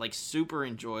 Like super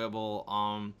enjoyable.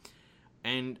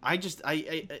 And I just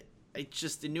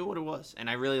knew what it was, and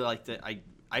I really liked it.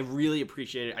 I really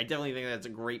appreciate it. I definitely think that's a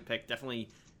great pick. Definitely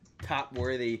top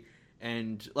worthy.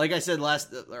 And like I said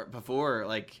before,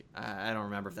 like I don't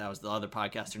remember if that was the other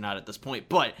podcast or not at this point,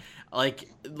 but like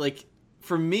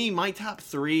for me, my top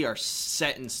 3 are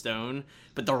set in stone,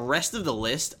 but the rest of the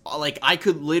list, like I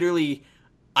could literally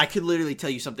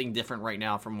tell you something different right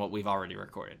now from what we've already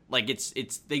recorded. Like it's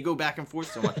they go back and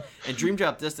forth so much. And Dream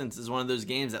Drop Distance is one of those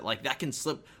games that like that can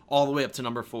slip all the way up to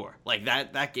number 4. Like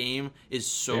that game is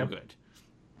so good.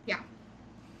 Yeah.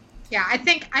 Yeah, I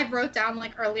think I wrote down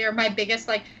like earlier my biggest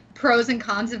like pros and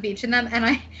cons of each of them,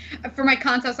 and for my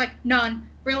cons I was like, none.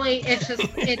 Really, it's just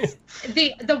it's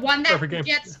the one that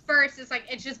gets first is like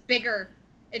it's just bigger.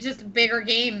 It's just a bigger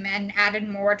game and added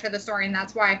more to the story, and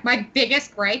that's why my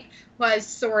biggest gripe was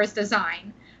Sora's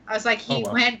design. I was like, he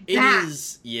went back. It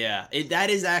is, yeah.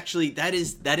 That is a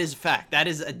fact. That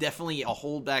is definitely a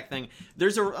holdback thing. There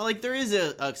is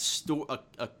a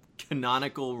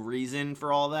canonical reason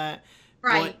for all that,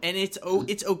 right? And it's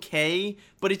okay,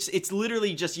 but it's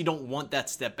literally just you don't want that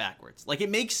step backwards. Like it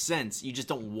makes sense, you just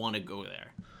don't want to go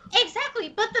there. Exactly,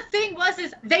 but the thing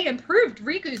is they improved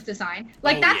Riku's design.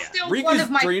 Like that's still Riku's one of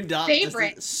my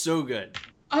favorites. So good.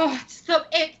 Oh, so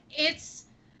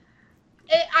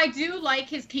I do like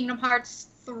his Kingdom Hearts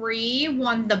 3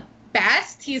 one the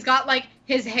best. He's got like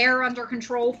his hair under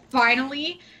control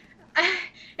finally.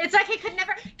 It's like he could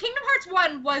never. Kingdom Hearts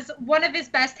 1 was one of his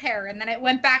best hair, and then it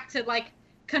went back to like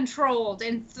controlled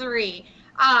in 3.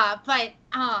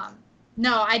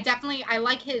 No, I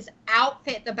like his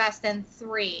outfit the best in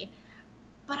 3.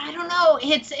 But I don't know.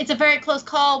 It's a very close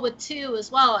call with 2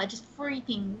 as well. I just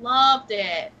freaking loved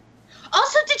it.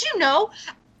 Also, did you know?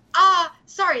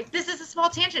 Sorry, this is a small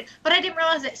tangent, but I didn't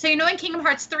realize it. So you know in Kingdom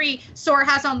Hearts 3, Sora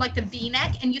has on like the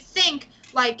V-neck, and you think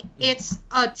like it's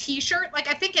a t-shirt. Like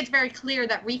I think it's very clear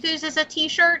that Riku's is a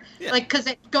t-shirt, like because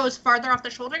it goes farther off the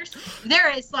shoulders.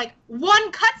 There is like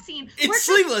one cutscene. It's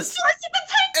sleeveless.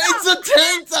 It's a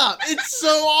tank top. It's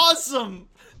so awesome.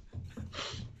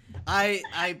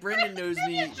 Brendan knows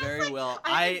me very well.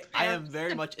 I am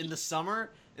very much in the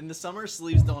summer. In the summer,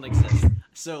 sleeves don't exist.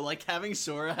 So, like, having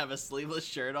Sora have a sleeveless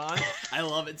shirt on, I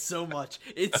love it so much.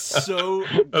 It's so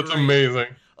That's great. Amazing.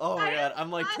 Oh, my God.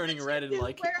 I'm, like, turning red and,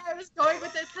 like... where I was going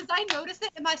with this, because I noticed it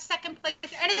in my second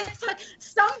playthrough, and it's like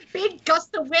some big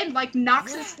gust of wind, like,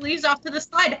 knocks his sleeves off to the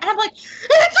side, and I'm like,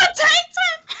 it's a tank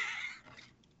top!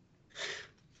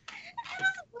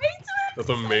 That's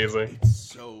amazing.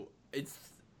 It's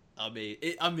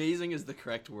amazing. Amazing is the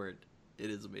correct word. It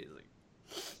is amazing.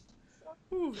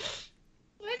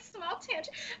 It's a small tangent,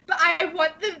 but I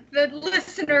want the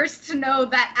listeners to know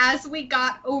that as we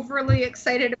got overly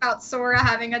excited about Sora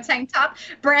having a tank top,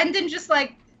 Brandon just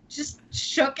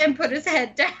shook and put his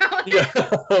head down. Yeah,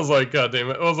 I was like, God damn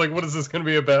it! I was like, what is this going to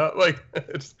be about? Like,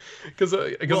 because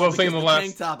I was saying the last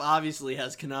tank top obviously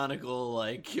has canonical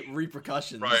like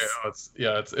repercussions. Right. It's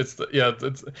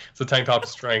a tank top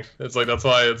strength. It's like that's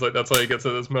why he gets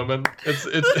at this moment.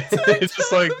 It's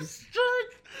just like.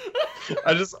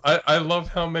 I love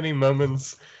how many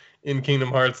moments in Kingdom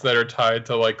Hearts that are tied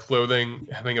to like clothing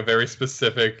having a very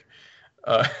specific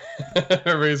like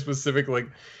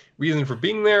reason for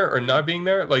being there or not being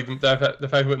there. Like the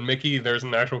fact with Mickey, there's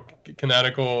an actual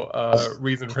canonical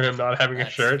reason for him not having a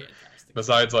shirt. Fantastic.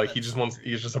 Besides, like he's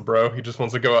just a bro. He just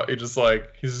wants to go out. He's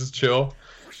just chill.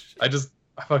 I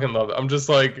fucking love it. I'm just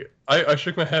like, I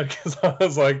shook my head because I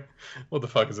was like, what the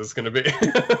fuck is this gonna be?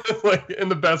 Like in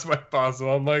the best way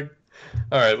possible. I'm like,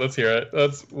 all right, let's hear it.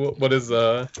 What is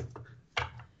God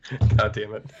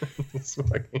damn it! This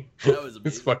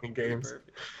fucking games.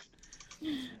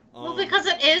 Well, because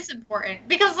it is important.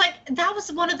 Because like that was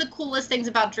one of the coolest things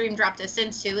about Dream Drop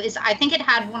Distance 2 is I think it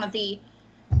had one of the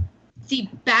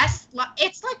best.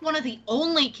 It's like one of the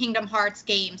only Kingdom Hearts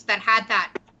games that had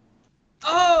that.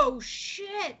 Oh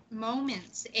shit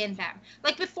moments in them.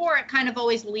 Like before it kind of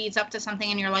always leads up to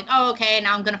something and you're like, oh okay,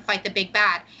 now I'm gonna fight the big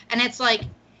bad. And it's like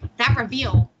that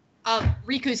reveal of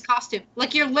Riku's costume.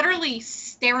 Like you're literally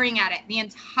staring at it the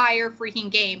entire freaking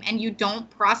game and you don't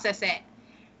process it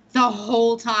the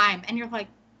whole time. And you're like,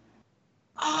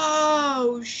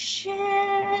 oh shit.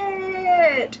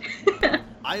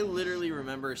 I literally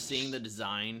remember seeing the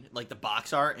design, like the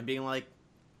box art, and being like,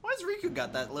 why's Riku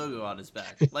got that logo on his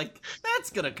back? Like, that's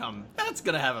gonna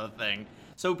have a thing.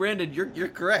 So Brandon, you're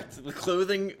correct. The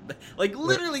clothing, like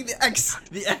literally the X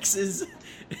is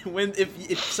when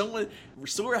if someone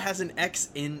Sora has an X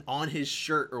on his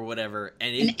shirt or whatever,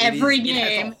 and in every game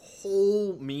it has a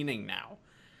whole meaning now.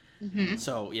 Mm-hmm.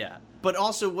 So yeah, but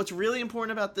also what's really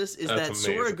important about this is that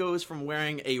amazing. Sora goes from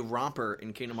wearing a romper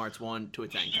in Kingdom Hearts 1 to a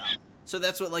tank top. So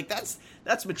that's what that's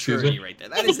maturity right there.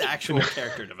 That is actual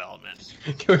character development.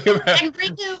 And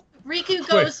Riku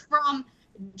goes from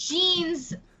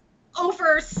jeans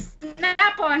over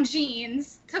snap-on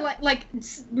jeans to like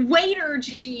waiter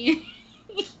jeans.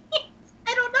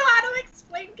 I don't know how to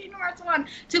explain Kingdom Hearts 1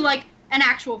 to like an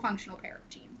actual functional pair of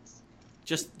jeans.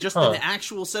 Just an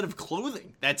actual set of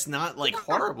clothing. That's not like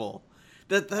horrible.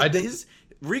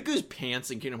 Riku's pants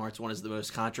in Kingdom Hearts 1 is the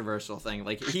most controversial thing.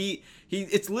 Like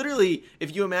it's literally,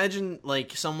 if you imagine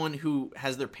like someone who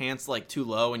has their pants like too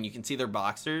low and you can see their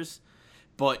boxers,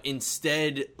 but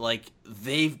instead like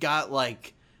they've got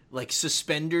like like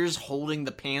suspenders holding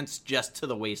the pants just to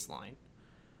the waistline.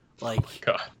 Like, Oh my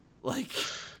God, like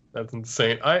that's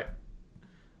insane.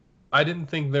 I didn't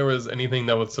think there was anything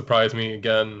that would surprise me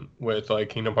again with like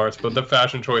Kingdom Hearts, but the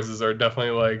fashion choices are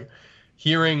definitely like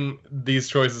hearing these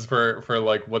choices for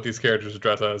like what these characters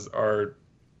dress as are.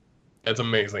 It's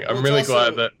amazing. Well, I'm it's really also-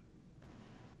 glad that.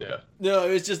 Yeah. no,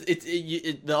 it's just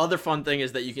the other fun thing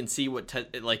is that you can see what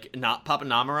like not Papa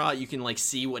Namara, you can like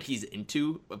see what he's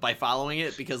into by following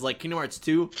it, because like Kingdom Hearts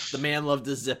 2, the man loved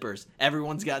his zippers.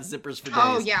 Everyone's got zippers for days.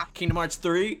 Oh, yeah. Kingdom Hearts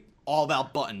 3, all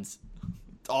about buttons.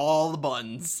 All the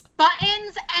buttons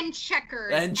Buttons and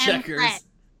checkers. and checkers. red.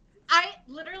 I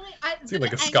literally, Is he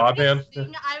like a the ska angriest band?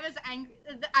 thing I was angry.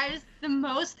 I was the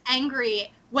most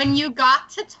angry when you got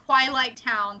to Twilight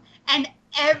Town and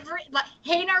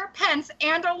Haynar, Pence,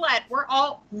 and Olette were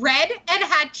all red and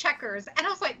had checkers, and I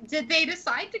was like, did they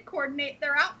decide to coordinate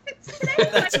their outfits today?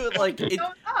 That's what like What's it,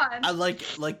 going on? I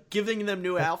like giving them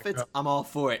new outfits. I'm all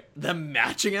for it. The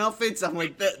matching outfits, I'm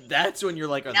like that's when you're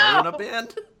like, are they in a No.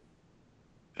 band?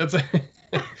 That's.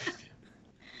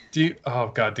 Do you? Oh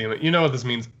God damn it! You know what this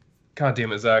means. God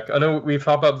damn it, Zach. I know we've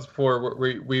talked about this before.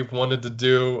 We've wanted to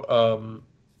do.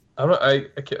 I don't know. I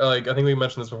think we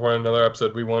mentioned this before in another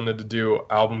episode. We wanted to do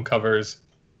album covers,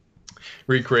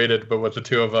 recreated, but with the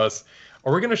two of us.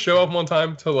 Are we gonna show up one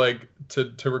time to like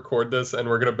to record this, and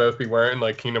we're gonna both be wearing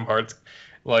like Kingdom Hearts,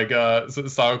 like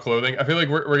style clothing? I feel like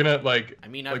we're gonna like. I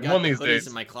mean, I've Like, got one the of these hoodies days.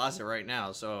 in my closet right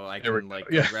now, so I There we can go. like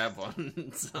Yeah. grab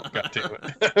one. So- God damn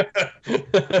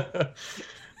it.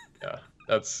 Yeah,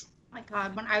 that's. Oh my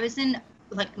God, when I was in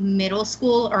like middle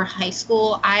school or high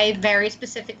school, I very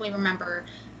specifically remember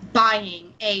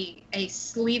buying a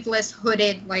sleeveless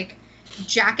hooded like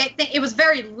jacket thing. It was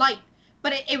very light,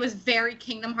 but it was very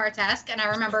Kingdom Hearts-esque, and I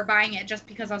remember buying it just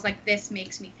because I was like, this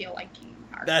makes me feel like Kingdom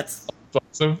Hearts. That's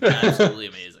Awesome. absolutely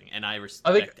amazing, and I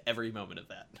respect every moment of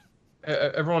that.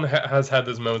 Everyone has had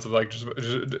those moments of like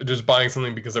just buying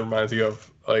something because it reminds you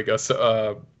of like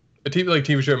a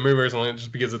TV show, movie or something,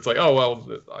 just because it's like, oh well,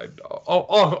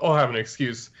 I'll have an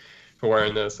excuse for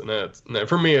wearing this, and then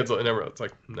for me it's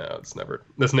like no,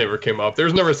 this never came up.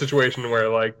 There's never a situation where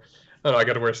like, oh, I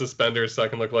got to wear suspenders so I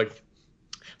can look like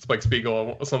Spike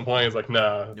Spiegel at some point. It's like,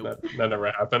 nah, Nope. that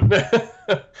never happened.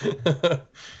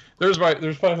 There's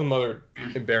probably some other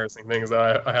embarrassing things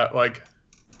that I had like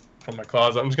from my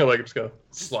closet. I'm just gonna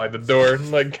slide the door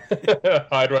and like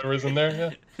hide whatever's in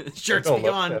there. Yeah. Shirts Don't be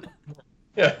look, on.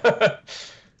 Yeah.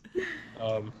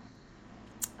 All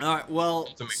right. Well,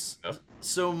 It's amazing, though.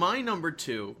 so my number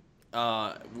 2,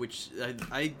 which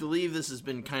I believe this has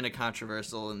been kind of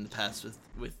controversial in the past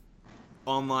with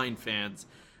online fans,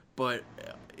 but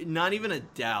not even a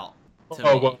doubt to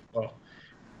me. Well.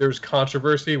 There's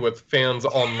controversy with fans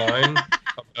online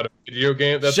about a video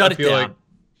game. That's Shut I it feel down. like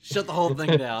Shut the whole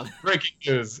thing down. breaking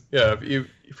news. Yeah,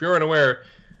 if you're unaware,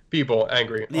 people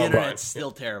angry The online. internet's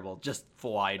still terrible, just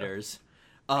fighters.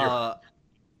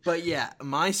 But yeah,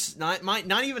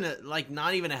 not even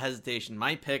a hesitation.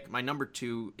 My pick, my number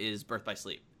 2 is Birth by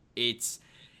Sleep.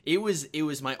 It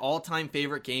was my all-time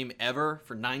favorite game ever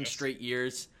for 9 straight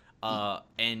years.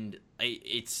 And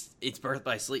it's Birth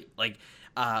by Sleep. Like,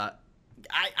 I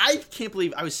can't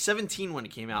believe I was 17 when it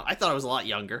came out. I thought I was a lot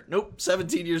younger. Nope,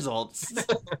 17 years old.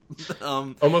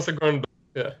 Almost a grown.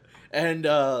 Yeah. And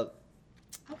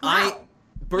Wow.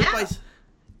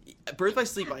 Birth by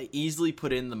Sleep, I easily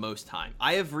put in the most time.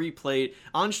 I have replayed.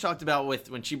 Anj talked about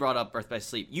when she brought up Birth by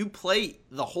Sleep. You play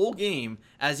the whole game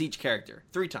as each character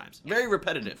 3 times. Very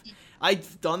repetitive.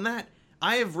 I've done that.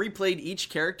 I have replayed each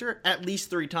character at least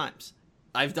 3 times.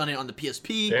 I've done it on the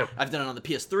PSP. Damn. I've done it on the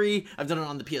PS3. I've done it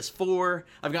on the PS4.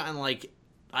 I've gotten like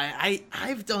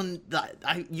I've done that.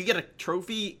 You get a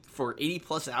trophy for 80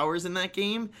 plus hours in that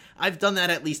game. I've done that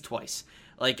at least twice.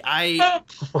 Like Oh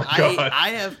my God. I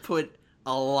have put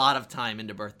a lot of time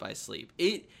into Birth by Sleep.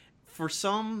 It for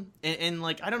some and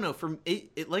like I don't know, for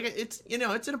it like it's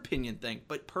it's an opinion thing,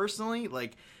 but personally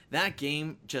like that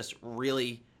game just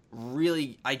really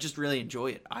I just really enjoy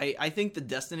it. I think the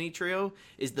Destiny trio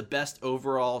is the best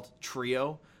overall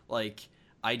trio. Like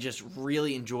I just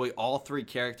really enjoy all 3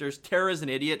 characters. Terra's an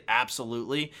idiot,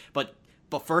 absolutely, but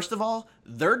first of all,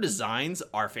 their designs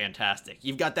are fantastic.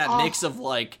 You've got that mix of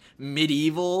like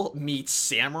medieval meets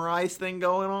samurai thing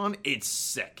going on. It's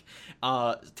sick.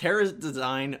 Terra's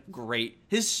design, great.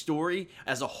 His story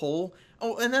as a whole.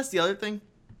 Oh, and that's the other thing.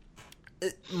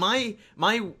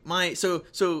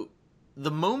 So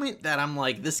the moment that I'm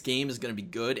like, this game is going to be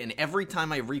good, and every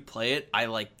time I replay it, I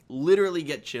like literally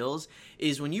get chills,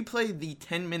 is when you play the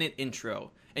 10-minute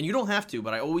intro And you don't have to,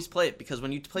 but I always play it because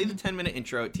when you play the 10-minute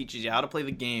intro, it teaches you how to play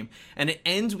the game, and it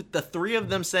ends with the three of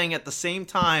them saying at the same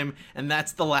time, and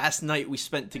that's the last night we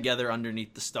spent together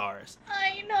underneath the stars.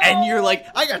 I know. And you're like,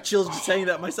 I got chills just saying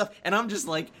that myself, and I'm just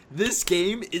like, this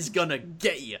game is gonna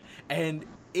get you, and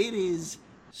it is.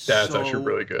 That's so actually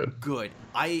really good. Good.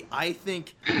 I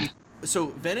think so.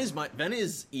 Ven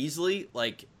is easily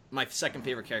like my second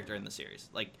favorite character in the series.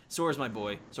 Like, Sora's my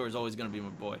boy. Sora's always gonna be my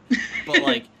boy.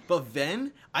 But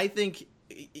Ven, I think,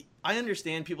 I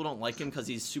understand people don't like him because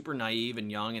he's super naive and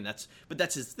young, and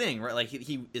that's his thing, right? Like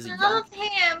he is a young. I love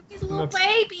him. He's a little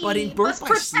baby. But in Birth by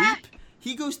Let's Sleep,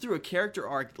 he goes through a character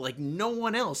arc like no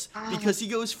one else, because he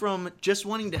goes from just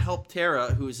wanting to help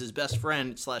Terra, who is his best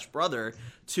friend / brother,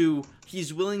 to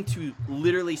he's willing to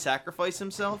literally sacrifice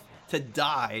himself to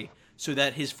die so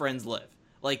that his friends live.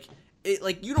 Like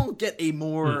you don't get a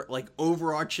more like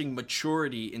overarching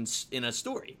maturity in a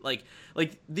story. Like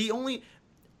the only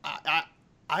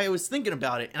I was thinking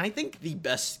about it, and I think the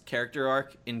best character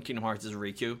arc in Kingdom Hearts is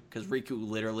Riku, because Riku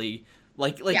literally.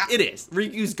 It is.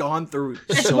 Riku's gone through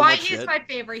That's so why much he's shit. my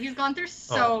favorite. He's gone through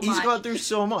so much. He's gone through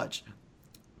so much.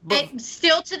 But And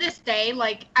still to this day,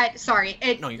 like,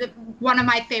 one of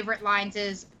my favorite lines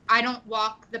is, I don't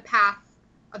walk the path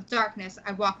of darkness,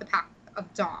 I walk the path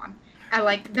of dawn. I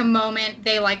like the moment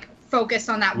they, like, focus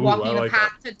on that walking the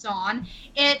path to dawn.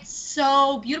 It's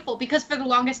so beautiful, because for the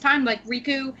longest time, like,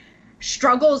 Riku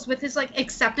struggles with his like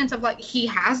acceptance of like he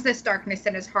has this darkness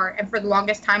in his heart, and for the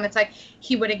longest time it's like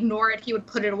he would ignore it, he would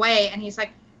put it away, and he's like,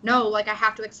 no, like I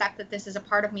have to accept that this is a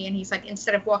part of me. And he's like,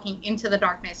 instead of walking into the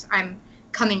darkness, I'm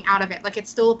coming out of it. Like, it's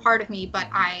still a part of me, but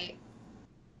I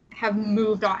have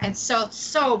moved on. And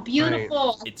so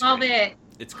beautiful. Right. I love it.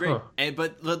 It's great. And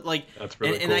but like that's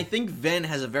really cool. And I think Ven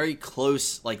has a very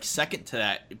close like second to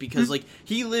that, because like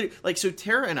he literally like, so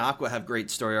Terra and Aqua have great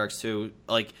story arcs too,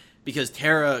 like because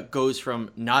Terra goes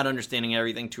from not understanding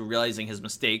everything to realizing his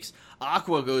mistakes.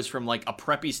 Aqua goes from like a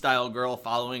preppy style girl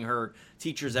following her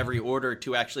teacher's every order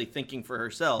to actually thinking for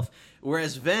herself.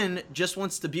 Whereas Ven just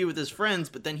wants to be with his friends,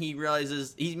 but then he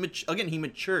realizes he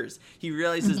matures. He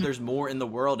realizes there's more in the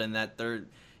world, and that there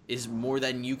is more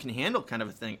than you can handle, kind of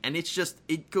a thing. And it's just,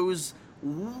 it goes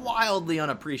wildly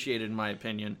unappreciated in my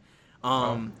opinion.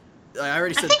 I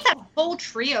already said. I think that whole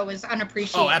trio is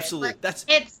unappreciated. Oh, absolutely. Like,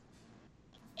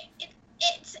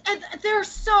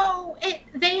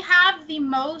 they have the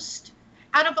most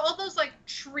out of all those like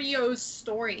trios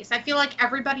stories. I feel like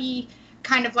everybody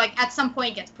kind of like at some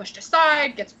point gets pushed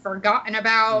aside, gets forgotten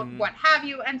about, what have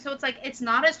you. And so it's like, it's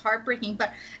not as heartbreaking,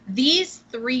 but these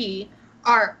three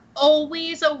are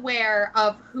always aware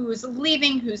of who's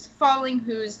leaving, who's falling,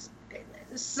 who's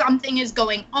something is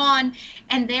going on,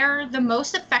 and they're the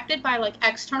most affected by like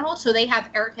external. So they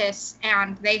have Ericus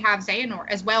and they have Xehanort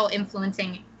as well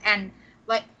influencing, and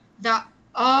like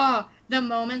the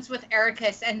moments with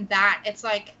Ericus and that, it's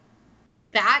like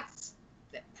that's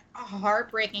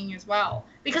heartbreaking as well,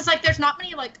 because like there's not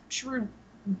many like true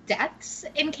deaths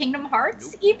in Kingdom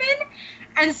Hearts even,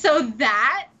 and so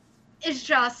that is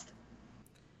just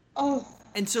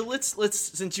And so let's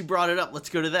since you brought it up, let's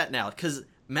go to that now, because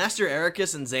Master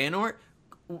Ericus and Xehanort,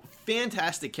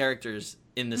 fantastic characters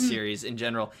in the series in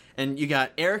general. And you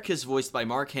got Ericus voiced by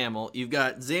Mark Hamill. You've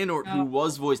got Xehanort, who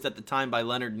was voiced at the time by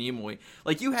Leonard Nimoy.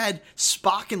 Like, you had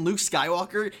Spock and Luke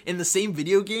Skywalker in the same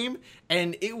video game,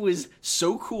 and it was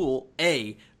so cool.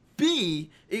 A. B,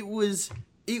 it was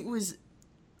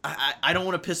I don't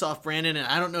want to piss off Brandon, and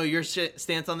I don't know your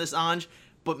stance on this, Anj,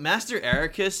 but Master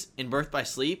Ericus in Birth by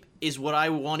Sleep is what I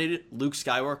wanted Luke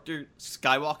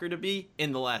Skywalker to be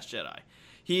in The Last Jedi.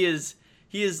 He is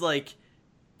like,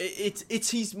 he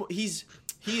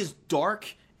is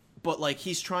dark, but like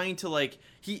he's trying to like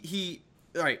he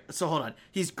all right, so hold on.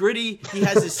 He's gritty. He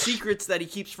has his secrets that he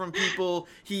keeps from people.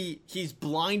 He's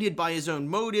blinded by his own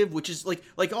motive, which is like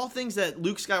all things that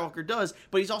Luke Skywalker does,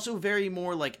 but he's also very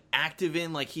more like active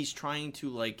in, like he's trying to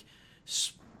like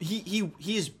he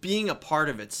is being a part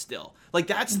of it still. Like,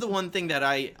 that's the one thing that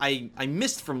I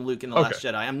missed from Luke in The Last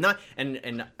Jedi. I'm not,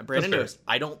 and Brandon knows,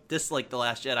 I don't dislike The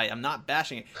Last Jedi. I'm not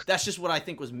bashing it. That's just what I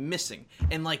think was missing.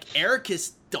 And like,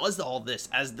 Ericus does all this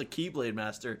as the Keyblade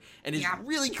Master, and is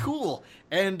really cool.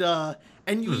 And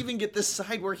you even get this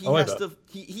side where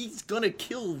he's gonna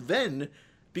kill Ven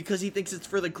because he thinks it's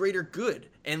for the greater good.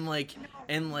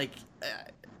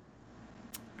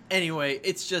 Anyway,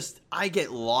 it's just, I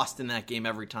get lost in that game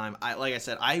every time. Like I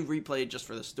said, I replay it just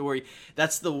for the story.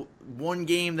 That's the one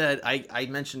game that I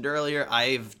mentioned earlier.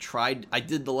 I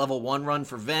did the level 1 run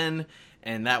for Ven,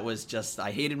 and that was just,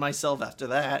 I hated myself after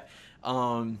that.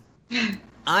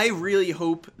 I really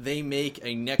hope they make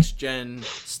a next-gen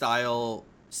style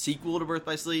sequel to Birth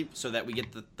by Sleep, so that we get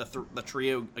the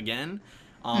trio again.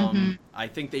 I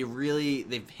think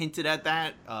they've hinted at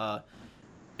that,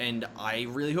 and I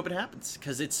really hope it happens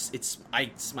because it's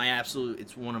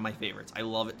one of my favorites. I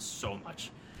love it so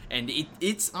much, and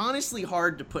it's honestly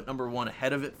hard to put number one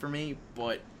ahead of it for me,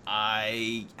 but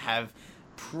I have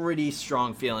pretty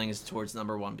strong feelings towards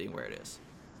number one being where it is.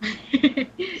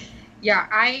 Yeah,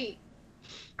 I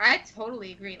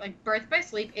totally agree. Like, Birth by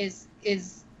Sleep is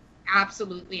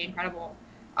absolutely incredible.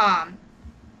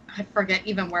 I forget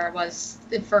even where it was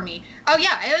for me. Oh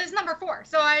yeah, it was number 4.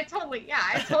 So I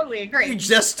totally agree. We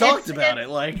just talked about it.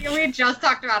 We just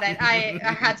talked about it.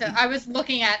 I was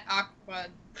looking at Aqua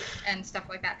and stuff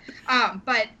like that.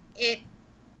 But it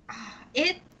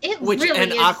really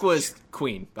is. Aqua's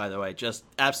queen, by the way, just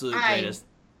absolute greatest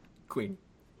queen.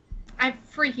 I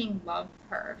freaking love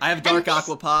her. I have Dark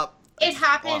Aqua Pop. It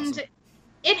happened. Awesome.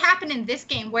 It happened in this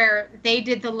game where they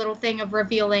did the little thing of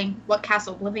revealing what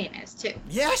Castle Oblivion is too.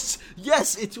 Yes,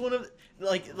 it's one of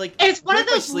it's one of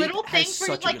those little things where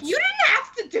you're like, you didn't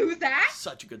have to do that.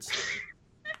 Such a good story.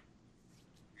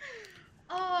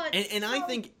 And I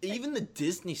think even the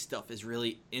Disney stuff is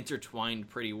really intertwined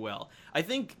pretty well. I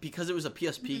think because it was a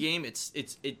PSP game,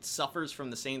 it suffers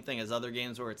from the same thing as other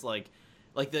games where it's like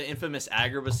the infamous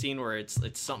Agrabah scene where it's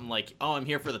something like, oh, I'm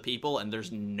here for the people, and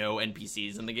there's no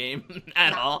NPCs in the game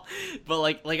at all. But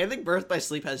like I think Birth by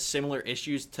Sleep has similar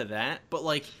issues to that. But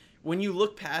like when you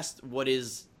look past what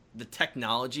is the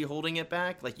technology holding it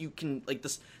back, like you can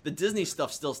the Disney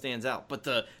stuff still stands out. But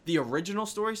the original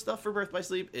story stuff for Birth by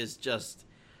Sleep is just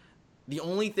the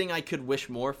only thing I could wish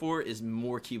more for is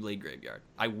more Keyblade Graveyard.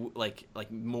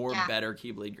 Better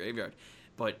Keyblade Graveyard.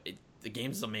 But the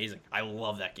game's amazing. I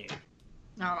love that game.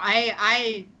 No,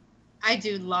 I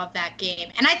do love that game,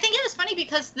 and I think it was funny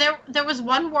because there was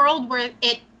one world where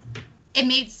it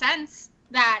made sense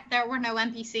that there were no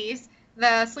NPCs,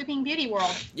 the Sleeping Beauty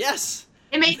world. Yes,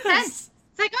 it made sense.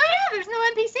 It's like, oh yeah, there's no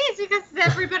NPCs because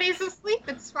everybody's asleep.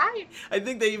 It's fine. I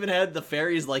think they even had the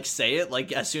fairies say it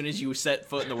as soon as you set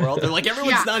foot in the world. They're like,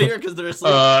 everyone's not here because they're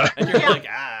asleep, and you're like,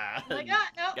 no.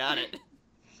 Got it.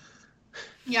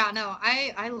 Yeah, no,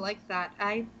 I like that.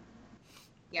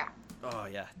 Oh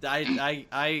yeah,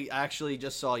 I actually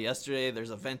just saw yesterday. There's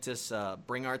a Ventus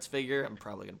Bring Arts figure. I'm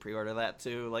probably gonna pre-order that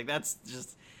too. Like that's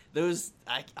just those.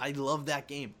 I love that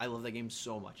game. I love that game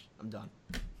so much. I'm done.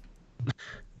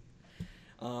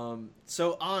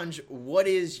 So Anj, what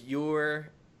is your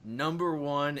number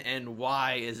one, and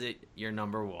why is it your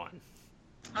number one?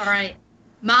 All right,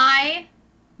 my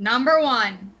number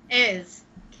one is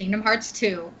Kingdom Hearts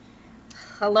 2.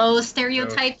 Hello,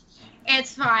 stereotype. Oh.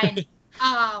 It's fine.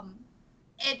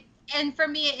 And for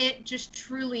me, it just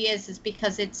truly is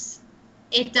because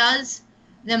it does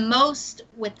the most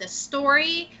with the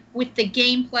story, with the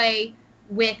gameplay,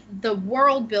 with the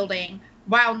world building,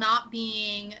 while not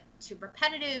being too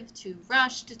repetitive, too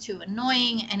rushed, too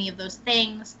annoying, any of those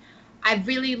things. I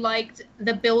really liked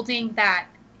the building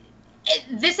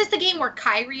this is the game where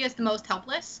Kairi is the most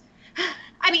helpless.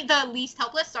 I mean, the least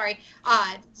helpless, sorry.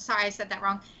 Sorry, I said that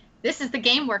wrong. This is the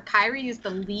game where Kairi is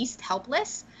the least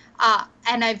helpless.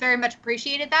 And I very much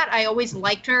appreciated that. I always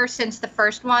liked her since the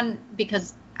first one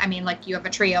because, I mean, you have a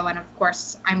trio, and of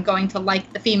course I'm going to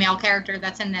like the female character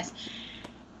that's in this.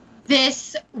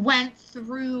 This went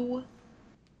through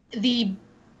the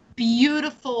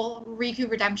beautiful Riku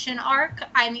redemption arc.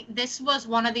 I mean, this was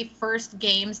one of the first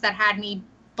games that had me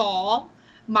bawl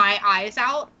my eyes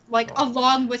out,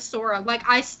 along with Sora.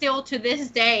 I still, to this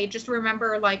day, just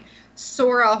remember,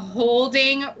 Sora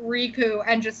holding Riku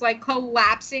and just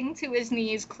collapsing to his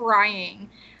knees crying.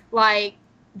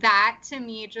 That to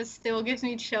me just still gives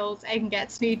me chills and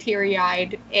gets me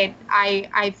teary-eyed.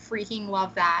 I freaking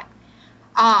love that.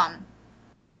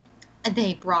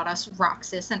 They brought us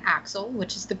Roxas and Axel,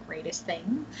 which is the greatest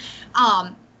thing.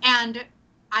 And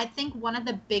I think one of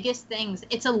the biggest things,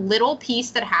 it's a little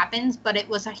piece that happens, but it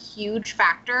was a huge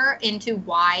factor into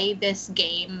why this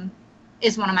game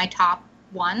is one of my top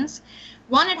ones.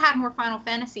 One, it had more Final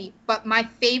Fantasy, but my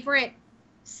favorite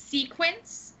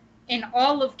sequence in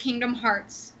all of Kingdom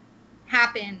Hearts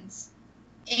happens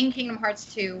in Kingdom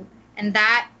Hearts 2, and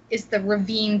that is the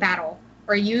ravine battle,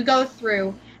 where you go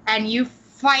through and you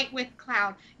fight with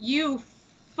Cloud, you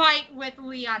fight with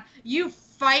Leon, you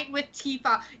fight with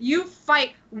Tifa, you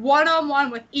fight one-on-one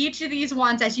with each of these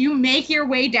ones as you make your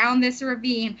way down this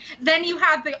ravine. Then you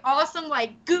have the awesome,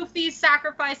 Goofy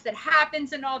sacrifice that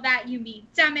happens and all that. You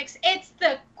meet Demyx. It's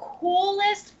the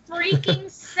coolest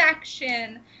freaking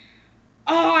section.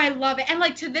 Oh, I love it. And,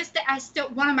 to this day,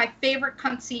 one of my favorite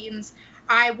cutscenes,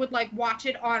 I would, watch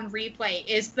it on replay,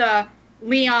 is the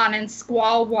Leon and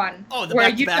Squall 1. Oh, the where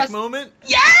back to you back just- moment?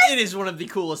 Yes! It is one of the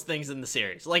coolest things in the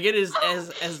series. Like, it is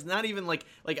as not even like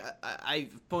I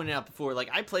pointed out before, like,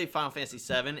 I played Final Fantasy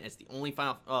 7. It's the only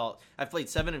I've played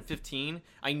 7 and 15.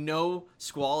 I know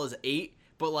Squall is 8,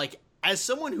 but like, as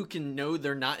someone who can know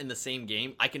they're not in the same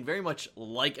game, I can very much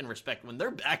like and respect when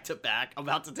they're back to back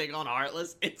about to take on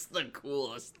Heartless. It's the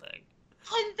coolest thing.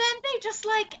 And then they just,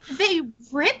 like, they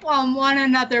rip on one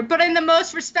another, but in the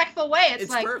most respectful way. It's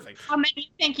like, perfect. how many do you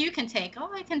think you can take? Oh,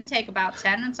 I can take about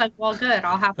 10. It's like, well, good.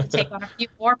 I'll have to take on a few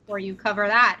more for you, cover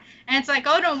that. And it's like,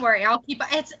 oh, don't worry. I'll keep...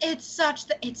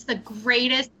 It's the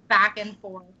greatest back and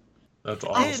forth. That's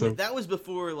awesome. And that was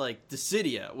before, like,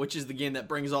 Dissidia, which is the game that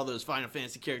brings all those Final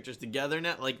Fantasy characters together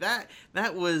now. Like, that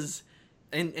was...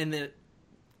 And then...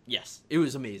 Yes, it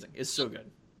was amazing. It's so good.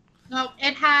 No,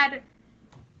 it had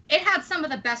some of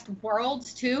the best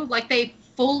worlds, too. Like, they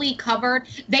fully covered...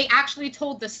 They actually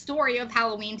told the story of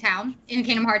Halloween Town in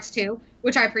Kingdom Hearts 2,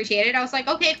 which I appreciated. I was like,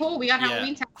 okay, cool, we got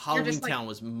Halloween Town. Halloween Town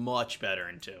was much better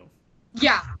in 2.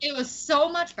 Yeah, it was so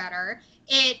much better.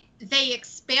 They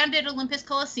expanded Olympus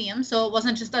Coliseum, so it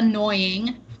wasn't just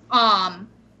annoying.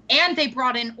 And they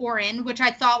brought in Auron, which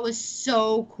I thought was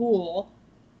so cool.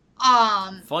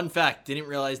 Fun fact, didn't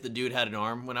realize the dude had an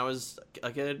arm when I was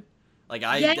a kid. Like,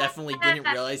 I definitely didn't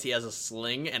realize he has a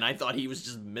sling, and I thought he was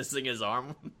just missing his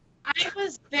arm. I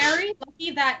was very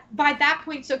lucky that by that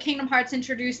point, so Kingdom Hearts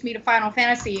introduced me to Final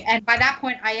Fantasy, and by that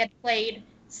point I had played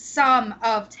some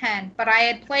of 10, but I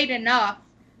had played enough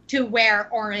to where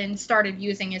Auron started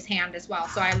using his hand as well.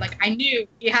 So I knew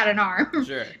he had an arm.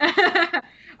 Sure.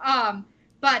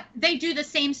 But they do the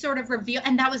same sort of reveal,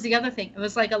 and that was the other thing. It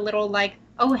was like a little like,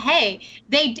 oh hey,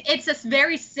 it's a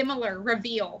very similar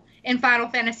reveal in Final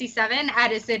Fantasy VII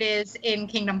as it is in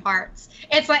Kingdom Hearts.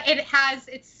 It's like it has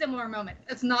its similar moment.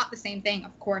 It's not the same thing,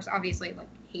 of course. Obviously, like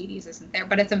Hades isn't there,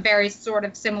 but it's a very sort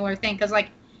of similar thing because like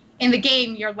in the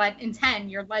game, in 10,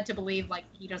 you're led to believe like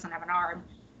he doesn't have an arm.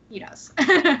 He does.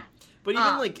 But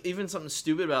even something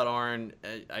stupid about Auron,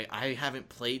 I haven't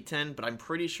played 10, but I'm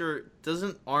pretty sure,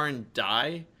 doesn't Auron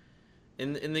die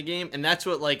in the game? And that's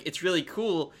what, like, it's really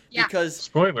cool because...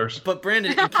 Spoilers. But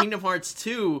Brandon, in Kingdom Hearts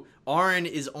 2, Auron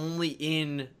is only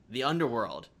in the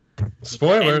underworld.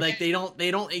 Spoilers. And, like, they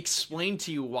don't explain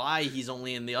to you why he's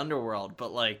only in the underworld,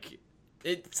 but, like,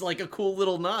 it's like a cool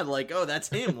little nod, like, oh, that's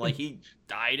him. Like, he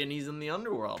died and he's in the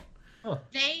underworld. Huh.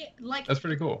 That's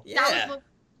pretty cool. Yeah. That was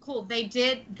cool.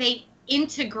 They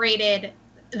integrated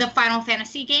the Final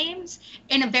Fantasy games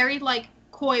in a very like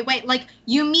coy way. Like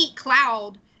you meet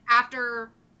Cloud after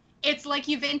it's like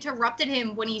you've interrupted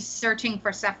him when he's searching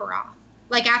for Sephiroth.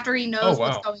 Like after he knows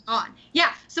what's going on.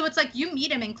 Yeah. So it's like you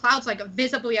meet him and Cloud's like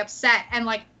visibly upset and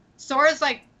like Sora's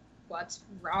like, what's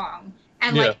wrong?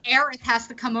 And like Aerith has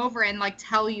to come over and like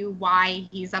tell you why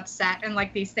he's upset and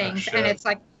like these things. And it's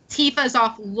like Tifa's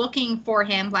off looking for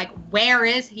him. Like, where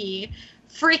is he?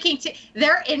 Freaking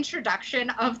their introduction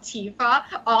of Tifa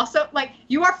also, like,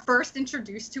 you are first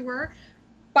introduced to her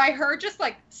by her just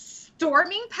like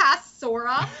storming past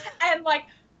Sora and like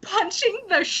punching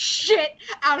the shit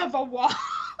out of a wall.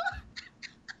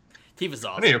 Tifa's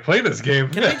awesome. I need to play this game.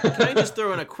 Can I just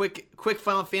throw in a quick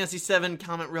Final Fantasy VII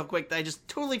comment real quick that I just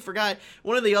totally forgot?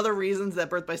 One of the other reasons that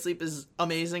Birth by Sleep is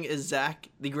amazing is Zack,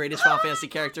 the greatest Final Fantasy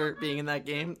character, being in that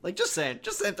game. Like, just saying,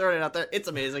 throwing it out there. It's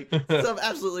amazing. It's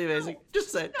absolutely amazing. Just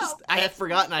saying. I had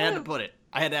forgotten I had to put it.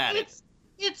 I had to add it.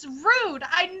 It's rude.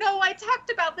 I know I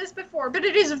talked about this before, but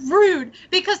it is rude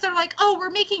because they're like, oh, we're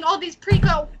making all these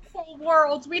prequel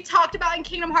worlds. We talked about in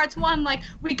Kingdom Hearts 1, like,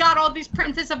 we got all these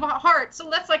Princess of Heart, so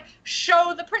let's, like,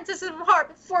 show the Princesses of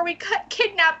Heart before we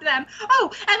kidnap them.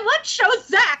 Oh, and let's show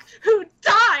Zack, who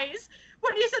dies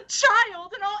when he's a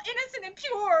child and all innocent and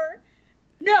pure.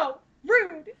 No,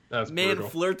 rude. That's Man brutal.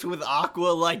 flirts with Aqua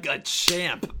like a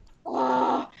champ.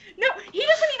 Oh, no, he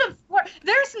doesn't even flirt.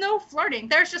 There's no flirting.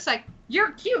 There's just like,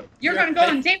 you're cute. You're gonna go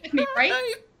on date with me,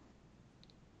 right?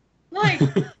 Like,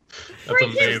 That's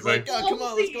amazing. Like, oh, come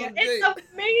on, let's go on a date. It's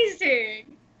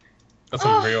amazing. That's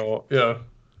unreal. Yeah.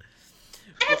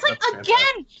 And it's like, That's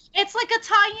again, it's like a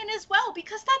tie-in as well,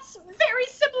 because that's very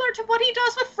similar to what he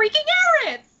does with freaking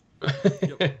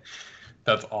Aerith.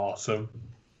 That's awesome.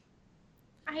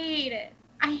 I hate it.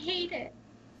 I hate it.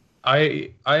 I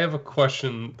have a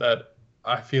question that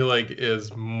I feel like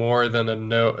is more than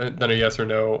a yes or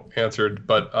no answered,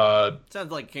 but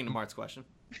Sounds like a Kingdom Hearts question.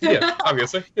 yeah,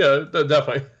 obviously, yeah,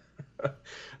 definitely.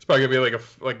 It's probably gonna be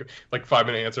like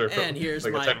 5-minute answer. And here's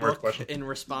like my a 10-word book question. in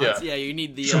response. Yeah, you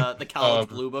need the college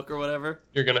blue book or whatever.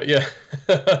 You're gonna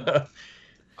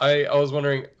I was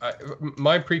wondering,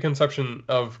 my preconception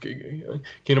of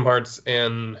Kingdom Hearts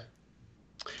and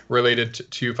related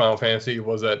to Final Fantasy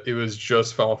was that it was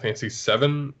just Final Fantasy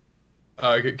VII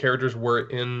characters were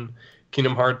in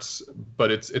Kingdom Hearts,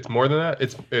 but it's more than that.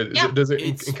 Does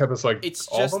it encompass like it's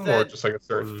all of just them, or just like a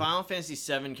certain? Final Fantasy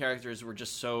VII characters were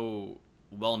just so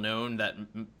well known that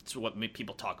it's what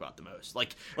people talk about the most.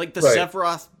 Like the Right.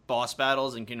 Sephiroth boss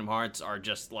battles in Kingdom Hearts are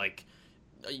just like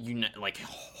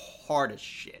hard as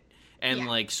shit. And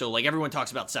everyone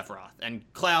talks about Sephiroth, and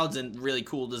Cloud's a really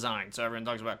cool design, so everyone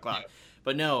talks about Cloud.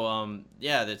 But no,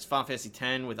 that's Final Fantasy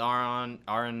X with Aaron,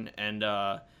 and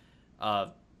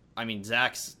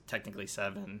Zack's technically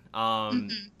 7. They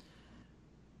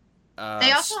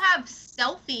also have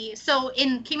Selphie. So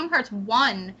in Kingdom Hearts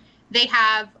 1, they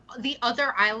have the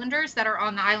other islanders that are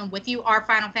on the island with you are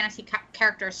Final Fantasy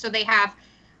characters. So they have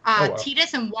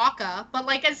Tidus and Waka, but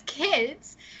like as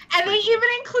kids. And they even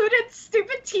included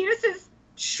stupid Tidus's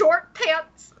short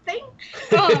pants thing.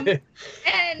 And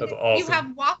That's awesome. You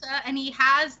have Waka, and he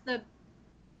has the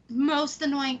most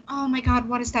annoying. Oh my god,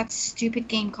 what is that stupid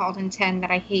game called in 10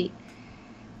 that I hate?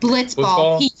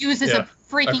 Blitzball. He uses a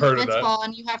freaking Blitzball,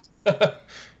 and you have to.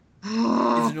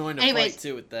 It's annoying to fight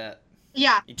too with that.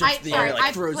 Yeah, He jumps in the air,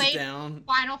 throws it down.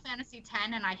 Final Fantasy X,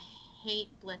 and I hate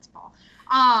Blitzball.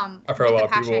 I've heard a lot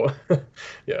of people.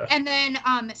 Yeah. And then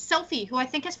Selphie, who I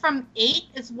think is from 8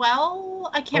 as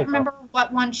well. I can't remember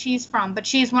what one she's from, but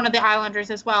she's one of the Islanders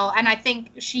as well. And I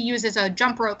think she uses a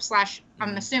jump rope /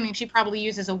 I'm assuming she probably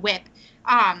uses a whip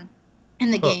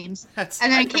in the games. And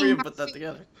then I never even put that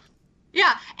together.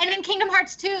 Yeah, and in Kingdom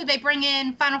Hearts 2, they bring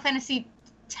in Final Fantasy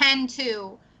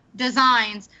X-2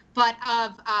 designs, but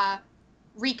of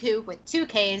Riku with 2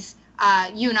 Ks,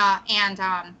 Yuna,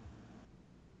 and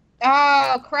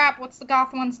oh crap, what's the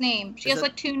goth one's name? She has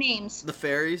like 2 names. The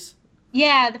fairies?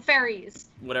 Yeah, the fairies.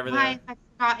 Whatever they are. I've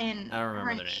forgotten. I don't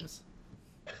remember their names.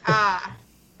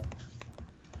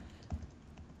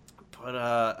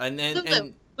 But and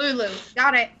then Lulu,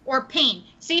 got it. Or Pain.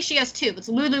 See, she has 2. It's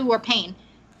Lulu or Pain.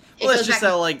 Well, it's just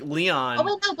that Leon. Oh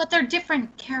wait, no, but they're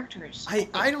different characters.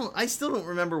 I still don't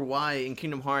remember why in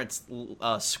Kingdom Hearts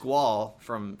Squall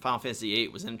from Final Fantasy VIII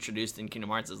was introduced in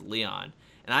Kingdom Hearts as Leon.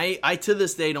 And I to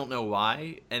this day don't know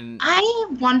why. And I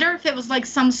wonder if it was like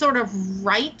some sort of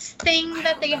rights thing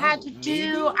that they had to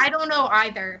do. Maybe? I don't know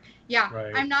either. Yeah,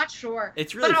 right. I'm not sure.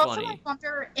 It's really funny. But also I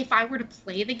wonder if I were to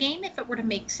play the game, if it were to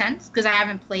make sense, because I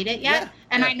haven't played it yet.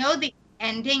 And I know the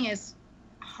ending is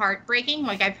heartbreaking.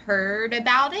 Like, I've heard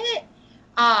about it.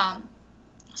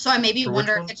 So I maybe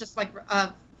wonder if it's just like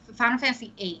Final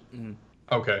Fantasy VIII. Mm.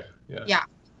 Okay, yeah. Yeah.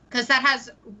 Because that has,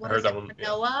 Renoa?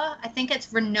 Yeah. I think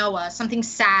it's Renoa. Something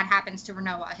sad happens to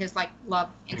Renoa, his, like, love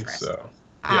interest. So.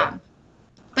 Yeah.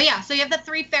 But yeah, so you have the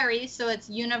 3 fairies, so it's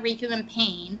Yuna, Riku, and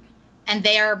Pain, and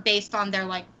they are based on their,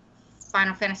 like,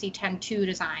 Final Fantasy X-2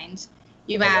 designs.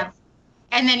 You have,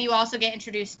 and then you also get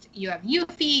introduced, you have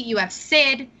Yuffie, you have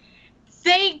Cid.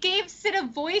 They gave Cid a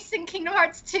voice in Kingdom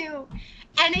Hearts 2,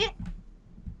 and it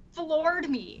floored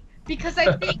me, because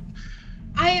I think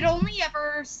I had only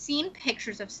ever seen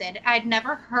pictures of Cid. I'd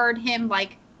never heard him,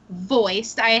 like,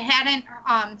 voiced. I hadn't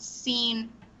seen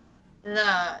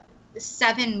the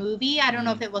 7 movie. I don't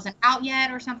know if it wasn't out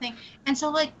yet or something. And so,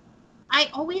 like, I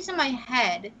always in my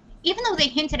head, even though they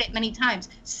hinted it many times,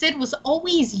 Cid was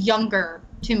always younger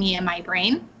to me in my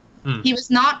brain. He was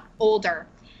not older.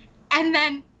 And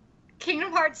then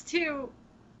Kingdom Hearts 2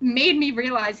 made me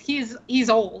realize he's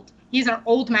old. He's an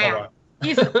old man. Right.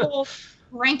 He's an old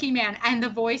ranky man, and the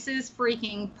voice is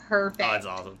freaking perfect. Oh, that's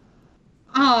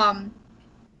awesome.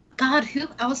 God, who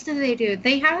else did they do?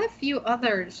 They had a few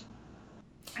others.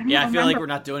 I feel like we're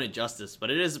not doing it justice, but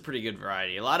it is a pretty good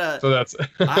variety. A lot of. So that's.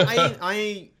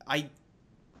 I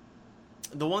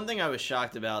the one thing I was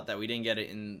shocked about that we didn't get it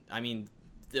in. I mean,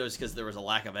 it was because there was a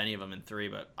lack of any of them in 3,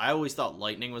 but I always thought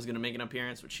Lightning was going to make an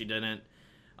appearance, which she didn't.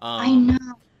 I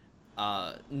know.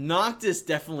 Noctis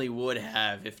definitely would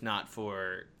have, if not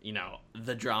for,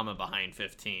 the drama behind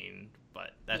 15,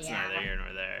 but that's neither here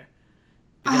nor there.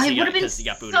 Because he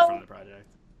got booted from the project.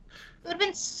 It would have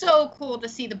been so cool to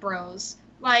see the bros.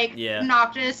 Like,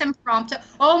 Noctis and Prompto.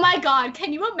 Oh my god,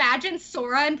 can you imagine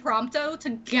Sora and Prompto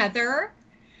together?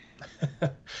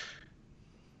 Yep.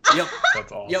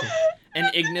 That's awesome. Yep.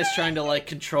 And Ignis trying to, like,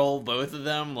 control both of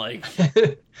them, like... Ignis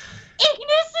and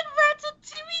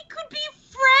Ratatouille could be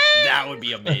friends! That would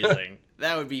be amazing.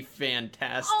 That would be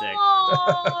fantastic.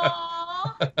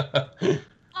 Aww.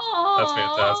 That's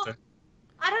fantastic.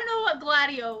 I don't know what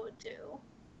Gladio would do.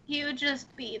 He would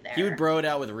just be there. He would bro it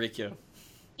out with Riku.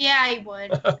 Yeah, he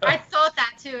would. I thought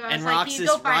that too. And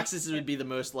Roxas would be the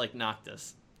most like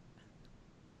Noctis.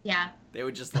 Yeah. They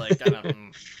would just like kind of.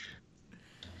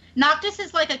 Noctis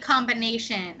is like a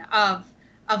combination of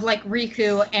of like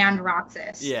Riku and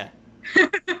Roxas. Yeah.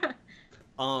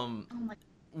 Oh my.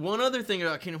 One other thing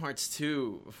about Kingdom Hearts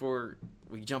 2 before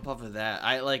we jump off of that,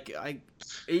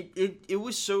 it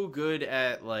was so good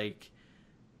at like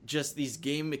just these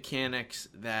game mechanics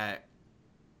that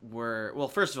were, well,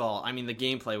 first of all, I mean the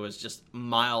gameplay was just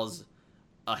miles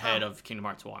ahead of Kingdom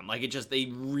Hearts 1. Like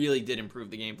they really did improve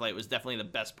the gameplay. It was definitely the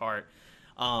best part.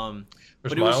 There's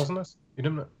but Miles in this? You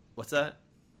didn't know? What's that?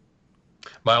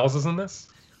 Miles is in this?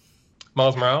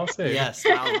 Miles Morales? Hey. Yes,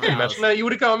 Miles Morales. Imagine that you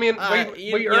would have got me in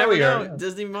way earlier. Know.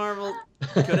 Disney Marvel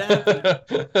could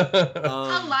happen.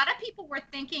 A lot of people were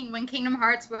thinking when Kingdom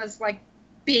Hearts was like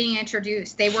being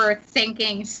introduced, they were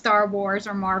thinking Star Wars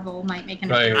or Marvel might make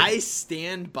an appearance. I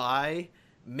stand by.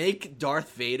 Make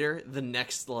Darth Vader the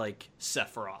next like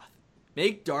Sephiroth.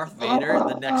 Make Darth Vader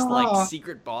the next like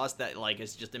secret boss that like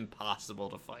is just impossible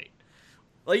to fight.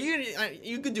 Like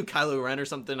you could do Kylo Ren or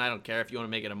something. I don't care if you want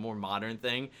to make it a more modern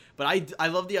thing. But I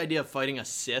love the idea of fighting a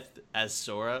Sith as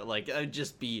Sora. Like it would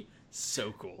just be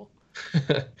so cool.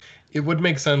 It would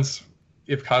make sense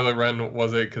if Kylo Ren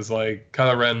was it, because like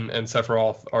Kylo Ren and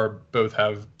Sephiroth both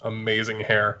have amazing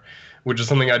hair, which is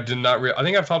something I did not. I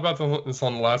think I've talked about this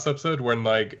on the last episode. When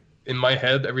like in my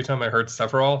head, every time I heard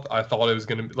Sephiroth, I thought it was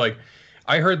gonna be like,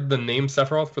 I heard the name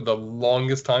Sephiroth for the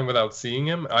longest time without seeing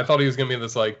him. I thought he was gonna be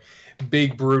this like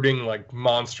big brooding like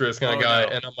monstrous kind of guy,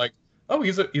 and I'm like, oh,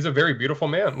 he's a very beautiful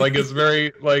man. Like it's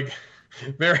very like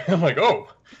very. I'm like, oh,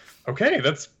 okay,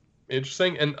 that's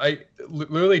interesting. And I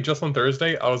literally just on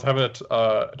Thursday I was having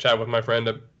a chat with my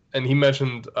friend, and he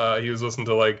mentioned he was listening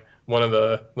to like one of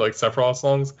the like Sephiroth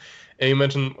songs, and he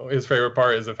mentioned his favorite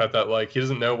part is the fact that like he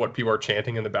doesn't know what people are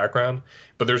chanting in the background,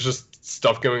 but there's just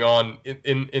stuff going on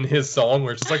in his song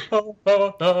where it's just like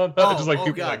just like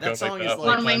people God, like that song like is that.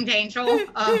 One Winged Angel.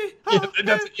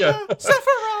 Sephiroth.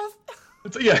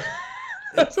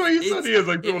 That's what he said. He is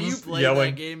like people if you just play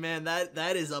yelling. that game, man,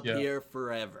 that is up here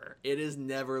forever. It is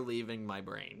never leaving my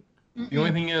brain. The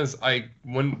only thing is, I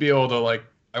wouldn't be able to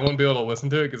listen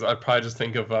to it because I'd probably just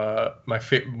think of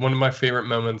one of my favorite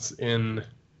moments in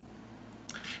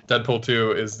Deadpool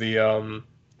 2 is the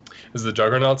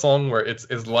Juggernaut song, where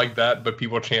it's like that, but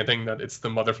people chanting that it's the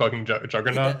motherfucking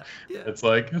Juggernaut. Yeah. It's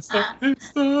like it's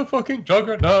the fucking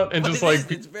Juggernaut, and but just like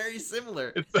it's very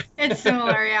similar. It's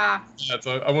similar, yeah. Yeah,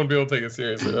 so I wouldn't be able to take it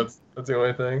seriously. That's the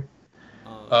only thing.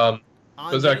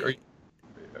 So Zach, are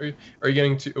you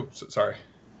getting to? Oops, sorry.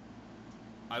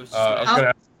 I was going to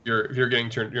ask if you're getting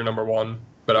to your number one,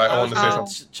 but I wanted to say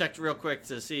something. Checked real quick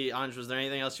to see, Anj, was there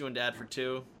anything else you wanted to add for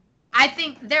 2? I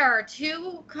think there are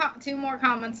two more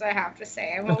comments I have to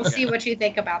say, and we'll see what you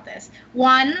think about this.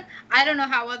 One, I don't know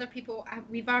how other people.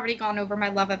 We've already gone over my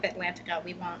love of Atlantica.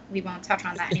 We won't touch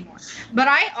on that anymore. But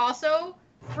I also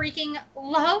freaking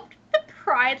loved the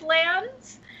Pride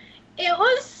Lands. It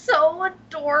was so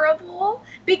adorable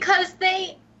because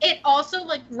it also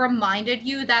like reminded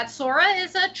you that Sora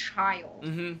is a child.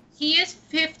 Mm-hmm. He is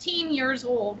 15 years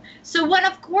old. So when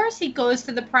of course he goes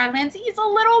to the Pride Lands, he's a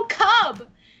little cub.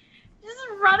 Just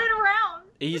running around.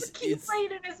 He's in his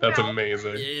That's mouth.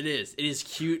 amazing. It is. It is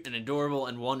cute and adorable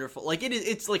and wonderful. Like it is.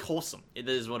 It's like wholesome. It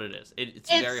is what it is. It's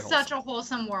very wholesome. Such a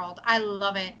wholesome world. I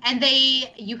love it. And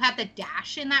you have the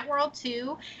dash in that world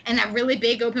too, and that really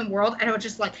big open world, and it would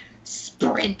just like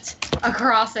sprint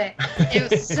across it. It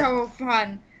was so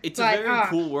fun. It's a very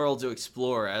cool world to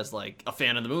explore as like a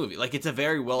fan of the movie. Like it's a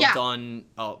very well done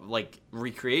like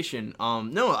recreation.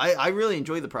 No, I really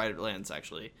enjoy the Pride Lands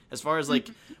actually. As far as like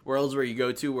worlds where you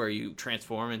go to where you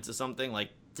transform into something,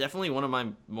 like definitely one of my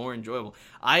more enjoyable.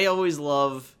 I always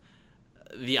love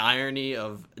the irony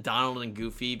of Donald and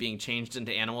Goofy being changed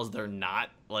into animals they're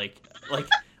not. Like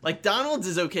Donald's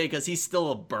is okay because he's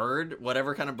still a bird,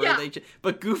 whatever kind of bird they change.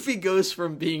 But Goofy goes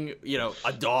from being,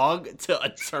 a dog to a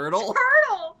turtle.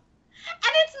 Turtle!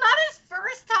 And it's not his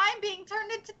first time being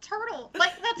turned into turtle.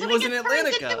 Like, that's he what was he gets turned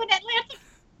into in Atlantica.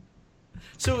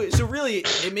 So really,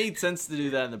 it made sense to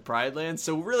do that in the Pride Land.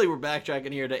 So really, we're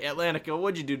backtracking here to Atlantica.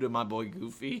 What'd you do to my boy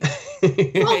Goofy?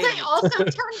 Well, they also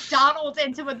turned Donald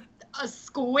into a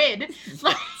squid.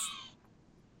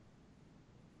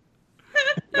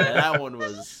 Yeah, that one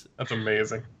was... That's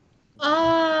amazing.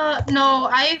 No,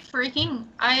 I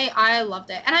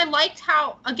loved it. And I liked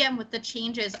how, again, with the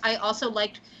changes, I also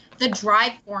liked the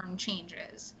drive form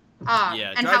changes.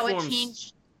 And how it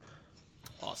changed.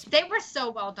 Awesome. They were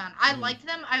so well done. I liked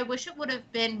them. I wish it would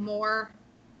have been more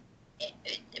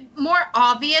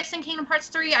obvious in Kingdom Hearts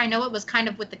 3. I know it was kind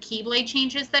of with the Keyblade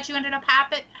changes that you ended up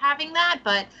having that,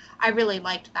 but I really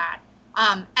liked that.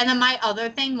 And then my other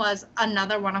thing was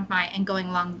another one of and going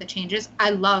along with the changes,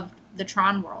 I loved the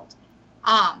Tron world.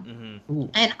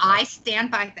 And I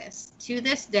stand by this to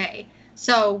this day.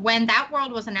 So when that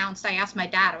world was announced, I asked my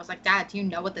dad, I was like, Dad, do you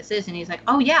know what this is? And he's like,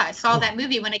 oh yeah, I saw that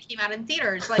movie when it came out in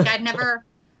theaters. Like I never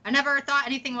thought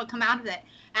anything would come out of it.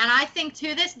 And I think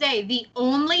to this day, the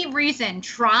only reason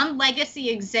Tron Legacy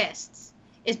exists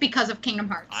is because of Kingdom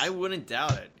Hearts. I wouldn't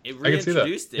doubt it. It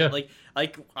reintroduced it. Yeah.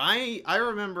 Like I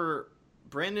remember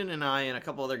Brandon and I and a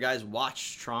couple other guys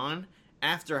watched Tron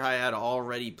after I had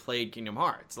already played Kingdom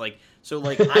Hearts. I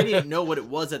didn't know what it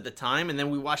was at the time, and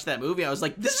then we watched that movie. I was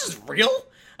like, this is real?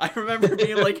 I remember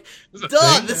being like,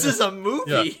 this is a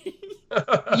movie.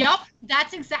 Yeah. Yep,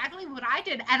 that's exactly what I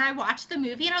did. And I watched the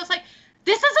movie, and I was like,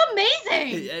 this is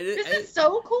amazing. This is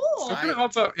so cool.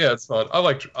 Yeah, it's fun. I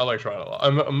like Tron a lot.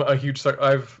 I'm a huge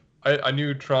sucker. I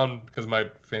knew Tron because my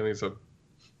family's a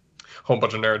whole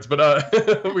bunch of nerds,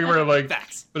 but we were like,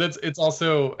 facts. But it's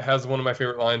also has one of my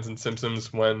favorite lines in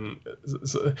Simpsons when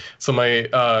so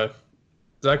my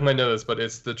Zach might know this, but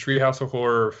it's the Treehouse of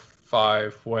Horror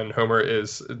 5 when Homer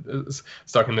is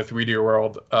stuck in the 3D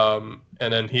world, and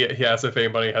then he asks if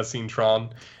anybody has seen Tron,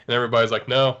 and everybody's like,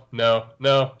 no.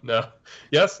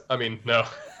 Yes, I mean no.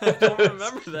 I don't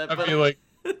remember that. I feel like.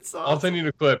 It's awesome. I'll send you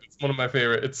the clip. It's one of my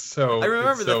favorite. It's so. I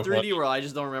remember the 3D funny. world. I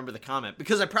just don't remember the comment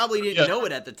because I probably didn't know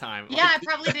it at the time. Yeah, I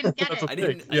probably didn't get it. I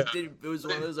didn't. It was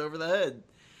one of those over the head.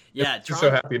 Yeah, Tron. So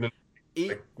happy to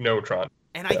know Tron.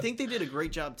 And I think they did a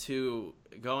great job too,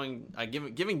 giving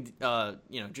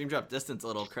Dream Drop Distance a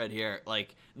little cred here.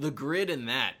 Like the grid in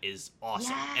that is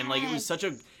awesome, and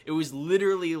it was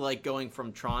literally like going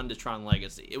from Tron to Tron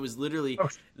Legacy. It was literally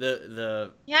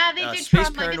the did Space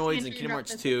Tron Paranoids in Kingdom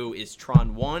Hearts 2 is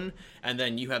Tron 1, and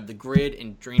then you have the grid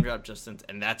in Dream Drop Distance,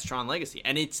 and that's Tron Legacy,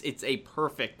 and it's a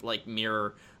perfect like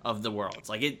mirror of the worlds.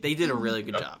 Like they did a really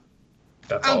good job.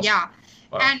 That's awesome. Yeah.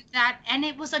 Wow. And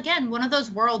it was again one of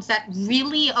those worlds that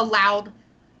really allowed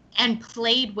and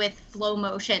played with flow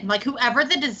motion. Like whoever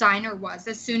the designer was,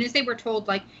 as soon as they were told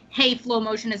like, hey, flow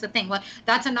motion is a thing, like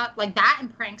that's enough. Like that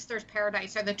and Prankster's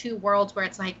Paradise are the two worlds where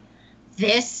it's like,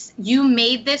 you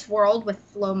made this world with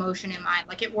flow motion in mind.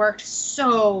 Like it worked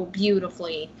so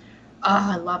beautifully.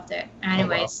 Oh, I loved it.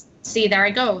 Anyways, See, there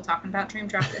I go talking about Dream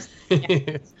Drop Distance.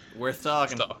 Yeah. Worth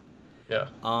talking. Yeah.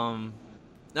 All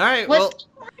right. Was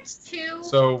Kingdom Hearts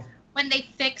 2 when they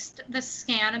fixed the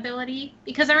scan ability?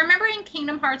 Because I remember in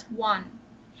Kingdom Hearts 1,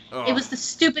 it was the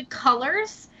stupid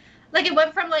colors. Like it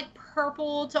went from like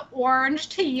purple to orange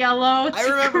to yellow to I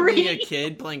remember green. being a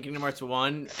kid playing Kingdom Hearts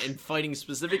 1 and fighting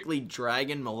specifically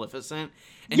Dragon Maleficent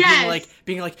and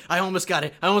being like, I almost got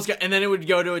it, and then it would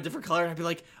go to a different color and I'd be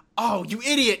like, oh, you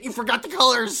idiot, you forgot the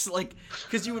colors, like,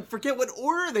 because you would forget what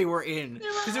order they were in,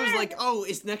 because it was like, oh,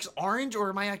 is next orange or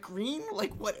am I at green?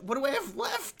 Like, what do I have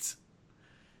left?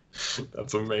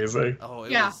 That's amazing. Oh,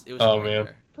 it was oh man,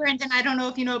 Brandon, I don't know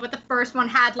if you know, but the first one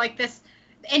had like this.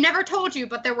 It never told you,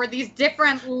 but there were these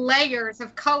different layers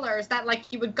of colors that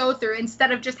like you would go through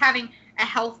instead of just having a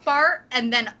health bar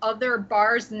and then other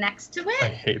bars next to it. I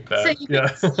hate that. So you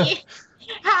can see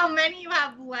how many you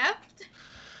have left.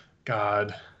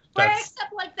 God. But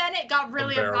except like then it got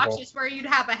really obnoxious where you'd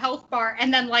have a health bar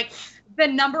and then like the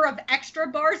number of extra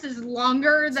bars is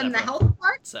longer than the health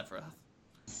bar. Sephiroth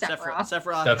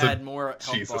had more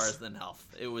health bars than health.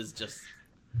 It was just...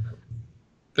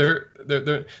 There's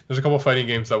a couple fighting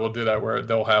games that will do that where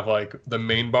they'll have like the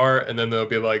main bar and then they'll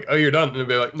be like, oh, you're done, and they'll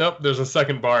be like, nope, there's a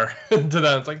second bar to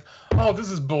that. It's like, oh,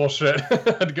 this is bullshit. I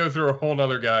had to go through a whole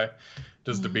nother guy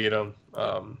just to beat him.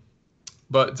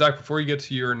 But Zach, before you get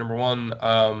to your number one,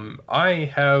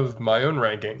 I have my own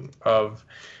ranking of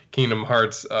Kingdom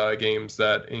Hearts games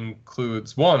that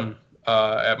includes one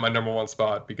at my number one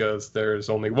spot because there's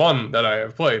only one that I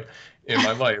have played in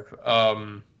my life,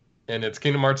 and it's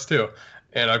Kingdom Hearts 2.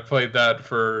 And I played that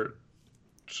for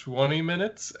 20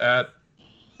 minutes at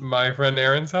my friend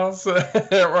Aaron's house,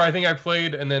 or I think I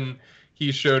played, and then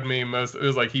he showed me most. It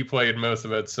was like he played most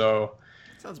of it, so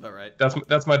sounds about right. That's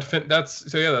my I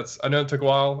know it took a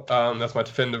while. That's my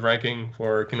definitive ranking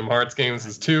for Kingdom Hearts games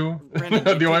is 2. Brandon,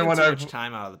 the only one I've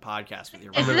time out of the podcast with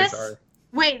your. I'm really sorry.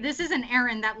 Wait, this isn't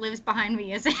Aaron that lives behind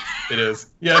me, is it? It is.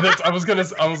 Yeah, I was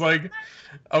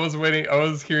waiting. I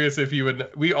was curious if you would.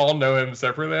 We all know him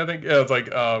separately, I think. Yeah, it's like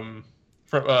from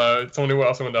someone who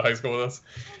also went to high school with us.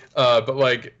 But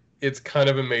like, it's kind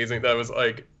of amazing that it was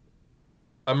like,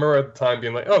 I remember at the time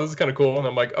being like, oh, this is kind of cool, and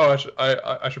I'm like, oh,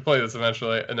 I should play this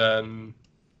eventually, and then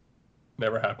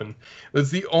never happened.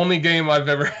 It's the only game I've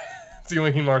ever. It's the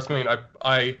only Kingdom Hearts game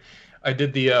I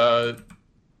did the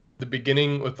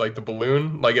beginning with like the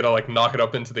balloon, like it'll like knock it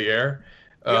up into the air.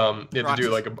 You have to do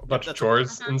like a bunch of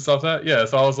chores and stuff.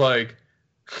 So I was like,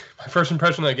 my first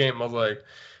impression of that game, I was like,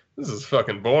 this is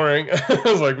fucking boring. I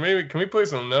was like, maybe can we play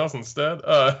something else instead?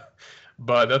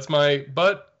 But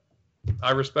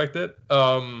I respect it.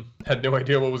 Had no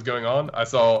idea what was going on. I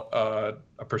saw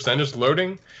a percentage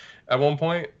loading at one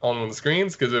point on one of the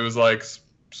screens because it was like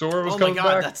Sora was coming back. Oh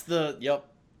my god, that's the yep.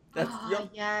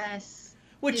 Yes.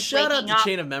 Which shout out to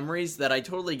Chain of Memories that I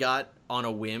totally got on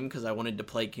a whim because I wanted to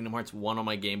play Kingdom Hearts 1 on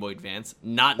my Game Boy Advance,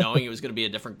 not knowing it was going to be a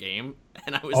different game.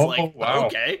 And I was wow.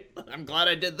 Okay, I'm glad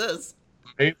I did this.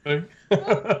 Amazing.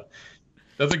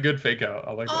 That's a good fake out.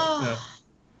 I like that. Yeah.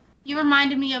 You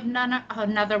reminded me of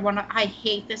another one. I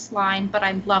hate this line, but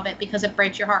I love it because it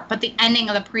breaks your heart. But the ending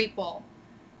of the prequel,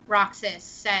 Roxas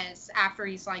says after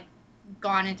he's like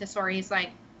gone into Sora, he's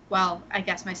like, well, I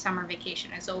guess my summer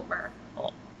vacation is over. Oh.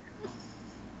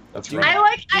 That's right.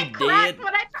 I cracked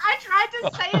when I tried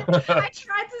to say it. I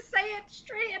tried to say it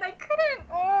straight and I couldn't.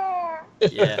 Oh.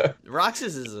 Yeah,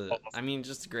 Roxas is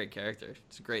just a great character.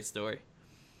 It's a great story.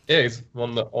 Yeah, he's one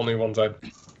of the only ones I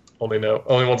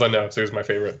know, so he's my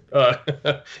favorite.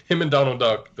 Him and Donald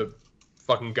Duck, the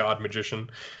fucking god magician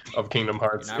of Kingdom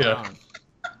Hearts. You're not wrong.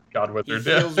 God Wizard.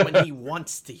 He heals when he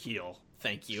wants to heal.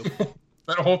 Thank you.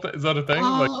 Is that a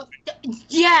thing?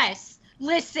 Yes.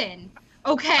 Listen.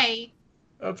 Okay.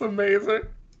 That's amazing.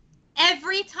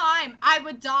 Every time I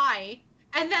would die,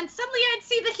 and then suddenly I'd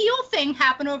see the heal thing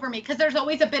happen over me, because there's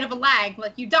always a bit of a lag.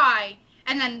 Like, you die,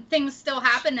 and then things still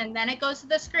happen, and then it goes to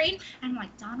the screen. And I'm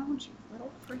like, Donald, you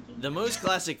little freaking... The most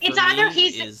classic for It's either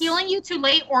he's healing you too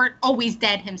late, or always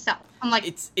dead himself. I'm like,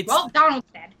 well, Donald's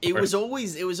dead. It was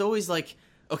always like,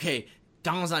 okay,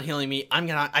 Donald's not healing me.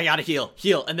 I gotta heal,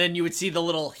 and then you would see the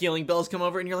little healing bells come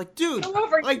over, and you're like, dude,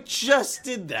 I just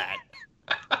did that.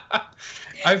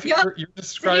 You're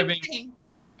describing.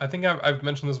 I think I've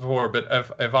mentioned this before, but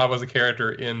if I was a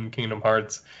character in Kingdom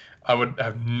Hearts, I would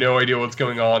have no idea what's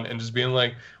going on and just being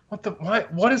like,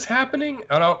 what is happening?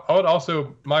 And I would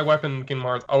also, my weapon in Kingdom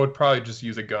Hearts, I would probably just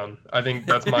use a gun. I think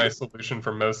that's my solution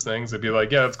for most things. It'd be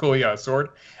like, yeah, that's cool. Yeah, a sword.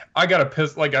 I got a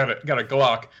pistol. Got a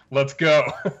Glock. Let's go.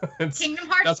 Kingdom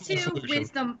Hearts 2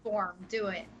 Wisdom form. Do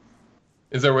it.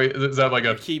 Is that like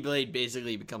a Keyblade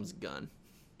basically becomes a gun?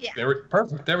 Yeah.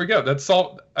 Perfect. There we go. That's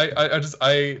all. That's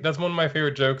one of my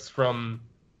favorite jokes from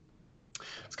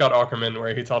Scott Aukerman,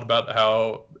 where he talked about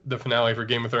how the finale for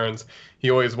Game of Thrones, he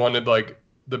always wanted like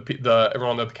the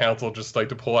everyone at the council just like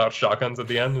to pull out shotguns at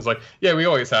the end. He's like, yeah, we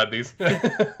always had these.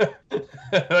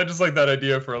 I just like that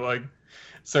idea for like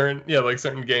certain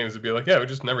games to be like, yeah, we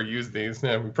just never used these.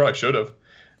 Yeah, we probably should have.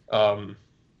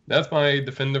 That's my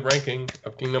definitive ranking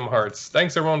of Kingdom Hearts.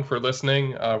 Thanks everyone for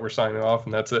listening. We're signing off,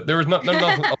 and that's it. There was nothing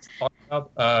else to talk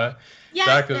about.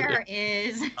 Yes, there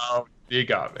is. Oh, you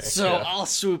got me. So yeah. I'll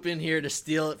swoop in here to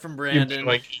steal it from Brandon.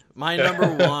 My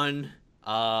number one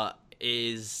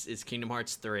is Kingdom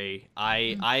Hearts 3.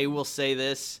 I will say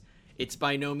this. It's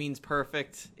by no means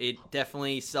perfect. It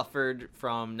definitely suffered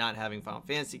from not having Final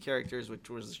Fantasy characters, which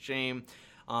was a shame.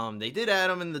 They did add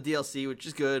them in the DLC, which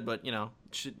is good, but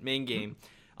main game.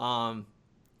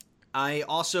 I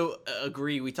also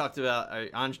agree. We talked about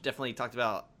Anj definitely talked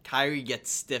about Kairi gets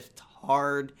stiffed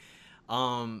hard.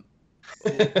 But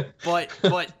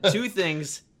two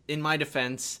things in my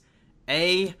defense.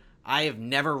 A, I have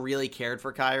never really cared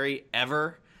for Kairi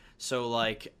ever, so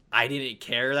like I didn't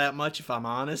care that much, if I'm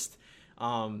honest.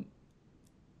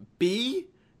 B,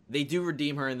 they do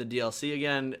redeem her in the DLC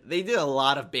again. They did a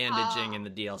lot of bandaging in the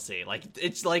DLC. Like,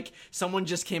 it's like someone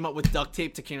just came up with duct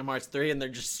tape to Kingdom Hearts 3, and they're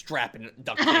just strapping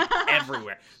duct tape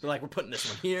everywhere. They're like, we're putting this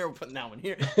one here, we're putting that one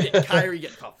here. Get Kairi,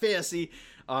 get Final Fantasy.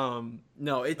 No,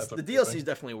 the DLC is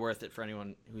definitely worth it for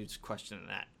anyone who's questioning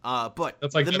that. But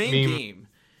that's like the main game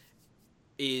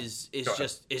is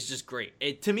just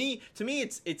great. To me,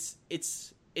 it's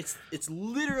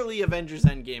literally Avengers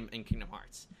Endgame and Kingdom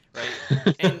Hearts.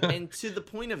 Right, and to the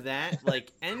point of that,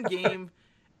 like Endgame,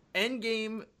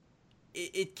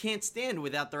 it can't stand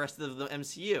without the rest of the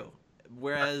MCU.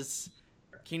 Whereas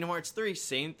Kingdom Hearts 3,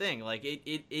 same thing. Like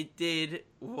it did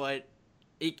what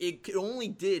it only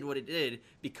did what it did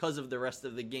because of the rest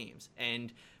of the games,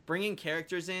 and bringing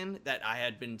characters in that I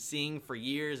had been seeing for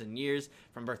years and years,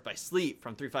 from Birth by Sleep,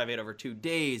 from 358 over 2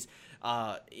 days,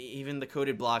 even the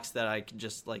coded blocks that I could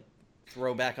just like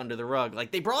throw back under the rug.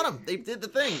 Like, they brought him. They did the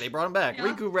thing. They brought him back. Yeah.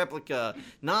 Riku Replica,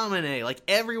 Naminé, like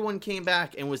everyone came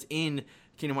back and was in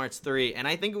Kingdom Hearts 3, and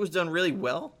I think it was done really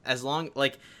well. As long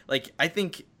like I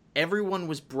think everyone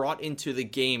was brought into the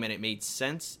game and it made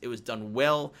sense. It was done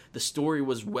well. The story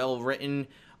was well written.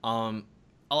 A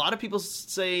lot of people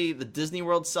say the Disney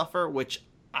Worlds suffer, which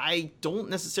I don't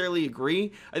necessarily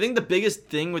agree. I think the biggest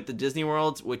thing with the Disney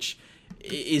Worlds, which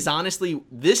is honestly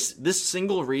this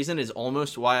single reason is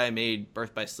almost why I made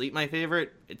Birth by Sleep my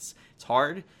favorite. It's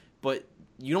hard, but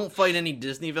you don't fight any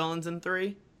Disney villains in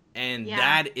 3, and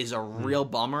that is a real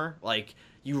bummer. Like,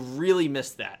 you really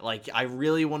missed that. Like, I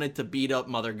really wanted to beat up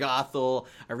Mother Gothel.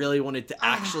 I really wanted to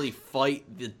actually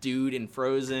fight the dude in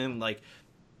Frozen. Like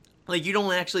you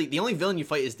don't actually. The only villain you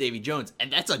fight is Davy Jones,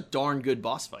 and that's a darn good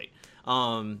boss fight.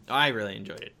 I really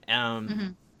enjoyed it.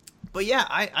 But yeah,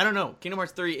 I don't know. Kingdom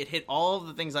Hearts 3, it hit all of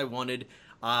the things I wanted.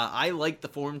 I like the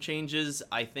form changes.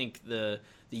 I think the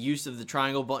use of the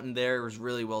triangle button there was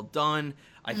really well done.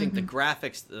 I think the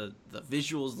graphics, the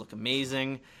visuals look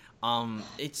amazing.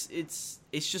 It's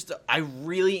just I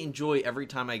really enjoy every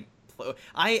time I play.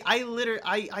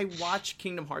 I watch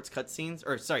Kingdom Hearts 3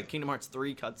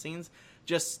 cutscenes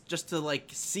just to like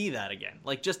see that again.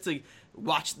 Like, just to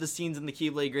watch the scenes in the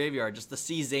Keyblade Graveyard, just to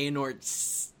see Xehanort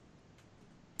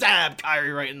stab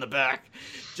Kairi right in the back.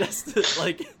 Just to,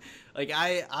 the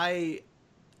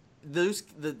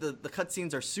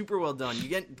cutscenes are super well done.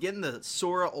 Getting the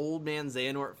Sora old man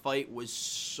Xehanort fight was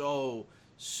so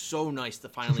nice to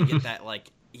finally get that. Like,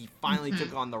 he finally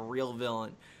took on the real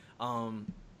villain.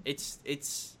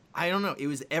 It's I don't know. It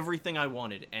was everything I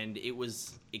wanted, and it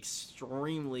was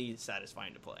extremely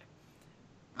satisfying to play.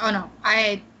 Oh no,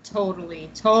 I totally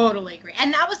agree.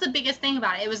 And that was the biggest thing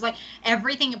about it. It was like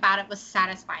everything about it was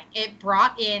satisfying. It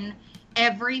brought in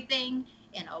everything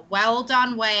in a well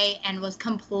done way and was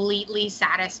completely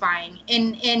satisfying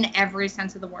in every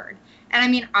sense of the word. And I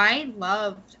mean, I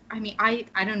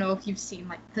don't know if you've seen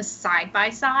like the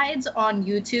side-by-sides on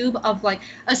YouTube of like,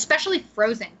 especially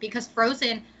Frozen, because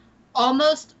Frozen all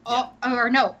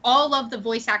of the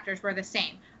voice actors were the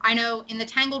same. I know in the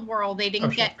Tangled world they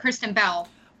didn't get Kristen Bell.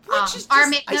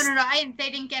 They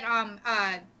didn't get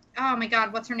oh my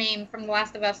God, what's her name from The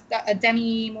Last of Us?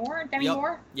 Demi Moore.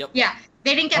 Yep. Yeah,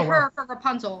 they didn't get her for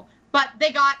Rapunzel, but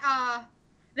they got my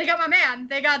man.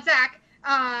 They got Zach.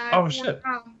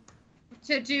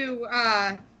 To do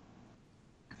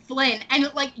Flynn,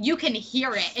 and like you can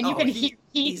hear it, and you can hear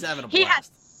he's having a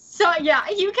blast. So yeah,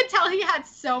 you could tell he had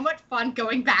so much fun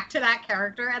going back to that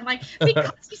character, and like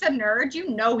because he's a nerd, you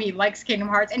know he likes Kingdom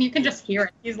Hearts, and you can just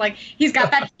hear it. He's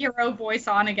got that hero voice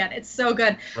on again. It's so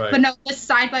good. Right. But no, the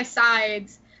side by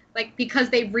sides, like because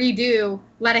they redo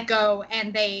Let It Go,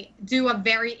 and they do a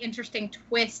very interesting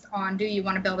twist on Do You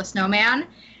Want to Build a Snowman,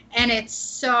 and it's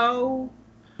so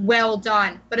well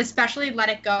done. But especially Let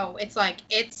It Go, it's like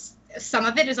some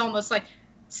of it is almost like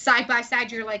side by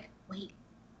side. You're like, wait,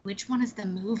 which one is the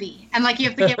movie? And like you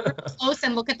have to get real close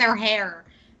and look at their hair,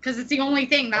 because it's the only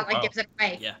thing that gives it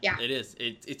away. Yeah, it is.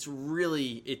 It's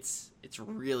really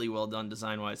well done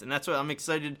design wise, and that's what I'm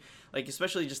excited. Like,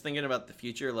 especially just thinking about the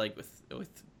future, like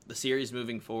with the series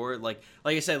moving forward. Like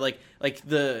I said,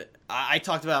 I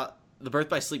talked about the Birth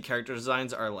by Sleep character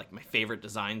designs are like my favorite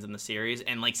designs in the series,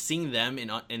 and like seeing them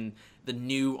in the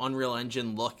new Unreal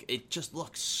Engine look, it just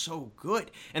looks so good.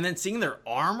 And then seeing their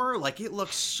armor, like, it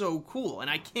looks so cool, and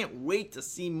I can't wait to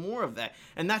see more of that.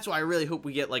 And that's why I really hope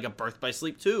we get like a Birth by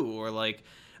Sleep 2 or like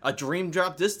a Dream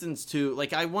Drop Distance 2.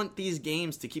 Like, I want these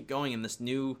games to keep going in this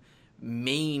new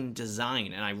main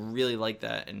design, and I really like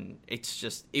that. And it's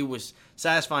just, it was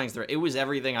satisfying. It was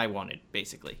everything I wanted,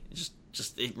 basically.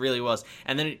 It really was.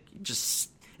 And then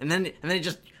it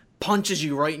just punches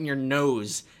you right in your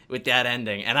nose with that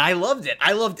ending, and I loved it.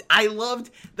 I loved.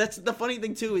 That's the funny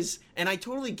thing too is, and I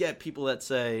totally get people that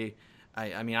say,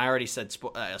 I mean, I already said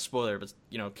spoiler, but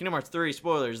you know, Kingdom Hearts 3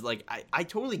 spoilers. Like, I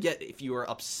totally get if you were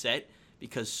upset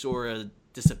because Sora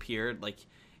disappeared. Like,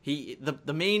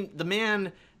 the man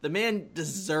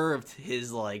deserved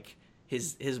his like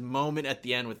his moment at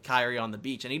the end with Kairi on the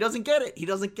beach, and he doesn't get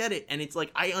it. And it's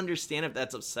like, I understand if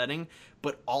that's upsetting,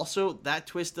 but also that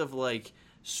twist of like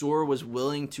Sora was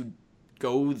willing to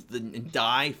go and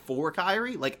die for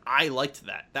Kairi, like, I liked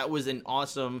that. That was an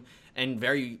awesome and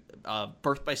very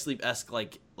Birth by Sleep-esque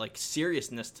like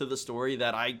seriousness to the story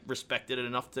that I respected it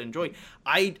enough to enjoy.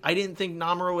 I didn't think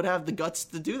Namoro would have the guts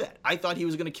to do that. I thought he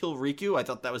was going to kill Riku. I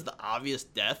thought that was the obvious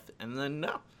death, and then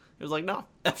no. It was like, no,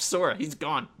 F Sora, he's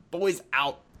gone. Boy's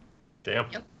out.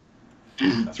 Damn. Yep.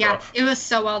 That's rough. It was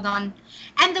so well done.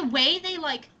 And the way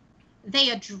they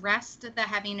addressed the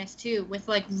heaviness too, with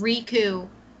like Riku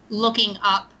looking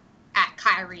up at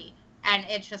Kairi, and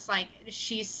it's just like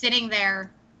she's sitting there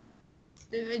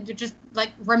just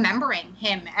like remembering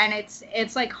him, and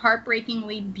it's like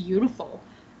heartbreakingly beautiful,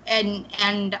 and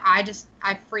I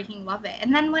freaking love it.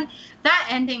 And then when that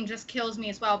ending just kills me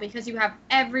as well, because you have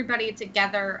everybody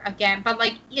together again, but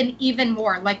like even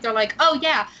more, like they're like, oh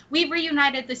yeah, we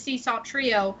reunited the Sea Salt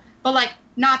trio, but like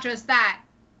not just that,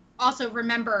 also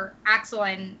remember Axel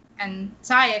and and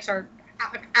Saïx or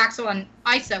Axel and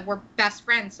Isa were best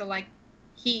friends. So like,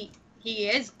 he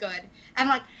is good. And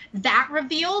like that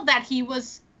reveal that he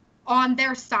was on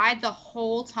their side the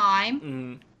whole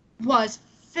time was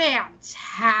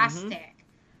fantastic.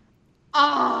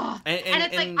 And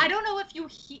it's like, I don't know if you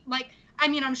like. I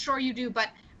mean, I'm sure you do, but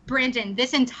Brandon,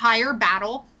 this entire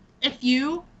battle, if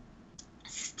you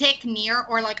stick near,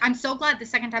 or like, I'm so glad the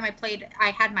second time I played,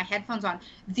 I had my headphones on.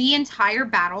 The entire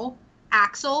battle,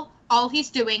 Axel, all he's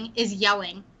doing is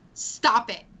yelling, "Stop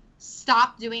it!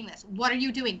 Stop doing this! What are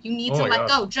you doing? You need to let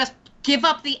go. Just give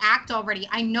up the act already.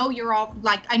 I know you're all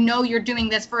like, I know you're doing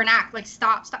this for an act. Like,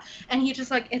 stop!" And he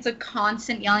just like, it's a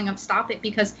constant yelling of "stop it,"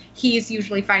 because he's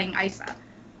usually fighting Isa.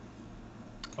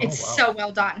 It's so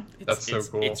well done. That's so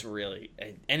cool. It's really,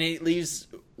 and it leaves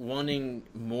wanting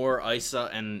more Isa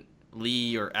and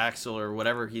Lee or Axel or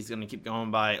whatever he's going to keep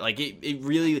going by. Like, it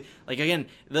really, like, again,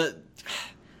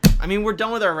 I mean, we're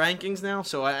done with our rankings now,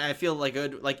 so I feel like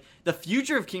the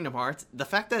future of Kingdom Hearts, the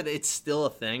fact that it's still a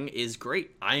thing is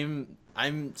great. I'm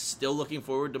still looking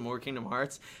forward to more Kingdom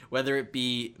Hearts, whether it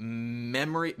be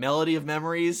Melody of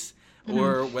Memories,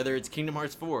 or whether it's Kingdom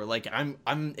Hearts 4. Like, I'm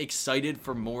excited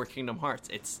for more Kingdom Hearts.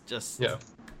 It's just... Yeah.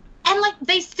 And, like,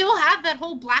 they still have that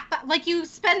whole black box. Like, you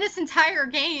spend this entire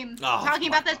game talking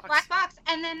about this black box,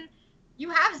 and then you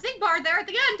have Xigbar there at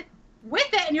the end with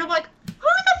it, and you're like, who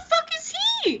the fuck is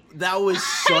he? That was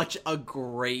such a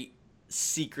great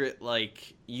secret,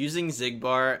 like, using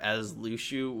Xigbar as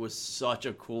Lucio was such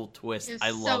a cool twist. I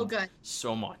loved it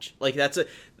so much. Like, that's a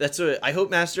I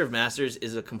hope Master of Masters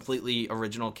is a completely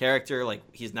original character. Like,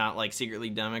 he's not like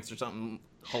secretly Demyx or something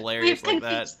hilarious like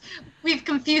that. We've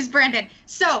confused Brandon.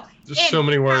 So just so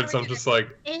many words. I'm just like,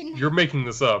 you're making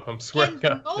this up. I'm swearing. In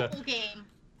the mobile game,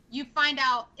 you find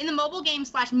out in the mobile game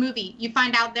 / movie, you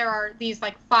find out there are these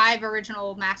like 5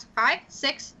 original masks. 5,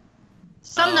 6.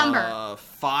 Some number.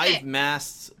 5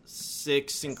 masks,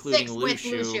 6 including 6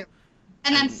 Lucio. with Lucio.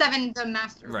 And then 7 the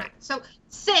master. Right. So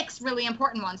 6 really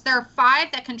important ones. There are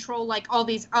 5 that control like all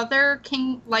these other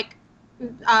Keyblade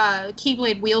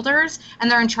wielders, and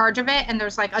they're in charge of it, and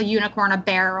there's like a unicorn, a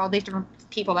bear, all these different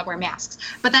people that wear masks.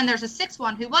 But then there's a 6th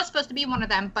one who was supposed to be one of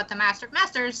them, but the Master of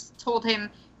Masters told him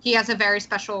he has a very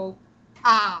special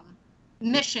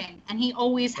mission, and he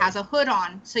always has a hood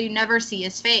on, so you never see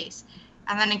his face.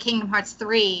 And then in Kingdom Hearts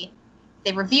 3,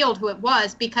 they revealed who it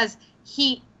was, because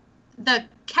the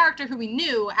character who we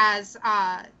knew as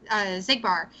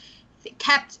Xigbar,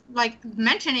 kept like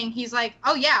mentioning, he's like,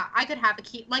 oh yeah, I could have a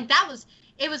key. Like,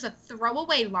 it was a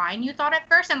throwaway line, you thought at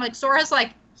first, and like Sora's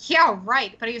like, yeah,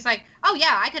 right, but he's like, oh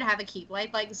yeah, I could have a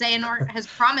Keyblade. Like, Xehanort has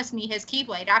promised me his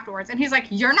Keyblade afterwards, and he's like,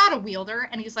 you're not a wielder,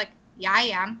 and he's like, yeah, I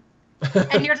am.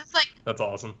 And you're just like, that's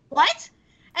awesome. What?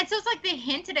 And so it's like they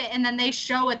hinted it, and then they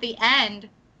show at the end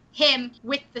him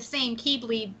with the same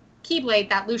Keyblade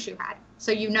that Lucio had,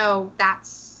 so you know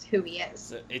that's who he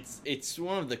is. It's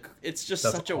one of the. It's just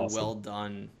That's such awesome. a well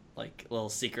done like little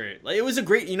secret. Like, it was a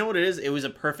great. You know what it is? It was a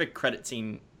perfect credit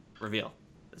scene reveal.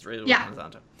 That's really what it comes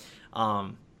down to.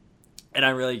 And I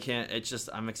really can't. It's just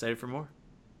I'm excited for more.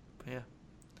 But yeah.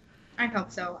 I hope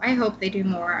so. I hope they do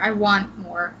more. I want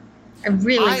more. I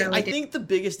really do. I think the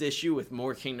biggest issue with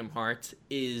more Kingdom Hearts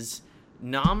is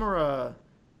Nomura,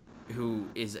 who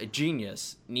is a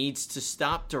genius, needs to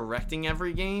stop directing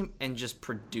every game and just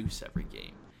produce every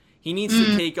game. He needs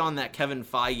to take on that Kevin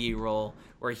Feige role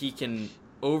where he can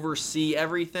oversee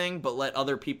everything, but let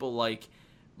other people like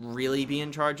really be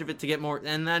in charge of it to get more,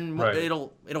 and then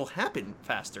it'll happen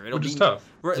faster. It'll be tough.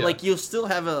 Like, you'll still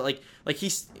have a like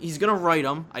he's gonna write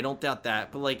them. I don't doubt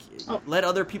that, but like let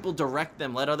other people direct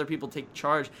them, let other people take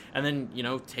charge, and then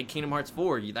take Kingdom Hearts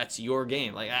 4. That's your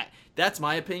game. Like, that's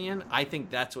my opinion. I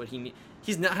think that's what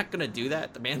he's not gonna do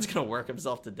that. The man's gonna work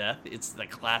himself to death. It's the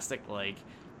classic like.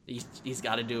 He's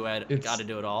got to do it. Got to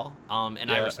do it all. And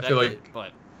I respect it,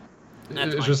 but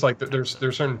it's just like there's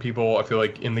certain people I feel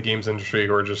like in the games industry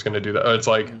who are just going to do that. It's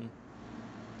like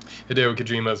Hideo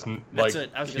Kojima's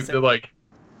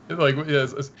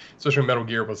especially Metal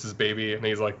Gear was his baby, and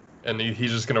he's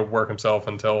just going to work himself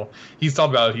until he's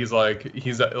talked about it. He's like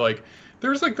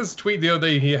there's like this tweet the other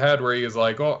day he had where he was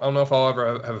like, well, I don't know if I'll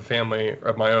ever have a family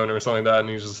of my own or something like that, and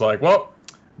he's just like, well.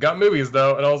 Got movies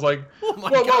though, and I was like,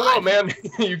 whoa, man,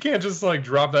 you can't just like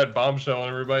drop that bombshell on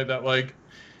everybody. That like,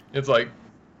 it's like,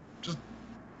 just,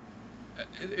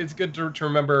 it's good to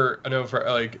remember. I know for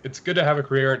like, it's good to have a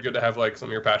career and good to have like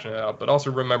something you're passionate about, but also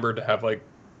remember to have like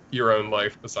your own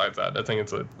life besides that. I think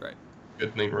it's a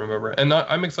good thing to remember. And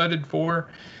I'm excited for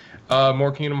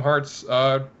more Kingdom Hearts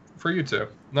for you two.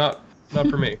 Not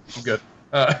for me. I'm good.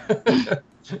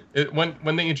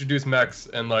 When they introduce mechs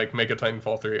and like make a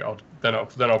Titanfall 3,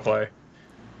 I'll play.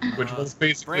 Which was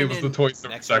basically was the Toy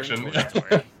Story section. Toy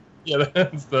Story. Yeah,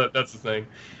 that's the thing.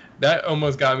 That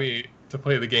almost got me to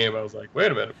play the game. I was like,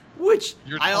 wait a minute. Which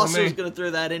You're I telling also me? was gonna throw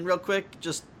that in real quick.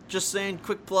 Just saying,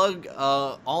 quick plug.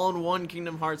 All-in-one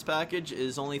Kingdom Hearts package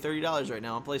is only $30 right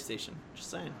now on PlayStation.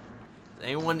 Just saying.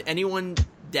 Anyone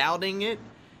doubting it?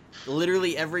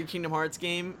 Literally every Kingdom Hearts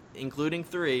game, including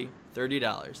 3,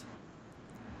 $30.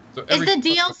 So Is every the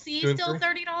 2 DLC and still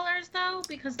 3? $30 though?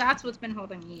 Because that's what's been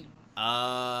holding me.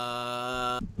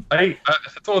 I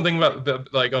that's the one thing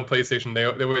about like on PlayStation, they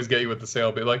always get you with the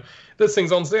sale. But like, this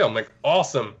thing's on sale. I'm like,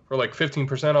 awesome, for like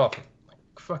 15% off. Like,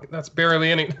 fuck, that's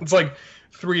barely any. It's like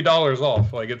 $3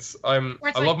 off. Like I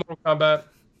love Mortal Kombat,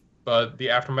 but the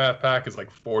Aftermath pack is like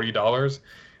 $40.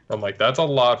 I'm like, that's a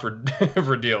lot for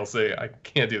for DLC. I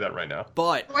can't do that right now.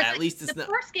 But Or at least it's the not.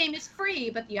 first game is free,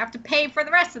 but you have to pay for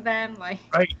the rest of them. Like,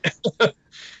 Right.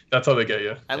 That's how they get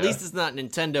you. At least it's not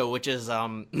Nintendo, which is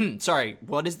sorry,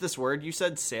 what is this word you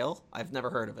said? Sale? I've never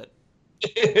heard of it.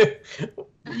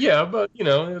 Yeah, but you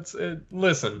know,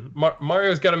 listen,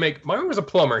 Mario's got to make. Mario's a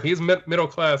plumber. He's middle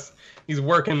class. He's a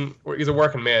working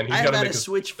man. He's I got have to had make a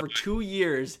Switch for 2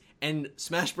 years, and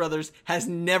Smash Brothers has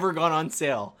never gone on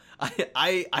sale.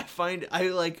 I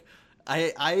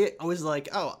was like,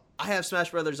 oh, I have Smash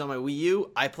Brothers on my Wii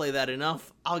U. I play that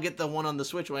enough. I'll get the one on the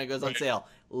Switch when it goes on sale.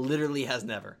 Literally has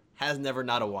never,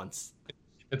 not a once.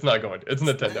 It's not going to. It's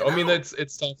Nintendo. I mean, it's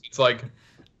tough. It's like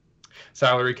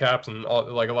salary caps and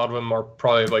all, like a lot of them are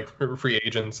probably like free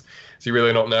agents, so you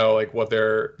really don't know like what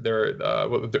they're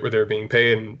being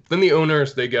paid. And then the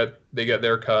owners they get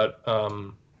their cut.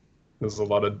 There's a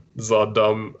lot of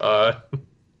dumb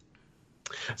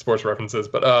sports references,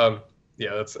 but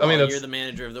yeah, that's. I mean, you're the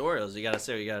manager of the Orioles. You gotta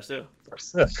say what you gotta say.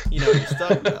 You know what you're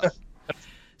talking about.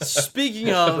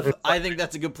 Speaking of, I think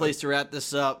that's a good place to wrap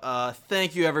this up.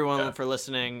 Thank you everyone for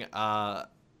listening. My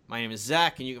name is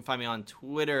Zach, and you can find me on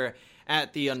Twitter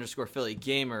at @the_Philly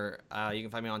Gamer. You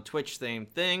can find me on Twitch, same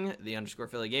thing,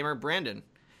 @the_Philly Gamer. Brandon,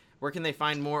 where can they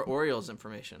find more Orioles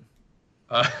information?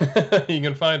 You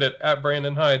can find it at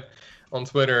Brandon Hyde on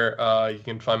Twitter.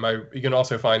 You can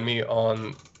also find me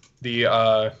on the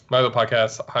my other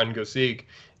podcast, Hide and Go Seek.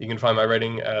 You can find my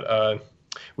writing at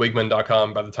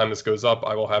wigman.com. By the time this goes up,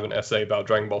 I will have an essay about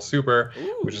Dragon Ball Super,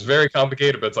 which is very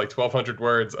complicated, but it's like 1,200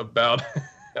 words about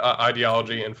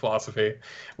ideology and philosophy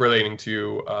relating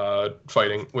to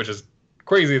fighting, which is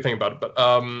crazy to think about it.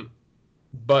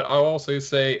 But I'll also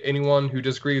say anyone who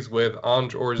disagrees with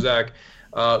Anj or Zach,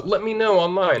 let me know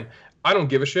online. I don't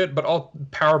give a shit, but I'll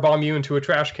powerbomb you into a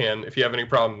trash can if you have any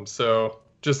problems. So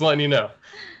just letting you know.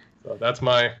 So that's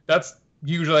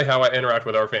usually how I interact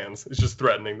with our fans. It's just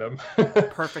threatening them.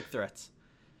 Perfect threats.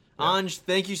 Yeah. Anj,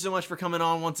 thank you so much for coming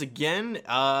on once again.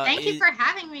 thank you for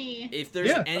having me. If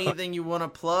there's anything you want to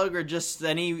plug or just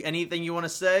anything you want to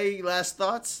say, last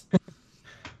thoughts?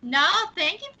 No,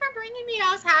 thank you for bringing me.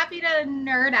 I was happy to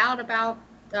nerd out about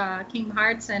Kingdom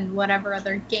Hearts and whatever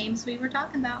other games we were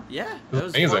talking about. Yeah, that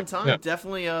was a fun time. Yeah.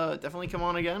 Definitely come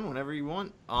on again whenever you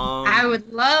want. I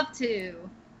would love to.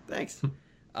 Thanks.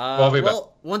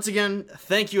 Well, once again,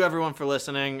 thank you everyone for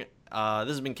listening. This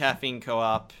has been Caffeine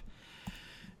Co-op,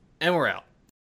 and we're out.